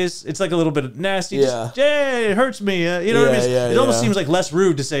like a piss. It's like a little bit nasty. Yeah. It hurts me. You know what I mean? It almost seems like less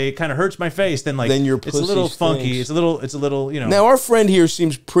rude to say it kind of hurts my face than like your it's a little funky. It's a little. Now our friend here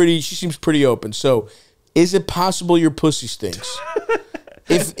seems pretty open. So is it possible your pussy stinks?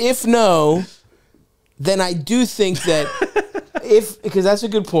 If no, then I do think that because that's a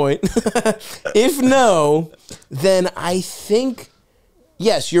good point. If no, then I think,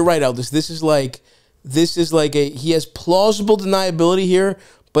 yes, you're right, Aldous. This is like he has plausible deniability here,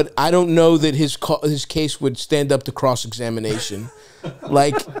 but I don't know that his case would stand up to cross-examination.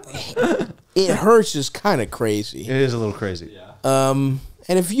 Like, it hurts is kind of crazy. It is a little crazy. Yeah. And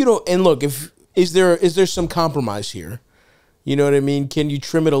if you don't, and look, is there some compromise here? You know what I mean? Can you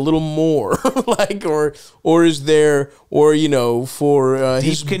trim it a little more, or is there, for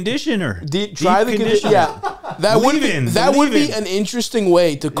deep conditioner? Try the conditioner. Yeah, that would be an interesting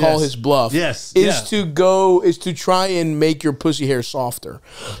way to call his bluff. Yes, to try and make your pussy hair softer.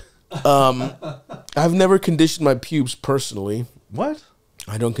 I've never conditioned my pubes personally. What?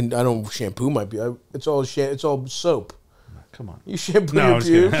 I don't shampoo my pubes. It's all soap. Come on. You shampoo your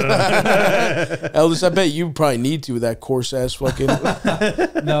pubes? Eldest, I bet you probably need to with that coarse ass fucking.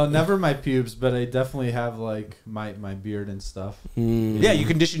 No, never my pubes, but I definitely have like my beard and stuff. Yeah, you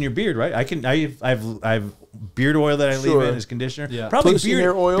condition your beard, right? I've beard oil that I leave in as conditioner. Yeah. Probably pussy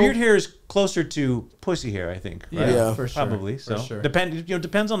hair oil. Beard hair is closer to pussy hair, I think. Right? Yeah, for sure. Probably. So for sure.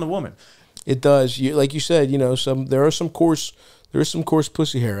 Depends on the woman. It does. Like you said, there is some coarse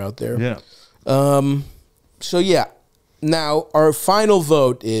pussy hair out there. Yeah. So yeah. Now, our final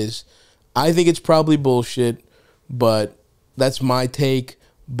vote is, I think it's probably bullshit, but that's my take.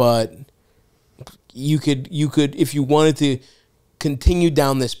 But you could, if you wanted to continue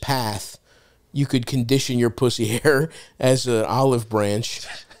down this path, you could condition your pussy hair as an olive branch.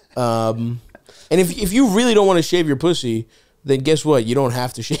 And if you really don't want to shave your pussy, then guess what? You don't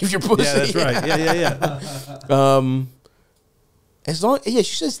have to shave your pussy. Yeah, that's right. Yeah. As long, she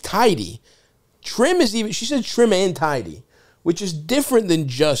says tidy. Trim is even. She said trim and tidy, which is different than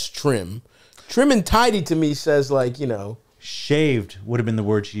just trim. Trim and tidy to me says like, you know, shaved would have been the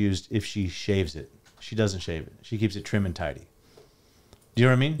word she used if she shaves it. She doesn't shave it. She keeps it trim and tidy. Do you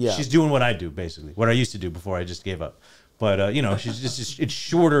know what I mean? Yeah. She's doing what I do, basically. What I used to do before I just gave up. But, you know, she's just, it's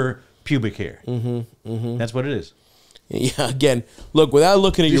shorter pubic hair. That's what it is. Yeah, again, look, without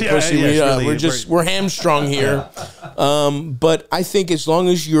looking at your pussy, we're hamstrung here. But I think as long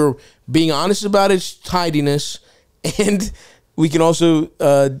as you're being honest about its tidiness, and we can also,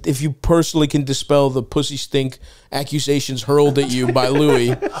 if you personally can dispel the pussy stink accusations hurled at you by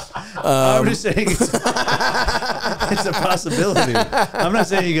Louis. I'm just saying it's a possibility. I'm not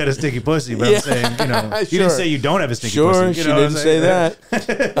saying you got a sticky pussy, but I'm saying, you know, you didn't say you don't have a sticky pussy. Sure, she didn't say that.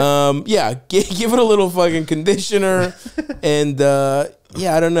 Yeah, give it a little fucking conditioner. And,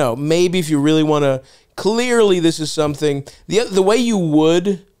 yeah, I don't know. Maybe if you really want to, clearly this is something, the way you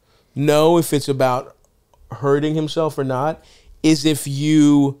would know if it's about hurting himself or not is if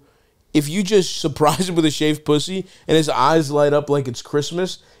you just surprise him with a shaved pussy and his eyes light up like it's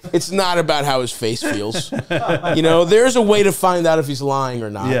Christmas, it's not about how his face feels. You know, there's a way to find out if he's lying or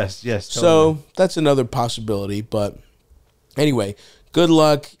not. Yes, totally. So that's another possibility. But anyway, good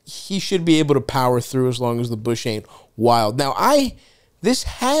luck. He should be able to power through as long as the bush ain't wild. Now, I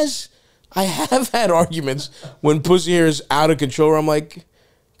have had arguments when pussy hair is out of control where I'm like,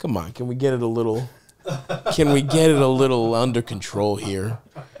 come on, can we get it a little under control here?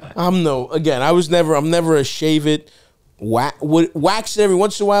 I'm never a shave it. Wax it every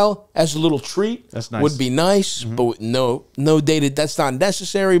once in a while as a little treat. That's nice. Would be nice, but no dated. That's not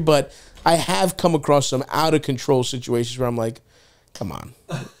necessary. But I have come across some out of control situations where I'm like, come on,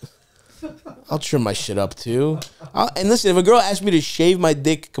 I'll trim my shit up too. And listen, if a girl asked me to shave my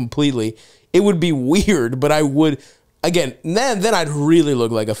dick completely, it would be weird, but I would. Again, then I'd really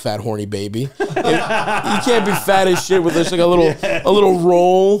look like a fat horny baby. You can't be fat as shit with just like a little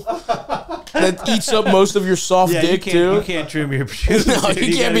roll that eats up most of your soft dick too. You can't trim your pubes. No,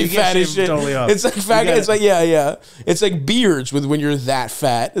 you can't be fat as shit. Totally off. It's like fat. It's like yeah. It's like beards when you're that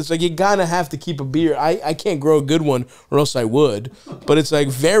fat. It's like you gotta have to keep a beard. I can't grow a good one or else I would. But it's like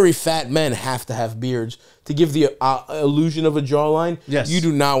very fat men have to have beards to give the illusion of a jawline. Yes. You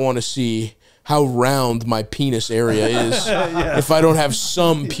do not want to see how round my penis area is if I don't have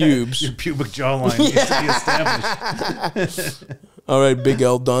some pubes. Your pubic jawline needs to be established. All right, Big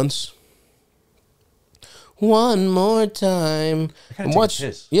L Dunce. One more time. I gotta take a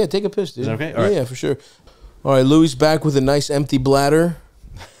piss. Yeah, take a piss, dude. Is that okay? All right. Yeah, for sure. All right, Louis back with a nice empty bladder.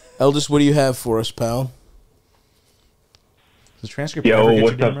 Eldest, what do you have for us, pal? The transcript. Yo,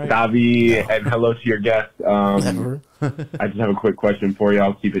 what's up, Stavvy? And hello to your guest. Never. I just have a quick question for you.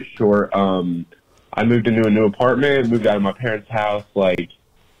 I'll keep it short. I moved into a new apartment, moved out of my parents' house like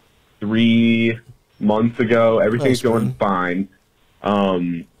 3 months ago. Everything's going fine,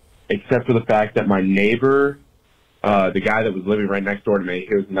 except for the fact that my neighbor, the guy that was living right next door to me,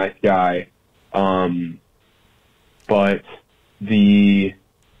 he was a nice guy, but the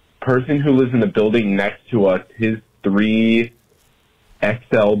person who lives in the building next to us, his 3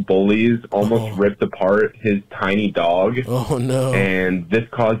 XL bullies almost ripped apart his tiny dog. Oh, no. And this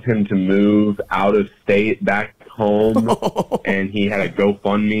caused him to move out of state back home. And he had a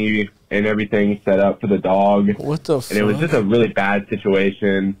GoFundMe and everything set up for the dog. What the fuck? And it was just a really bad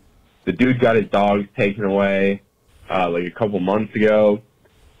situation. The dude got his dogs taken away like a couple months ago.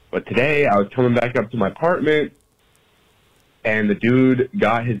 But today I was coming back up to my apartment and the dude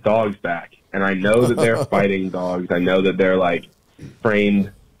got his dogs back. And I know that they're fighting dogs. I know that they're like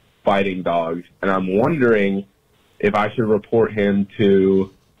trained fighting dogs, and I'm wondering if I should report him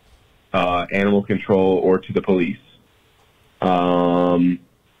to animal control or to the police, because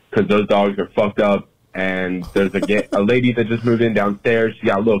those dogs are fucked up. And there's a lady that just moved in downstairs. She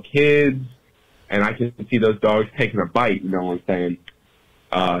got little kids, and I can see those dogs taking a bite. You know what I'm saying?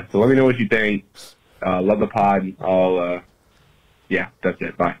 So let me know what you think. Love the pod. Yeah, that's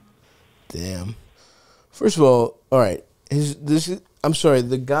it. Bye. Damn. First of all right. I'm sorry,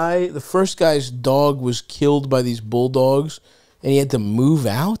 the first guy's dog was killed by these bulldogs and he had to move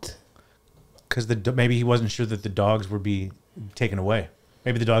out? Because maybe he wasn't sure that the dogs would be taken away.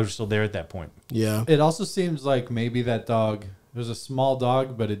 Maybe the dogs were still there at that point. Yeah. It also seems like maybe that dog It was a small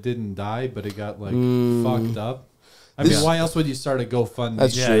dog, but it didn't die, but it got like fucked up. I mean, why else would you start a GoFundMe?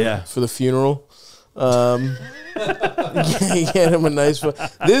 That's true. For the funeral. Get him a nice one.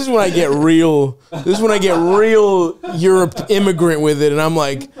 This is when I get real. This is when I get real Europe immigrant with it, and I'm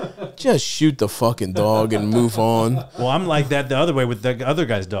like, just shoot the fucking dog and move on. Well, I'm like that the other way with the other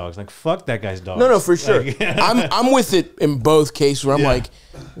guy's dogs. Like, fuck that guy's dog. No, for sure. Like, I'm with it in both cases where I'm like,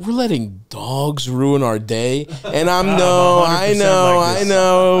 we're letting dogs ruin our day, and I know.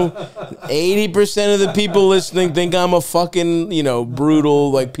 80% of the people listening think I'm a fucking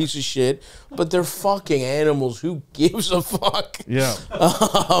brutal like piece of shit, but they're fucking animals. Who gives a fuck? Yeah.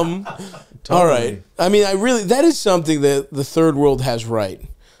 Totally. All right. I mean, that is something that the third world has right.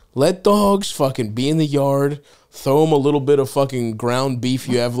 Let dogs fucking be in the yard. Throw them a little bit of fucking ground beef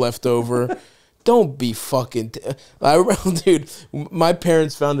you have left over. Don't be fucking... Dude, my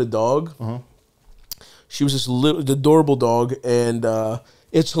parents found a dog. She was this little adorable dog, and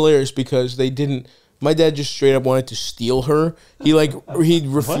it's hilarious because they didn't... My dad just straight up wanted to steal her. He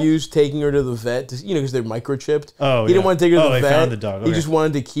refused taking her to the vet, because they're microchipped. Oh, he didn't want to take her to the vet. Found the dog. Okay. He just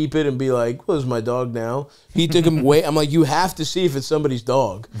wanted to keep it and be like, well, this is my dog now. He took him away. I'm like, you have to see if it's somebody's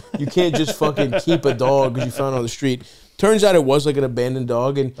dog. You can't just fucking keep a dog because you found it on the street. Turns out it was like an abandoned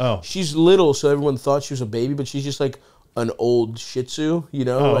dog, and she's little, so everyone thought she was a baby, but she's just like an old Shih Tzu,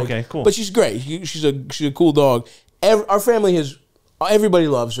 okay, cool. But she's great. She's a cool dog. Our family has... Everybody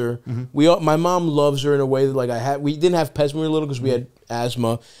loves her. My mom loves her in a way that we didn't have pets when we were little because we had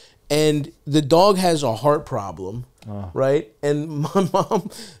asthma, and the dog has a heart problem, right? And my mom,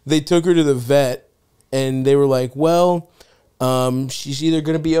 they took her to the vet, and they were like, "Well, she's either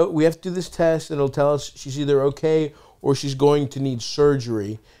going to be. We have to do this test, and it'll tell us she's either okay or she's going to need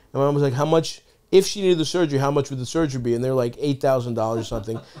surgery." And my mom was like, "How much?" If she needed the surgery, how much would the surgery be? And they're like $8,000 or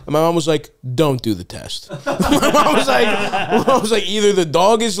something. And my mom was like, "Don't do the test." my mom was like, either the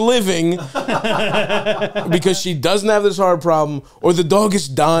dog is living because she doesn't have this heart problem, or the dog is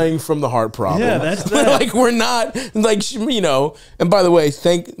dying from the heart problem. Yeah, that's that. Like, we're not like And by the way,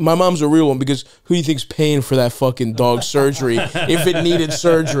 my mom's a real one, because who do you think's paying for that fucking dog surgery if it needed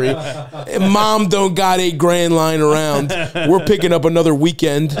surgery? Mom don't got $8,000 lying around. We're picking up another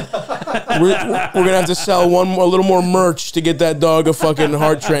weekend. We're gonna have to sell a little more merch to get that dog a fucking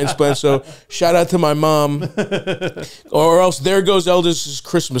heart transplant. So shout out to my mom, or else there goes Eldest's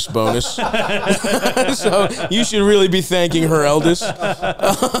Christmas bonus. So you should really be thanking her, Eldest.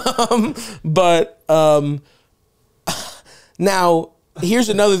 Now here's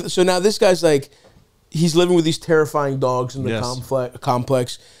another. So now this guy's like, he's living with these terrifying dogs in the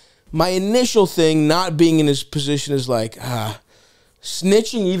complex. My initial thing, not being in his position, is like,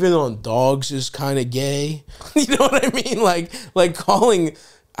 snitching even on dogs is kind of gay. You know what I mean? Like calling...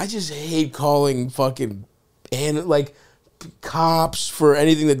 I just hate calling fucking... like cops for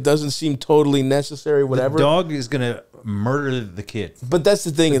anything that doesn't seem totally necessary, whatever. The dog is going to murder the kid. But that's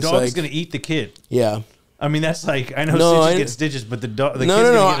the thing. The dog is going to eat the kid. Yeah. I mean, that's like... I know stitches get stitches, but the kid's going to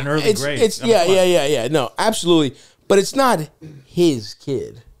get an early grave. Yeah. No, absolutely. But it's not his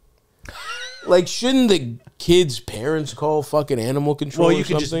kid. Like, shouldn't the kid's parents call fucking animal control? Well, you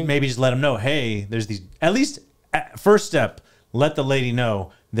could just let them know, hey, there's these. At least first step, let the lady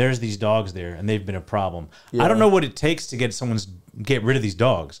know there's these dogs there and they've been a problem. Yeah. I don't know what it takes to get rid of these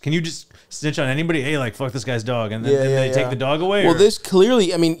dogs. Can you just snitch on anybody? Hey, like, fuck this guy's dog, and then they take the dog away? Well, this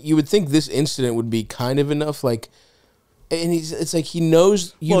clearly, I mean, you would think this incident would be kind of enough, like. And it's like he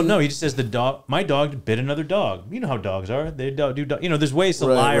knows. Well, no, he just says my dog bit another dog. You know how dogs are. They do. There's ways to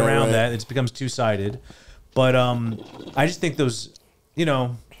lie around that. It becomes two-sided. But I just think those,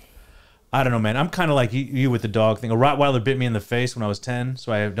 I don't know, man. I'm kind of like you with the dog thing. A Rottweiler bit me in the face when I was 10,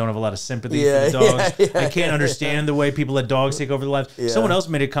 so I don't have a lot of sympathy for the dogs. I can't understand the way people let dogs take over their lives. Yeah. Someone else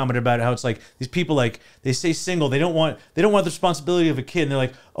made a comment about it, how it's like these people, like, they stay single. They don't want the responsibility of a kid, and they're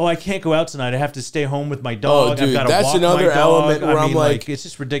like, oh, I can't go out tonight. I have to stay home with my dog. Oh, dude, I've got to that's walk another my dog. element where I'm like, it's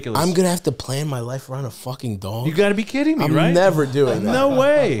just ridiculous. I'm gonna have to plan my life around a fucking dog. You got to be kidding me, I'm right? never doing that. No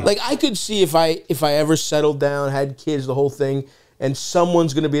way. Like, I could see if I ever settled down, had kids, the whole thing, and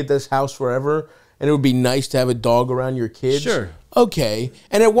someone's gonna be at this house forever. And it would be nice to have a dog around your kids. Sure. Okay.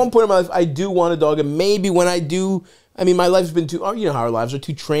 And at one point in my life, I do want a dog. And maybe when I do, I mean, my life's been too, you know how our lives are,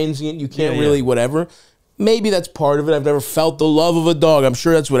 too transient. You can't really whatever. Maybe that's part of it. I've never felt the love of a dog. I'm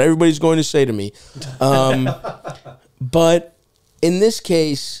sure that's what everybody's going to say to me. But in this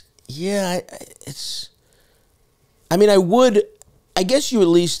case, I guess you at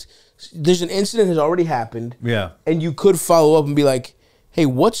least, there's an incident has already happened. Yeah. And you could follow up and be like, hey,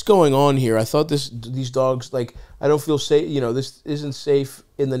 what's going on here? I thought these dogs, like, I don't feel safe. This isn't safe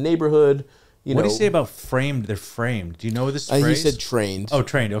in the neighborhood. You What know, do you say about framed? They're framed. Do you know this phrase? he said trained. Oh,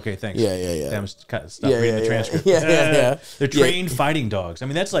 trained. Okay, thanks. Yeah. Damn, stop reading the transcript. Yeah. They're trained fighting dogs. I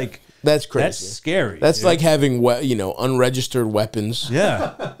mean, that's like That's crazy. That's scary. That's like having unregistered weapons.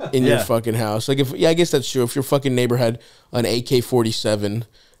 Yeah. In your fucking house. Like I guess that's true. If your fucking neighbor had an AK-47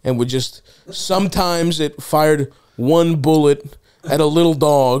 and would just sometimes it fired one bullet at a little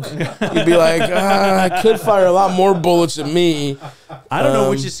dog, you'd be like, I could fire a lot more bullets at me. I don't know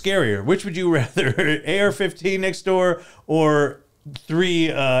which is scarier. Which would you rather, AR-15 next door or 3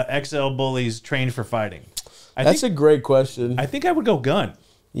 XL bullies trained for fighting? That's a great question. I think I would go gun.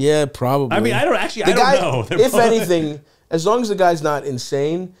 Yeah, probably. I mean, I don't know. If anything, as long as the guy's not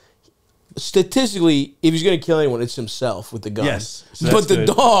insane, statistically, if he's going to kill anyone, it's himself with the gun. Yes, so but the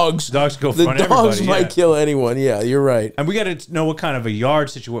dogs go. The dogs might kill anyone. Yeah, you're right. And we got to know what kind of a yard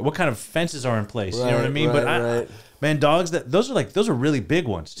situation, what kind of fences are in place. Right, you know what I mean? Right, man, dogs those are really big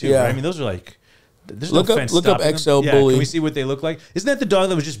ones too. Yeah. Right? I mean, those are like. There's look no fence up XL them. bully. Can we see what they look like? Isn't that the dog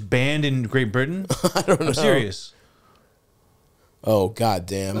that was just banned in Great Britain? I don't know. I'm serious. Oh,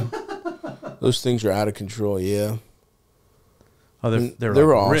 goddamn. Those things are out of control, yeah. Oh, they're like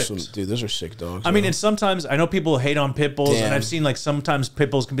awesome, ripped. Dude. Those are sick dogs. I mean, and sometimes I know people hate on pit bulls, and I've seen like sometimes pit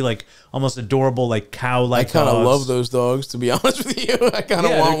bulls can be like almost adorable, like cow-like. I kind of love those dogs, to be honest with you. I kind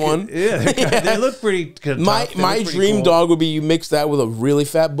of want one. Yeah, they look pretty. Good. My dream dog would be you mix that with a really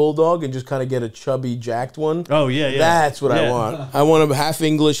fat bulldog and just kind of get a chubby, jacked one. Oh yeah. That's what I want. I want a half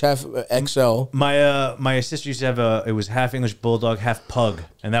English, half XL. My sister used to have it was half English bulldog, half pug,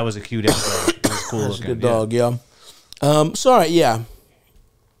 and that was a cute XL. It was cool That's looking. a good dog, yeah. Sorry, yeah.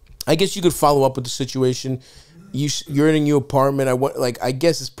 I guess you could follow up with the situation. You're in a new apartment. I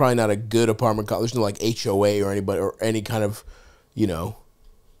guess it's probably not a good apartment. There's no like HOA or anybody or any kind of,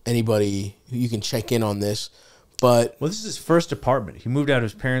 anybody who you can check in on this. But this is his first apartment. He moved out of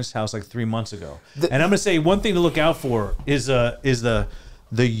his parents' house like 3 months ago. And I'm gonna say one thing to look out for is the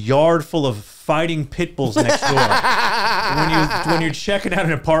yard full of fighting pit bulls next door. when you're checking out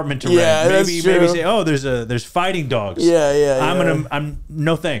an apartment to rent, maybe say, oh, there's fighting dogs. Yeah. I'm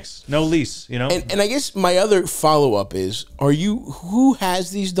no thanks, no lease. And I guess my other follow up is: who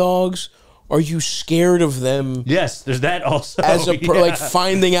has these dogs? Are you scared of them? Yes, there's that also. As like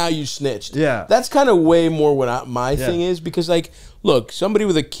finding out you snitched. Yeah, that's kind of way more what my thing is, because like, look, somebody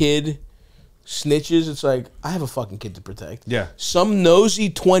with a kid snitches, it's like, I have a fucking kid to protect. Yeah. Some nosy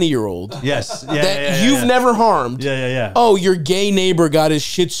 20-year-old. Yes. That you've never harmed. Yeah. Oh, your gay neighbor got his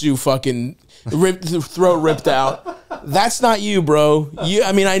Shih Tzu fucking throat ripped out. That's not you, bro.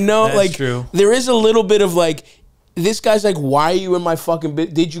 I know. That's like true. There is a little bit of like, this guy's like, why are you in my fucking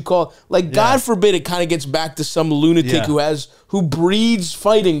bit? Did you call? Like, God forbid it kind of gets back to some lunatic who breeds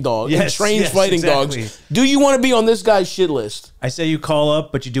fighting dogs and trains fighting dogs. Do you want to be on this guy's shit list? I say you call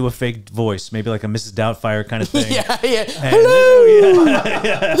up, but you do a fake voice, maybe like a Mrs. Doubtfire kind of thing. Hello.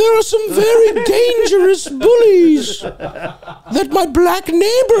 There are some very dangerous bullies that my black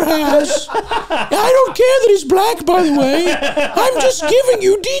neighbor has. I don't care that he's black, by the way. I'm just giving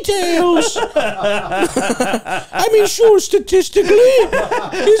you details. I mean, sure, statistically,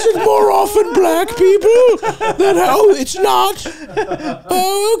 is it more often black people that? Oh, it's not.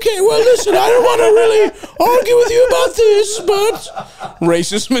 Oh, okay. Well, listen, I don't want to really argue with you about this, but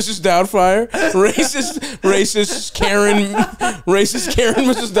racist Mrs. Doubtfire, racist Karen,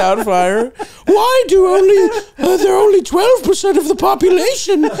 Mrs. Doubtfire. Why do they're only 12% of the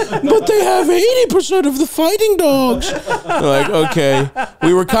population, but they have 80% of the fighting dogs? They're like, okay,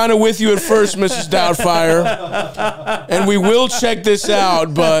 we were kind of with you at first, Mrs. Doubtfire, and we will check this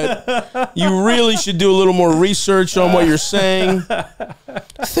out, but you really should do a little more research on what you're saying.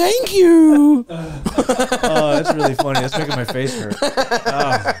 Thank you. Oh, that's really funny. That's making my face hurt.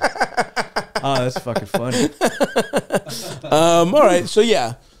 Oh, that's fucking funny. All right, so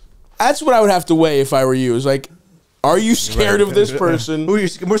yeah, that's what I would have to weigh if I were you. Is like, are you scared of this person? Who are you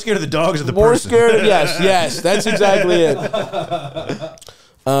more scared of the dogs or the more person? Scared of, yes, that's exactly it.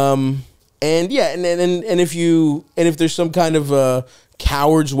 And yeah, and if there's some kind of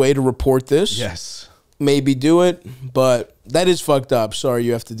coward's way to report this, yes, maybe do it. But that is fucked up. Sorry,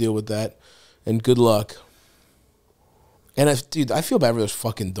 you have to deal with that, and good luck. And dude, I feel bad for those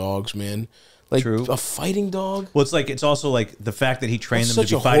fucking dogs, man. Like a fighting dog. Well, it's also like the fact that he trained them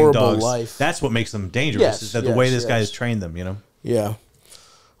to be fighting dogs. Life. That's what makes them dangerous. Is that the way this guy has trained them? Yeah.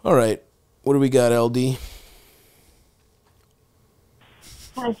 All right. What do we got, LD?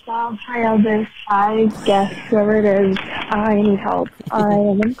 Hi, Stav. Hi, Elders. Hi, guess whoever it is. I need help. I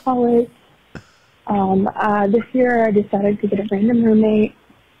am in college. This year I decided to get a random roommate.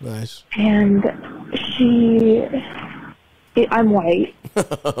 Nice. And she I'm white.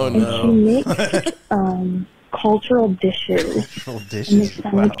 Oh, and no. she makes cultural dishes. Cultural And dishes. they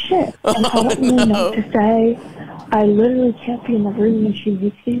sound like shit. And I don't really know what to say. I literally can't be in the room when she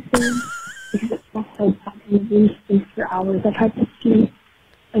makes these things because it smells so bad in the room stinks for hours. I've had to sleep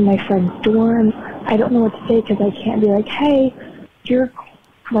in my friend's dorm. I don't know what to say because I can't be like, hey, your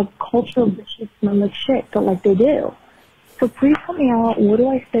like cultural dishes smell like shit, but like they do. So please help me out. What do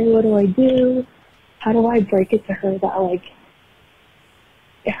I say? What do I do? How do I break it to her that like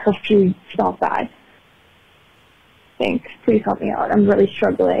her food smells bad? Thanks. Please help me out. I'm really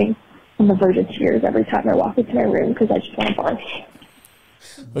struggling. I'm on the verge of tears every time I walk into my room because I just want to barf.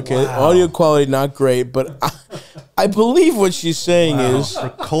 Okay, audio quality not great, but I believe what she's saying is For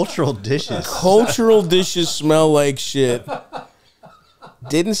cultural dishes. cultural dishes smell like shit.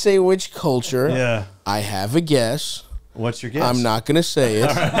 Didn't say which culture. Yeah. I have a guess. What's your guess? I'm not going to say it.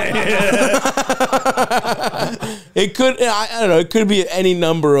 It could, I don't know, it could be any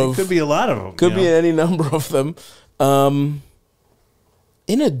number of. Could be a lot of them. Could be any number of them.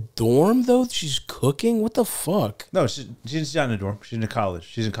 In a dorm, though, she's cooking? What the fuck? No, she's not in a dorm. She's in college.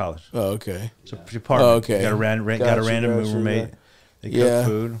 She's in college. Oh, okay. It's a apartment. Oh, okay. Got a random roommate. They cook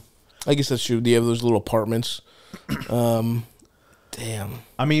food. I guess that's true. Do you have those little apartments? Damn.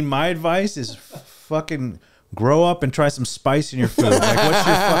 I mean, my advice is fucking grow up and try some spice in your food. Like, what's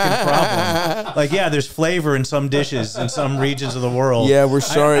your fucking problem? Like, yeah, there's flavor in some dishes in some regions of the world. Yeah, we're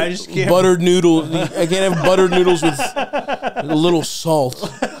sorry. I just can't. Buttered noodles. I can't have buttered noodles with a little salt.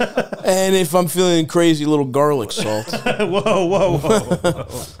 And if I'm feeling crazy, a little garlic salt. Whoa.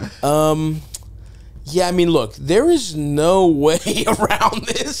 Yeah, I mean, look, there is no way around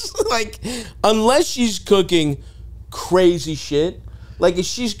this. Like, unless she's cooking crazy shit. Like, if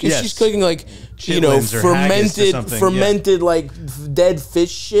she's cooking, like, Chitlins or haggis or something, fermented, like, dead fish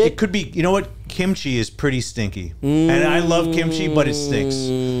shit. It could be, you know what? Kimchi is pretty stinky. And I love kimchi, but it stinks.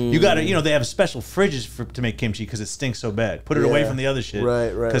 You got to, they have special fridges to make kimchi because it stinks so bad. Put it away from the other shit. Right.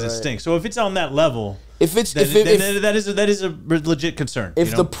 Because it stinks. So if it's on that level, if it's then that is a legit concern.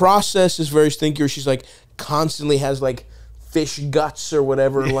 If the process is very stinky, or she's, like, constantly has, like, fish guts or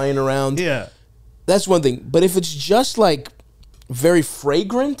whatever laying around. Yeah. That's one thing. But if it's just, like, very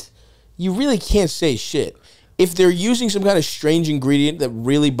fragrant, you really can't say shit. If they're using some kind of strange ingredient that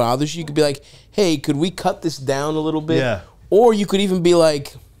really bothers you, you could be like, hey, could we cut this down a little bit? Yeah. Or you could even be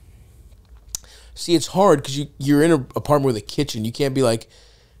like, see, it's hard because you're in an apartment with a kitchen. You can't be like,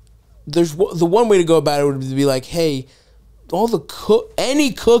 the one way to go about it would be like, hey,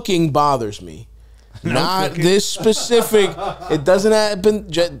 any cooking bothers me. Not this specific. It doesn't happen.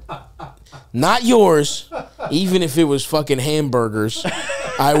 Not yours. Even if it was fucking hamburgers,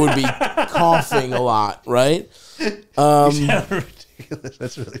 I would be coughing a lot, right? Ridiculous.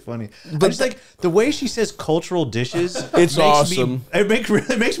 That's really funny. But it's like the way she says cultural dishes. It's awesome. It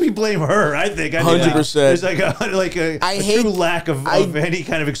makes me blame her. I think 100%. There's like a true lack of any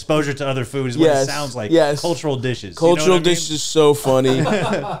kind of exposure to other foods. What it sounds like. Yes. Cultural dishes. Cultural dishes is so funny.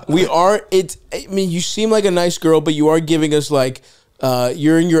 I mean, you seem like a nice girl, but you are giving us like.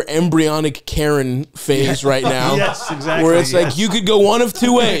 You're in your embryonic Karen phase right now. Yes, exactly. Where it's like you could go one of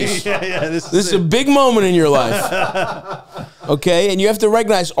two ways. This is a big moment in your life. Okay? And you have to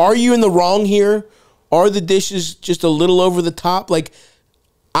recognize, are you in the wrong here? Are the dishes just a little over the top? Like,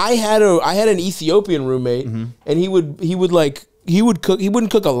 I had an Ethiopian roommate, and he wouldn't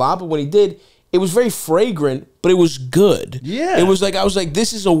cook a lot, but when he did, it was very fragrant, but it was good. Yeah. It was like, I was like,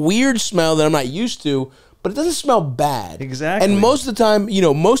 this is a weird smell that I'm not used to. But it doesn't smell bad. Exactly. And most of the time,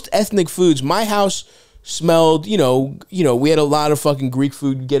 most ethnic foods, my house smelled, we had a lot of fucking Greek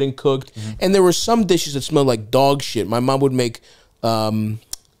food getting cooked. And there were some dishes that smelled like dog shit. My mom would make a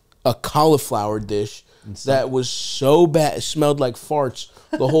cauliflower dish that was so bad. It smelled like farts.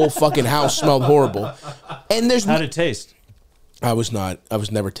 The whole fucking house smelled horrible. And how'd it taste? I was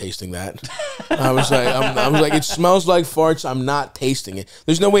never tasting that. I was like, it smells like farts. I'm not tasting it.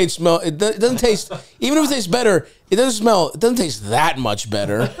 There's no way it doesn't taste, even if it tastes better, it doesn't taste that much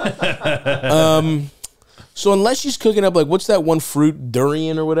better. So unless she's cooking up, like, what's that one fruit,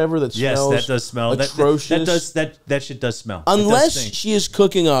 durian or whatever, that smells that does smell atrocious. That shit does smell. Unless she is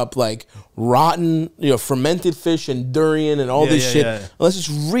cooking up like rotten, fermented fish and durian and all this shit. Yeah. Unless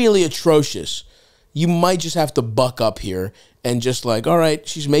it's really atrocious, you might just have to buck up here and just like, all right,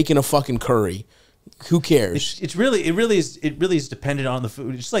 she's making a fucking curry. who cares? It really is dependent on the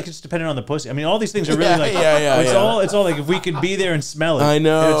food. It's like it's dependent on the pussy. I mean, all these things are really like it's all like if we could be there and smell it. I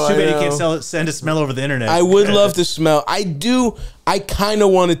know. It's too bad you can't send a smell over the internet. I would love to smell. I do. I kind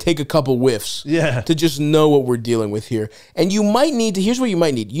of want to take a couple whiffs. Yeah. To just know what we're dealing with here. And you might need to. Here's what you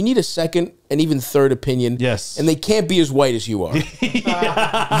might need. You need a second and even third opinion. Yes. And they can't be as white as you are.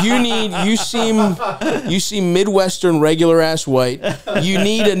 You seem Midwestern regular ass white. You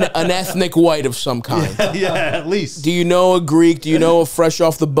need an ethnic white of some kind. Yeah, at least. Do you know a Greek? Do you know a fresh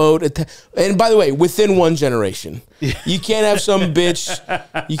off the boat? And by the way, within one generation. You can't have some bitch.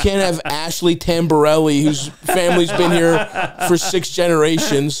 You can't have Ashley Tamborelli, whose family's been here for 6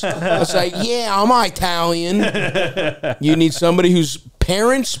 generations. It's like, yeah, I'm Italian. You need somebody whose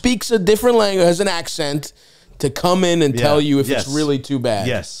parent speaks a different language, has an accent, to come in and tell you if it's really too bad.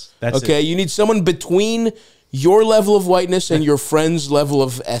 Yes, that's okay. it. You need someone between your level of whiteness and your friend's level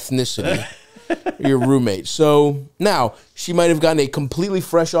of ethnicity. Your roommate. So now she might have gotten a completely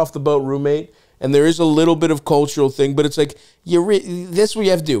fresh off the boat roommate. And there is a little bit of cultural thing, but it's like, that's what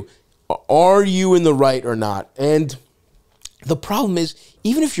you have to do. Are you in the right or not? And the problem is,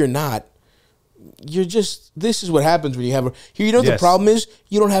 even if you're not, this is what happens when you have you know what the problem is?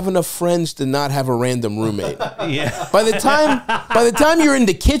 You don't have enough friends to not have a random roommate. Yeah. By the time you're in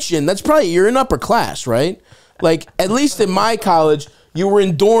the kitchen, you're in upper class, right? Like, at least in my college, you were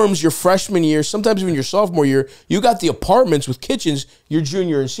in dorms your freshman year, sometimes even your sophomore year. You got the apartments with kitchens your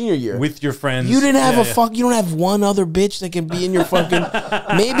junior and senior year. With your friends. You didn't have you don't have one other bitch that can be in your fucking...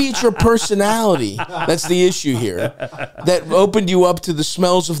 Maybe it's your personality that's the issue here. That opened you up to the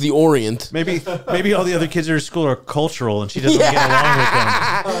smells of the Orient. Maybe all the other kids at her school are cultural and she doesn't get along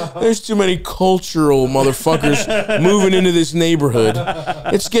with them. There's too many cultural motherfuckers moving into this neighborhood.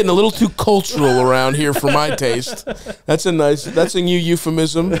 It's getting a little too cultural around here for my taste. That's a new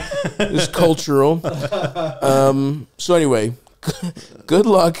euphemism. Is cultural. So anyway, good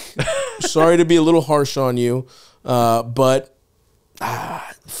luck. Sorry to be a little harsh on you, but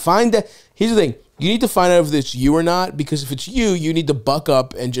find that. Here's the thing: you need to find out if it's you or not. Because if it's you, you need to buck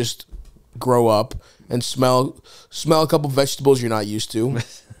up and just grow up and smell a couple vegetables you're not used to.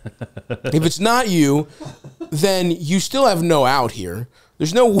 If it's not you, then you still have no out here.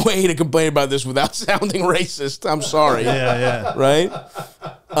 There's no way to complain about this without sounding racist. I'm sorry. Yeah. Right?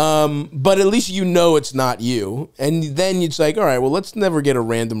 But at least you know it's not you. And then it's like, all right, well, let's never get a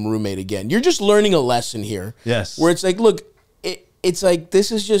random roommate again. You're just learning a lesson here. Yes. Where it's like, look, it's like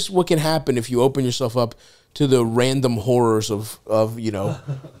this is just what can happen if you open yourself up to the random horrors of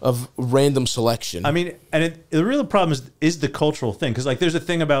random selection. I mean, and the real problem is the cultural thing. Because, like, there's a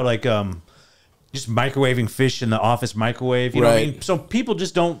thing about, like, just microwaving fish in the office microwave. You know what I mean? So people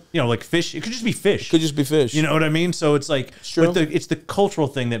just don't, like fish. It could just be fish. Could just be fish. You know what I mean? So it's like, it's the cultural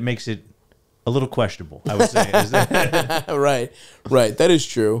thing that makes it a little questionable, I would say. Right. That is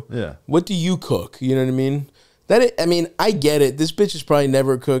true. Yeah. What do you cook? You know what I mean? I get it. This bitch has probably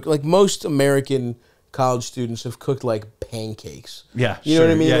never cooked. Like, most American college students have cooked, like, pancakes. Yeah. You know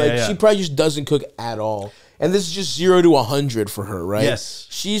what I mean? Yeah, she probably just doesn't cook at all. And this is just 0 to 100 for her, right? Yes.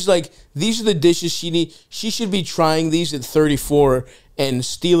 She's like, these are the dishes she needs. She should be trying these at 34 and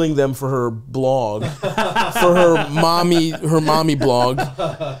stealing them for her blog, for her mommy blog.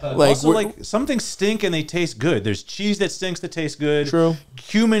 Like, also, like, some things stink and they taste good. There's cheese that stinks that tastes good. True.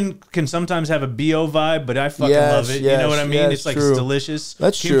 Cumin can sometimes have a BO vibe, but I fucking love it. You know what I mean? It's like, it's delicious.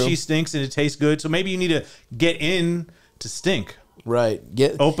 That's true. Kimchi stinks and it tastes good. So maybe you need to get in to stink. Right.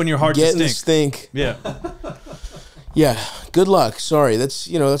 Open your heart to stink. Yeah. Yeah. Good luck. Sorry. That's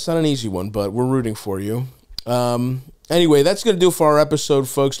not an easy one, but we're rooting for you. Anyway, that's going to do it for our episode,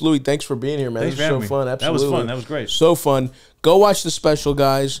 folks. Louis, thanks for being here, man. Thanks this was so fun. Absolutely. That was fun. That was great. So fun. Go watch the special,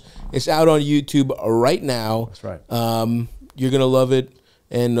 guys. It's out on YouTube right now. That's right. You're going to love it,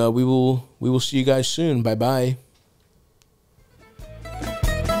 and we will see you guys soon. Bye-bye.